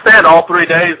 Well, I understand all 3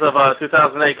 days of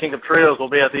 2008 King of Trios will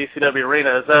be at the ECW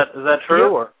Arena. Is that true?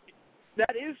 Yep. Or?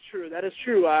 That is true. That is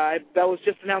true. That was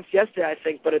just announced yesterday, I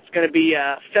think, but it's going to be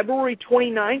February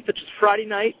 29th, which is Friday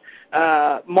night,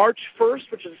 March 1st,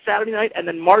 which is a Saturday night, and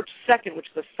then March 2nd, which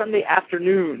is a Sunday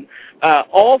afternoon.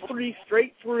 All 3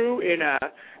 straight through in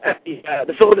at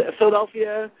the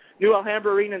Philadelphia New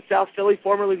Alhambra Arena in South Philly,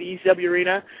 formerly the ECW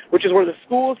Arena, which is where the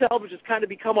school is held, which has kind of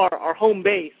become our home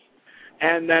base.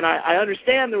 And then I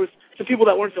understand there was some people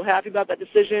that weren't so happy about that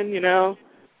decision,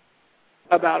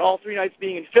 about all 3 nights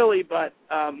being in Philly, but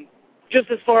just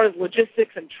as far as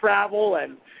logistics and travel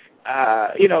and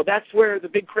that's where the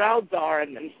big crowds are,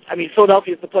 and I mean,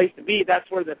 Philadelphia is the place to be. That's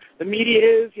where the media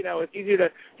is. It's easier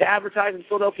to advertise in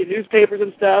Philadelphia newspapers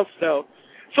and stuff. So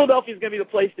Philadelphia is going to be the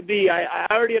place to be. I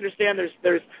already understand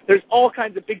there's all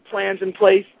kinds of big plans in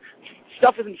place.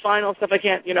 Stuff isn't final. Stuff I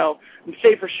can't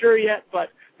say for sure yet, but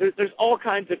there's all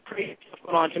kinds of crazy stuff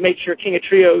going on to make sure King of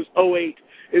Trios 08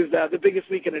 is the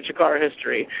biggest weekend in Chikara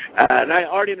history. And I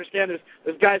already understand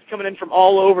there's guys coming in from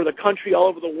all over the country, all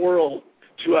over the world,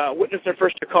 to witness their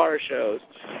first Chikara shows.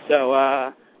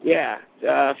 So,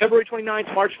 February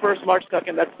 29th, March 1st, March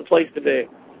 2nd, that's the place to be.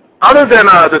 Other than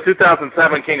the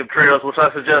 2007 King of Trios, which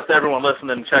I suggest everyone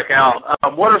listening check out,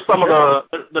 what are some of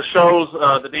the shows,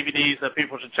 the DVDs that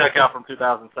people should check out from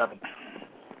 2007?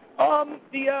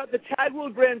 The Tag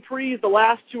World Grand Prix, the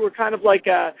last 2 are kind of like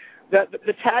the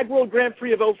Tag World Grand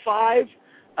Prix of 05.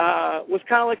 Was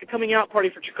kind of like a coming out party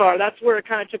for Chikara. That's where it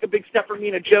kind of took a big step from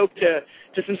being a joke to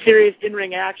some serious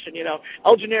in-ring action.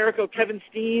 El Generico, Kevin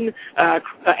Steen,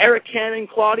 Eric Cannon,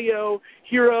 Claudio,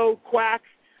 Hero, Quack,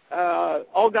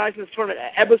 all guys in this tournament.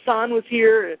 Ebasan was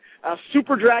here.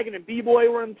 Super Dragon and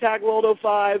B-Boy were in the Tag World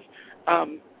 05.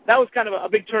 That was kind of a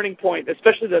big turning point,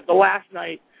 especially the last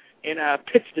night in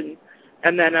Pittston.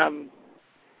 And then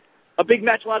a big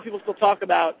match a lot of people still talk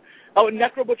about. Oh, and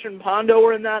Necro Butcher and Pondo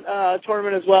were in that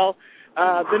tournament as well.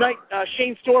 The night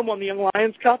Shane Storm won the Young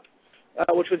Lions Cup,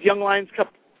 which was Young Lions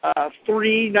Cup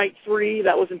 3, night 3.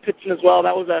 That was in Pittston as well.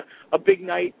 That was a big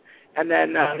night. And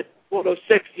then World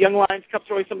 06, the Young Lions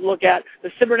Cup's always something to look at. The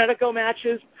Cybernetico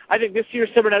matches. I think this year's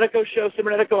Cybernetico show,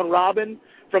 Cybernetico and Robin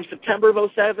from September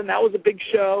of 07, that was a big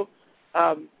show.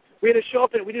 We did a show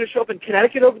up in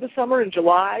Connecticut over the summer in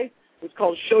July. It was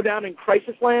called Showdown in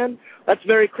Crisis Land. That's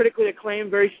very critically acclaimed,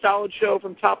 very solid show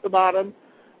from top to bottom.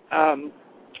 The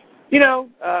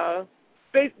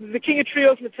King of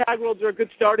Trios and the Tag Worlds are a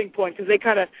good starting point because they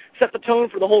kind of set the tone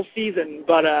for the whole season.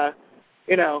 But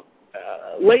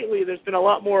lately there's been a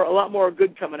lot more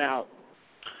good coming out.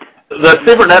 The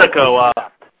Cybernetico,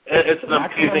 it's an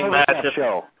amazing match.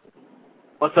 Show.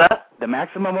 What's that? The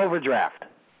Maximum Overdraft.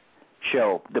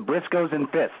 show, the Briscoes and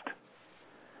Fist.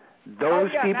 Those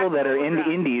people that are in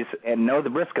the indies and know the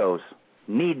Briscoes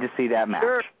need to see that match.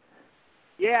 Sure.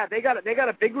 Yeah, they got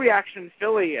a big reaction in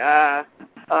Philly. And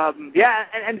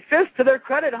Fist, to their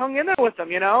credit, hung in there with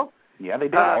them, you know. Yeah, they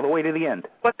did all the way to the end.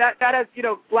 But that has, you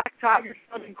know, Black Tiger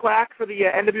and Quack for the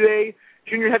NWA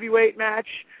Junior Heavyweight match,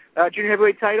 Junior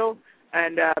Heavyweight title,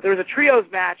 and there was a trios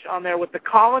match on there with the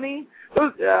Colony.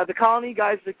 The Colony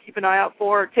guys to keep an eye out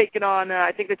for, taking on,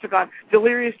 I think they took on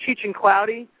Delirious, Cheech, and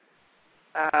Cloudy.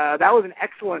 That was an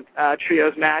excellent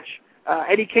trios match.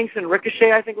 Eddie Kingston,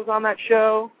 Ricochet, I think, was on that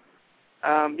show.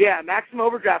 Maximum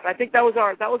Overdraft. I think that was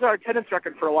our attendance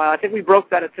record for a while. I think we broke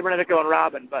that at Cybernetico and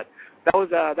Robin, but that was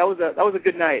a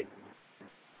good night.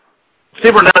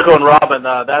 Cybernetico and Robin,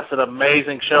 that's an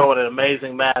amazing show and an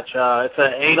amazing match. It's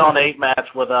an 8-on-8 match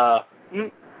with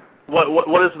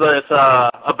what is the? It's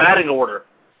a batting order,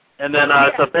 and then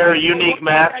it's a very unique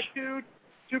match. Two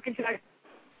consecutive.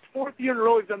 Fourth year in a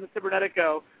row we've done the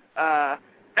Cybernetico.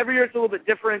 Every year it's a little bit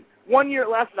different. One year it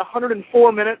lasted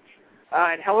 104 minutes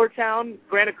in Hellertown.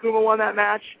 Grant Akuma won that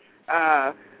match.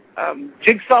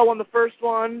 Jigsaw won the first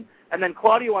one, and then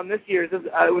Claudio won this year's.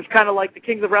 It was kind of like the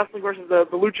Kings of Wrestling versus the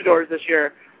Luchadors this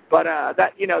year. But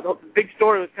the big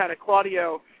story was kind of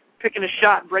Claudio picking a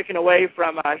shot and breaking away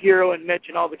from Hero and Mitch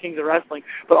and all the Kings of Wrestling.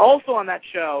 But also on that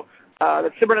show,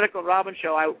 the Cybernetico and Robin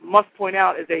show, I must point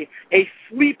out, is a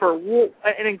sleeper,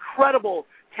 an incredible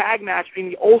tag match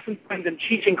between the Olsen twins and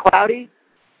Cheech and Cloudy.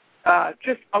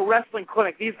 Just a wrestling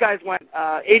clinic. These guys went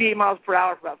 88 miles per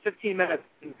hour for about 15 minutes.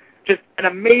 Just an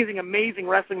amazing, amazing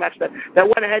wrestling match that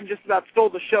went ahead and just about stole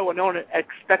the show when no one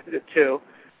expected it to.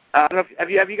 I don't know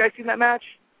have you guys seen that match?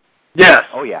 Yes.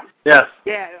 Oh yeah. Yes.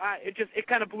 Yeah, it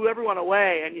kind of blew everyone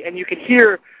away, and you could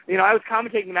hear, I was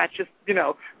commentating the match, just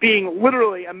being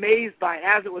literally amazed by it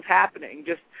as it was happening.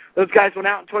 Just those guys went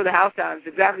out and tore the house down. It's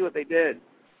exactly what they did.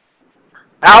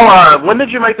 Al, when did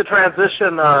you make the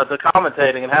transition to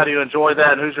commentating, and how do you enjoy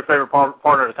that? And who's your favorite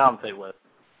partner to commentate with?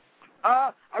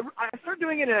 I started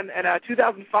doing it in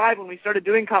 2005 when we started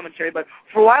doing commentary, but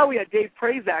for a while we had Dave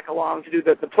Prazak along to do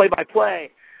the play-by-play.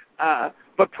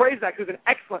 But Prazak, who's an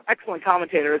excellent, excellent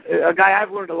commentator, is a guy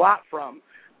I've learned a lot from.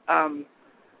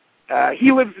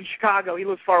 He lives in Chicago. He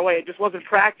lives far away. It just wasn't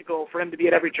practical for him to be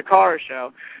at every Chikara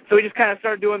show. So he just kind of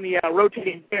started doing the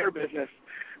rotating chair business.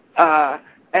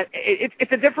 And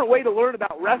it's a different way to learn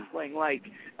about wrestling. Like,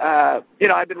 I've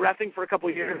been wrestling for a couple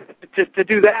of years. To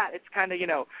do that, it's kind of,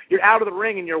 you're out of the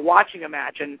ring and you're watching a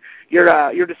match, and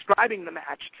you're describing the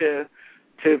match to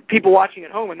people watching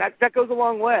at home, and that goes a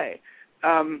long way.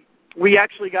 We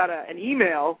actually got an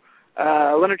email.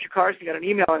 Leonard Chikarsky got an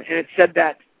email, and it said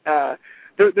that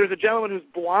there's a gentleman who's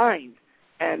blind,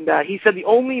 and he said the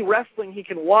only wrestling he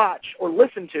can watch or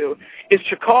listen to is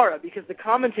Chikara because the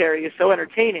commentary is so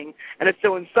entertaining and it's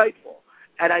so insightful.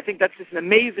 And I think that's just an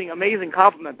amazing, amazing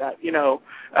compliment that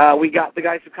we got the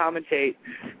guys who commentate.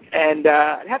 And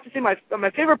I'd have to say my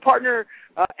favorite partner,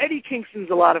 Eddie Kingston's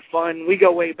a lot of fun. We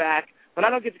go way back. But I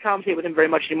don't get to commentate with him very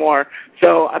much anymore,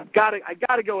 so I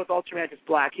gotta go with Ultramantis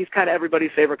Black. He's kind of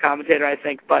everybody's favorite commentator, I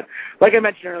think. But like I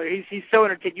mentioned earlier, he's so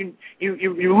entertaining.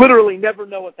 You literally never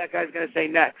know what that guy's going to say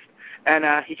next, and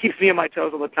he keeps me on my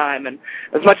toes all the time. And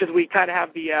as much as we kind of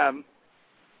have the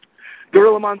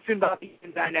Gorilla Monsoon Bobby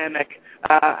dynamic,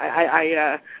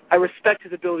 I respect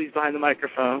his abilities behind the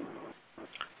microphone.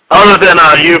 Other than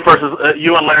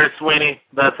you and Larry Sweeney,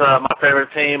 that's my favorite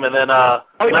team, and then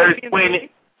Larry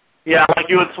Sweeney. Yeah, like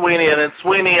you and Sweeney, and then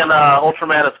Sweeney and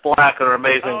Ultramantis Black are an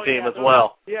amazing team as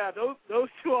well. Yeah, those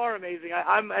two are amazing.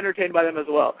 I'm entertained by them as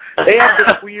well. They have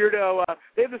this weird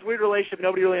relationship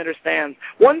nobody really understands.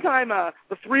 One time,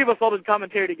 the three of us all did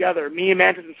commentary together, me and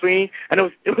Mantis and Sweeney, and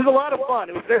it was a lot of fun.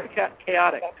 It was very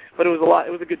chaotic, but it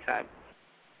was a good time.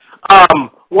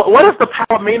 What is the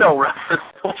Palomino reference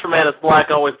Ultramantis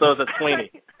Black always does at Sweeney?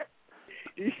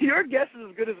 Your guess is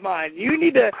as good as mine.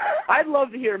 I'd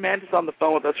love to hear Mantis on the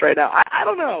phone with us right now. I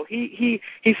don't know. He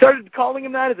started calling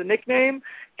him that as a nickname,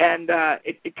 and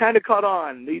it kind of caught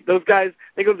on. Those guys,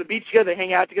 they go to the beach together, they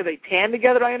hang out together, they tan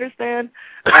together, I understand.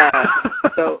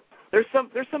 So there's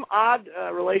some odd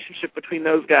relationship between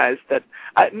those guys that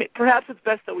perhaps it's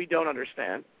best that we don't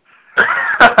understand.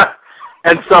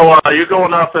 And so you're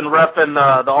going up and repping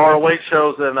the ROH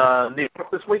shows in New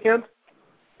York this weekend?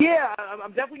 Yeah,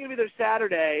 I'm definitely going to be there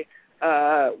Saturday,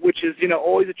 which is,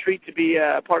 always a treat to be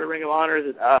part of Ring of Honor.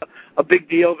 It's a big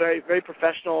deal, very, very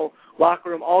professional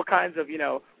locker room, all kinds of,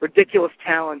 ridiculous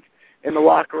talent in the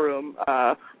locker room.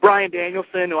 Bryan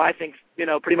Danielson, who I think is,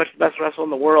 pretty much the best wrestler in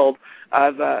the world.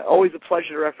 I've always a pleasure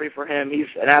to referee for him. He's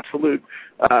an absolute,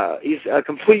 he's a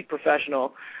complete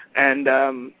professional. And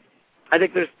I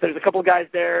think there's a couple of guys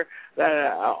there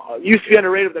that used to be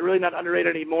underrated, but they're really not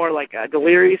underrated anymore, like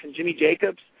Delirious and Jimmy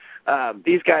Jacobs.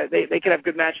 These guys, they can have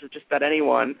good matches with just about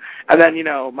anyone. And then,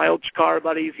 my old Chikara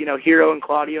buddies, Hero and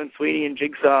Claudio and Sweeney and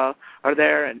Jigsaw are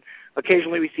there, and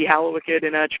occasionally we see Hallowicked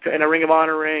in a Ring of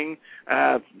Honor ring.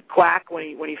 Quack,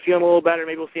 when he's feeling a little better,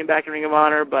 maybe we'll see him back in Ring of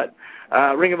Honor, but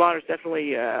Ring of Honor is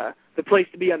definitely the place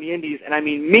to be on the indies. And I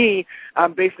mean,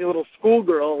 I'm basically a little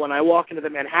schoolgirl when I walk into the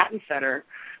Manhattan Center,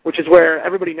 which is where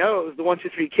everybody knows the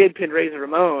 1-2-3 Kid pinned Razor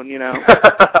Ramon,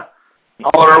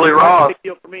 All early Raw. Big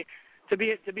deal for me. To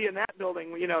be in that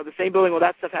building, the same building where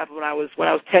that stuff happened when I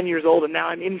was 10 years old, and now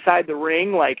I'm inside the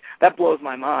ring. Like, that blows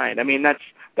my mind. I mean, that's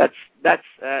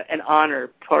an honor.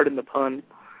 Pardon the pun.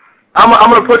 I'm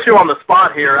going to put you on the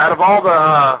spot here. Out of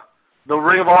all the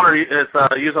Ring of Honor is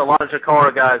using a lot of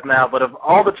Chikara guys now, but of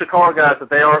all the Chikara guys that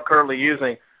they are currently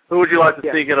using, who would you like to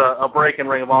see get a break in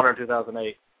Ring of Honor in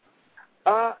 2008?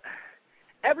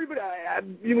 Everybody.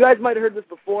 You guys might have heard this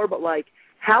before, but like,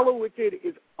 Hallowicked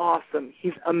is awesome.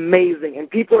 He's amazing, and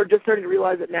people are just starting to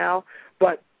realize it now.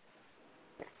 But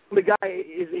the guy,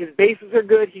 his bases are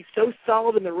good. He's so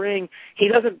solid in the ring. He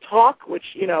doesn't talk,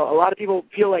 which a lot of people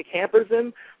feel like hampers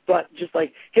him. But just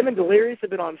like him and Delirious have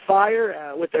been on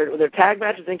fire with their tag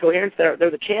matches. Incoherence, they're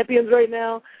the champions right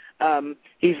now.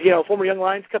 He's former Young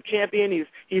Lions Cup champion.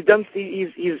 He's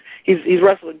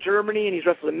wrestled in Germany, and he's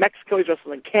wrestled in Mexico. He's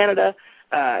wrestled in Canada.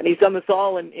 And he's done this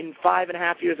all in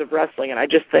 5.5 years of wrestling, and I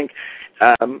just think,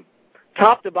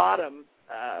 top to bottom,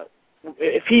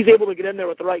 if he's able to get in there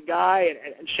with the right guy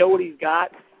and show what he's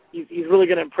got, he's really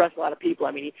going to impress a lot of people.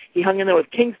 I mean, he hung in there with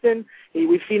Kingston.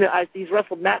 We've seen it. He's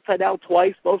wrestled Matt Sydal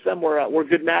twice. Both of them were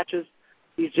good matches.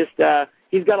 He's just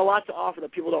he's got a lot to offer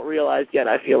that people don't realize yet,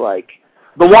 I feel like.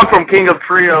 The one from King of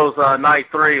Trios, Night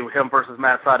 3, him versus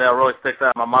Matt Sydal, really sticks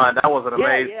out in my mind. That was an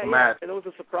amazing match. Yeah, it was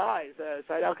a surprise.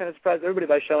 Sydal kind of surprised everybody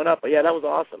by showing up, but yeah, that was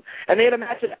awesome. And they had a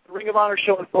match at the Ring of Honor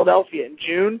show in Philadelphia in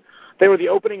June. They were the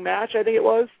opening match, I think it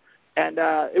was, and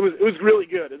it was really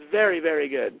good. It was very, very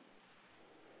good.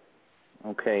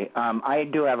 Okay, I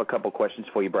do have a couple questions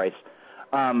for you, Bryce.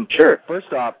 Sure.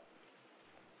 First off,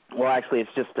 well, actually,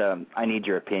 it's just I need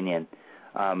your opinion.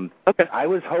 Okay. I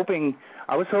was hoping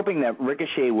that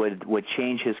Ricochet would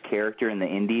change his character in the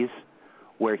Indies,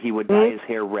 where he would dye his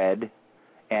hair red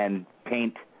and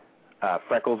paint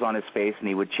freckles on his face, and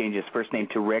he would change his first name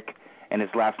to Rick, and his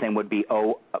last name would be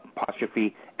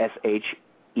O''SHEA.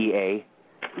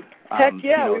 Heck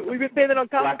yeah, we've been saying that on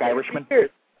top Black Irishman. Years.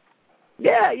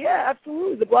 Yeah,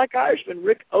 absolutely. The Black Irishman,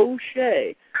 Rick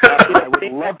O'Shea. I would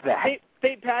love that.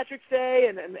 St. Patrick's Day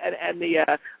and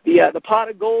the pot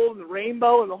of gold and the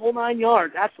rainbow and the whole 9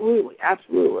 yards. Absolutely. I'm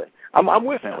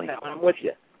with you on that one. I'm with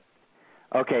you.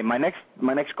 Okay, my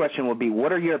next question will be: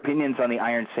 what are your opinions on the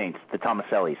Iron Saints, the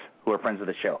Tomasellis, who are friends of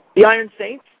the show? The Iron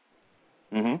Saints?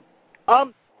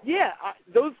 Mm-hmm. Yeah,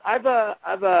 I've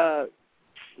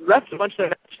refed a bunch of their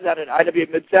matches out at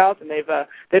IW Mid-South, and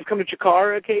they've come to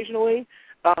Chikara occasionally.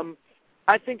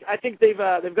 I think they've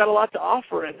got a lot to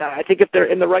offer, and I think if they're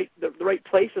in the right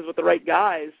places with the right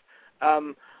guys,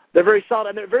 they're very solid,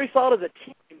 and they're very solid as a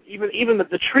team. Even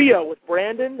the trio with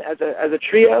Brandon as a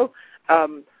trio.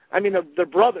 I mean, they're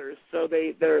brothers, so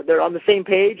they're on the same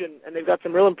page, and they've got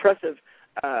some real impressive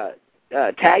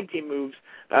tag team moves.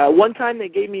 One time they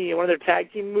gave me one of their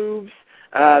tag team moves,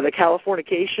 the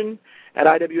Californication at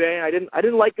IWA, and I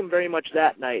didn't like them very much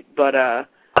that night, but I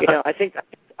think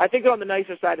they're on the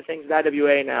nicer side of things at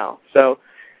IWA now. So,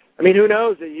 I mean, who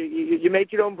knows? You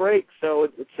make your own break, so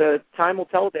it's time will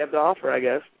tell what they have to offer, I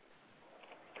guess.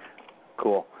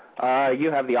 Cool.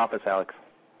 You have the office, Alex.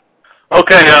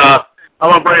 Okay, I'm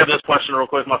going to bring up this question real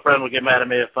quick. My friend would get mad at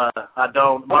me if I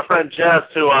don't. My friend Jess,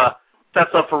 who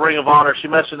sets up for Ring of Honor, she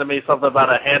mentioned to me something about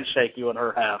a handshake you and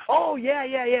her have. Oh, yeah.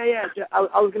 I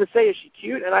was going to say, is she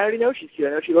cute? And I already know she's cute. I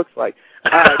know what she looks like.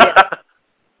 Yeah.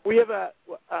 We have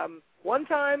one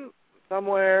time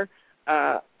somewhere,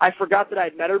 I forgot that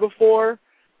I'd met her before,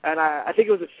 and I think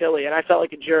it was at Philly, and I felt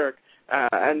like a jerk.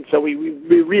 And so we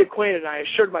reacquainted, and I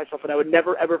assured myself that I would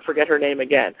never, ever forget her name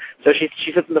again. So she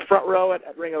sits in the front row at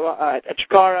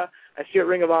Chikara. I see her at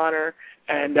Ring of Honor,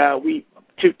 and to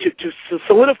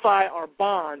solidify our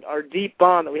bond, our deep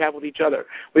bond that we have with each other,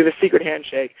 we have a secret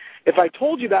handshake. If I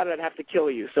told you about it, I'd have to kill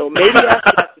you. So maybe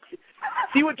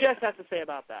see what Jess has to say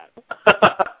about that.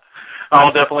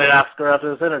 I'll definitely ask her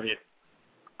after this interview.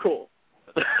 Cool.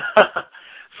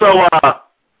 So,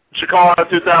 Chikara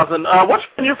 2000. What's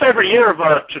been your favorite year of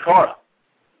Chikara?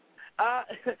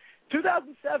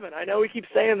 2007. I know we keep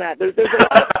saying that. There's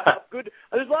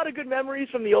a lot of good memories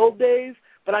from the old days,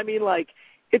 but I mean, like,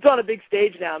 it's on a big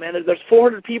stage now, man. There's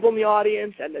 400 people in the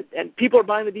audience, and people are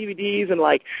buying the DVDs, and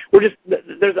like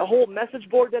there's a whole message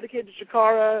board dedicated to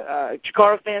Chikara,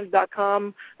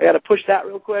 ChikaraFans.com. I got to push that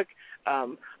real quick.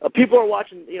 People are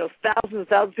watching, thousands and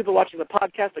thousands of people watching the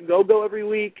podcast at Go every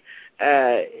week.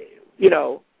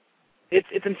 It's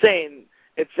insane.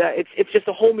 It's just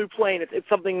a whole new plane. It's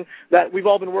something that we've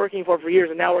all been working for years,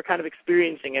 and now we're kind of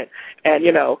experiencing it. And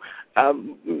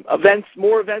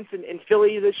more events in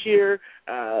Philly this year.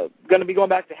 Going to be going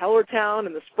back to Hellertown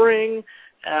in the spring.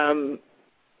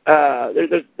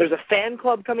 There's a fan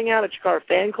club coming out, a Chikara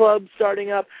fan club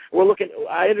starting up.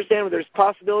 I understand there's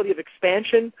possibility of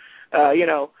expansion.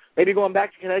 Maybe going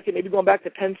back to Connecticut, maybe going back to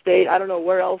Penn State. I don't know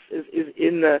where else is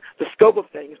in the scope of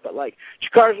things, but like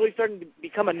Chikara's really starting to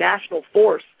become a national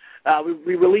force.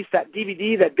 We released that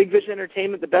DVD, that Big Vision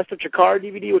Entertainment, the Best of Chikara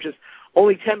DVD, which is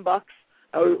only $10.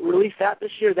 We released that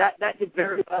this year. That did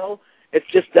very well. It's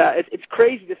just it's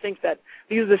crazy to think that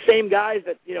these are the same guys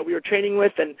that we were training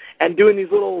with and doing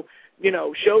these little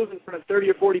shows in front of 30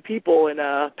 or 40 people in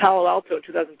Palo Alto in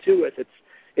 2002 with.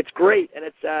 It's great, and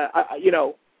it's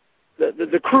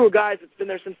the crew of guys that's been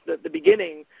there since the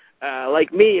beginning,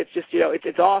 like me, it's just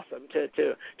it's awesome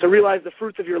to realize the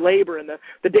fruits of your labor and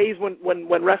the days when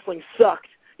wrestling sucked.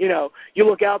 You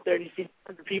look out there and you see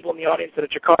 100 people in the audience at a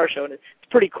Chikara show, and it's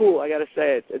pretty cool. I got to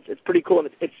say, it's pretty cool, and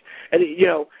it's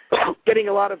getting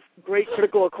a lot of great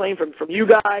critical acclaim from you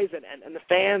guys and the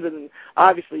fans, and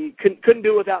obviously couldn't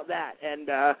do it without that. And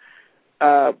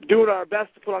doing our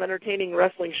best to put on entertaining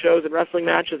wrestling shows and wrestling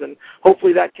matches, and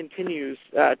hopefully that continues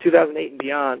 2008 and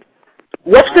beyond.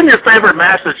 What's been your favorite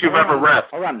match that you've ever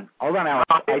wrestled? Hold on, Alex.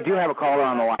 I do have a caller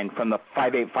on the line from the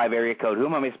 585 area code. Who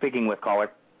am I speaking with,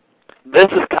 caller?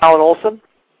 This is Colin Olson.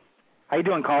 How you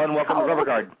doing, Colin? Welcome to Rubber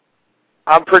Guard.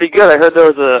 I'm pretty good. I heard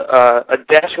there was a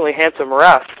dashingly handsome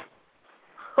ref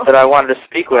that I wanted to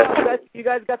speak with. You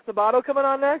guys got Sabato coming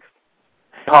on next?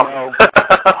 Oh,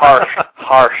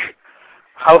 harsh.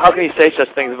 How can you say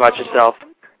such things about yourself?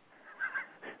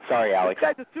 Sorry, Alex. You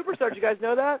guys are superstars. Do you guys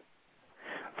know that?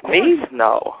 Me?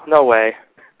 No way.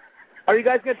 Are you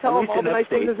guys going to tell them all the nice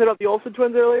things I said about the Olsen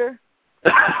twins earlier?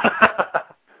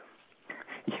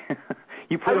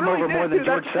 You put him over more than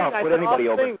George Self. Put anybody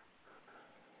over.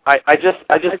 I just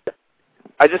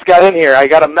got in here. I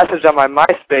got a message on my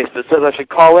MySpace that says I should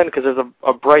call in because there's a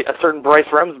certain Bryce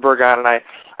Remsburg on, and I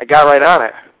got right on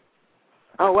it.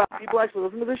 Oh wow! People actually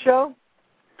listen to this show?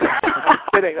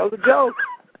 Kidding. That was a joke.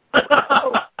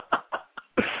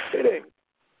 Kidding.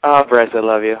 Oh, Bryce, I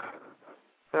love you.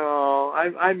 Oh,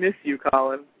 I miss you,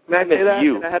 Colin. I miss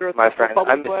you, my friend.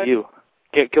 I miss you.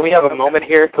 Can we have a moment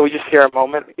here? Can we just share a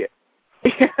moment? Yeah.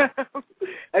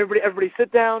 Everybody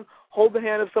sit down, hold the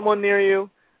hand of someone near you.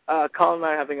 Colin and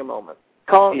I are having a moment.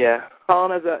 Colin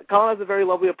has a very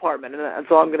lovely apartment, and that's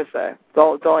all I'm going to say.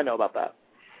 That's all I know about that.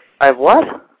 I have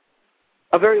what?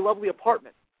 A very lovely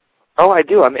apartment. Oh, I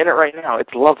do. I'm in it right now.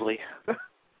 It's lovely.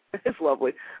 It's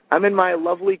lovely. I'm in my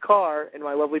lovely car in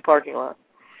my lovely parking lot.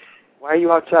 Why are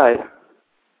you outside?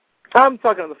 I'm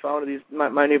talking on the phone to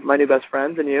my new best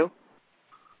friends, and you?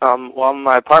 Well, I'm in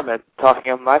my apartment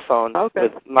talking on my phone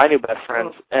with my new best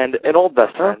friends and an old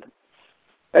best friend.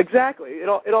 Exactly.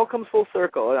 It all comes full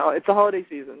circle. It's a holiday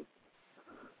season.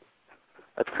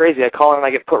 That's crazy. I call and I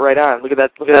get put right on. Look at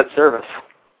that service.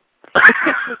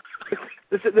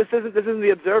 This isn't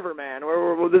the Observer, man.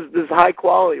 This is high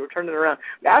quality. We're turning it around.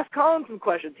 Ask Colin some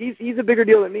questions. He's a bigger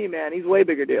deal than me, man. He's a way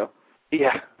bigger deal.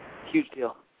 Yeah, huge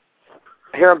deal.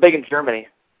 I hear I'm big in Germany.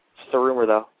 Just a rumor,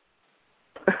 though.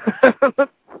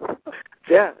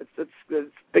 Yeah, it's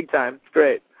big time. It's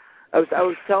great. I was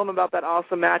telling him about that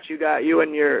awesome match you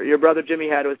and your brother Jimmy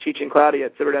had with Cheech and Cloudy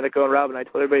at Cybernetico and Robin. I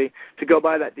told everybody to go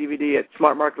buy that DVD at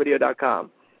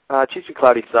smartmarkvideo.com. Cheech and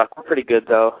Cloudy suck. We're pretty good,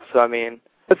 though. So, I mean...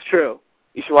 That's true.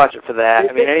 You should watch it for that.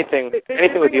 I mean, anything with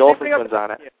the Olsen twins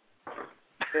on it.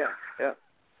 Yeah.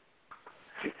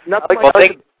 Nothing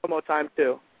like promo time,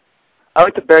 too. I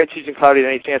like to bury Cheech and Cloudy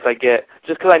any chance I get,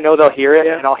 just because I know they'll hear it,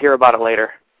 and I'll hear about it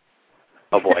later.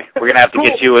 Oh, boy. We're going to have to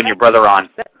get you and your brother on.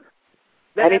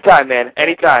 Anytime, man.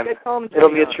 Anytime.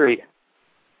 It'll be a treat.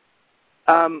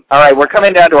 All right, we're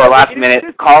coming down to our last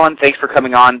minute. Colin, thanks for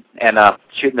coming on and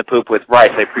shooting the poop with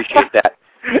Bryce. I appreciate that.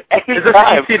 Is this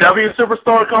ECW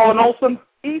superstar Colin Olson?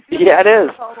 Yeah, it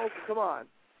is. Colin Olson, come on.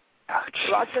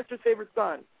 Rochester's favorite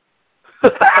son.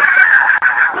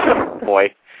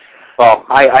 Boy. Well,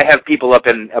 I have people up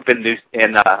in upstate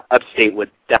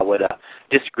that would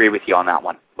disagree with you on that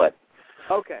one, but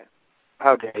okay.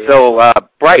 So,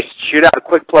 Bryce, shoot out a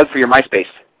quick plug for your MySpace.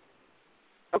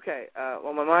 Okay.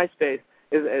 Well, my MySpace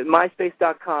is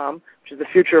myspace.com, which is the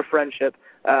future of friendship,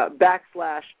 /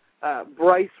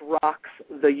 Bryce rocks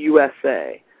the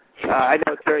USA. I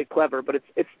know it's very clever, but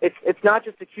it's not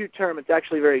just a cute term. It's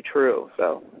actually very true.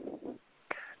 So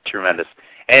tremendous.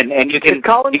 And you can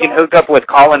hook up with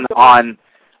Colin on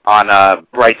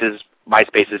Bryce's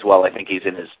MySpace as well. I think he's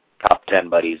in his top 10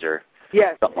 buddies or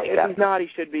something like that. If he's not, he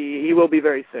should be. He will be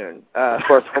very soon.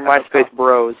 For MySpace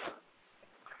bros.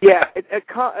 Yeah,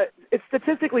 it's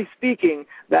statistically speaking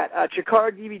that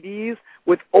Chikar DVDs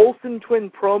with Olsen Twin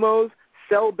promos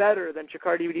sell better than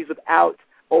Chikar DVDs without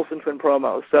Olsen Twin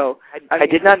promos. So I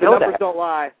did not know that. The numbers don't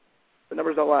lie. The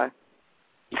numbers don't lie.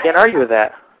 You can't argue with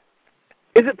that.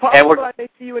 Is it possible that I may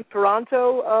see you in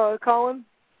Toronto, Colin?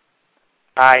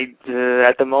 At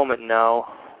the moment, no.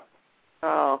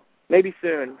 Oh, maybe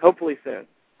soon. Hopefully soon.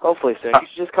 Hopefully soon. You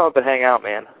should just come up and hang out,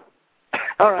 man.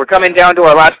 All right. We're coming down to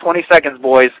our last 20 seconds,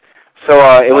 boys. So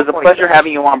it was a pleasure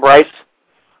having you on, Bryce.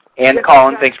 And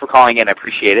Colin, thanks for calling in. I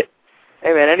appreciate it.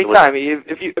 Hey, man, anytime.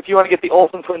 If you want to get the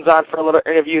Olsen twins on for a little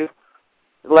interview,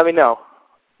 let me know.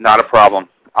 Not a problem.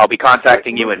 I'll be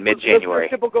contacting you in mid-January.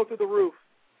 The ship will go through the roof.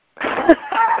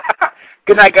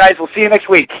 Good night, guys. We'll see you next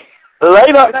week.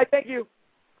 Later. Good night. Thank you.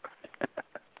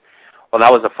 Well,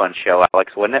 that was a fun show,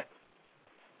 Alex, wasn't it?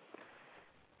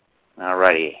 All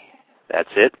righty. That's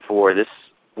it for this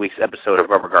week's episode of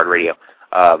Rubber Guard Radio.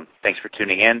 Thanks for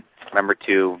tuning in. Remember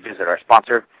to visit our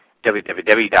sponsor,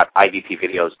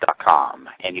 www.ivpvideos.com.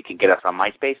 And you can get us on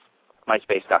MySpace,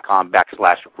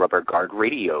 myspace.com/Rubber Guard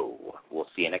Radio. We'll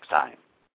see you next time.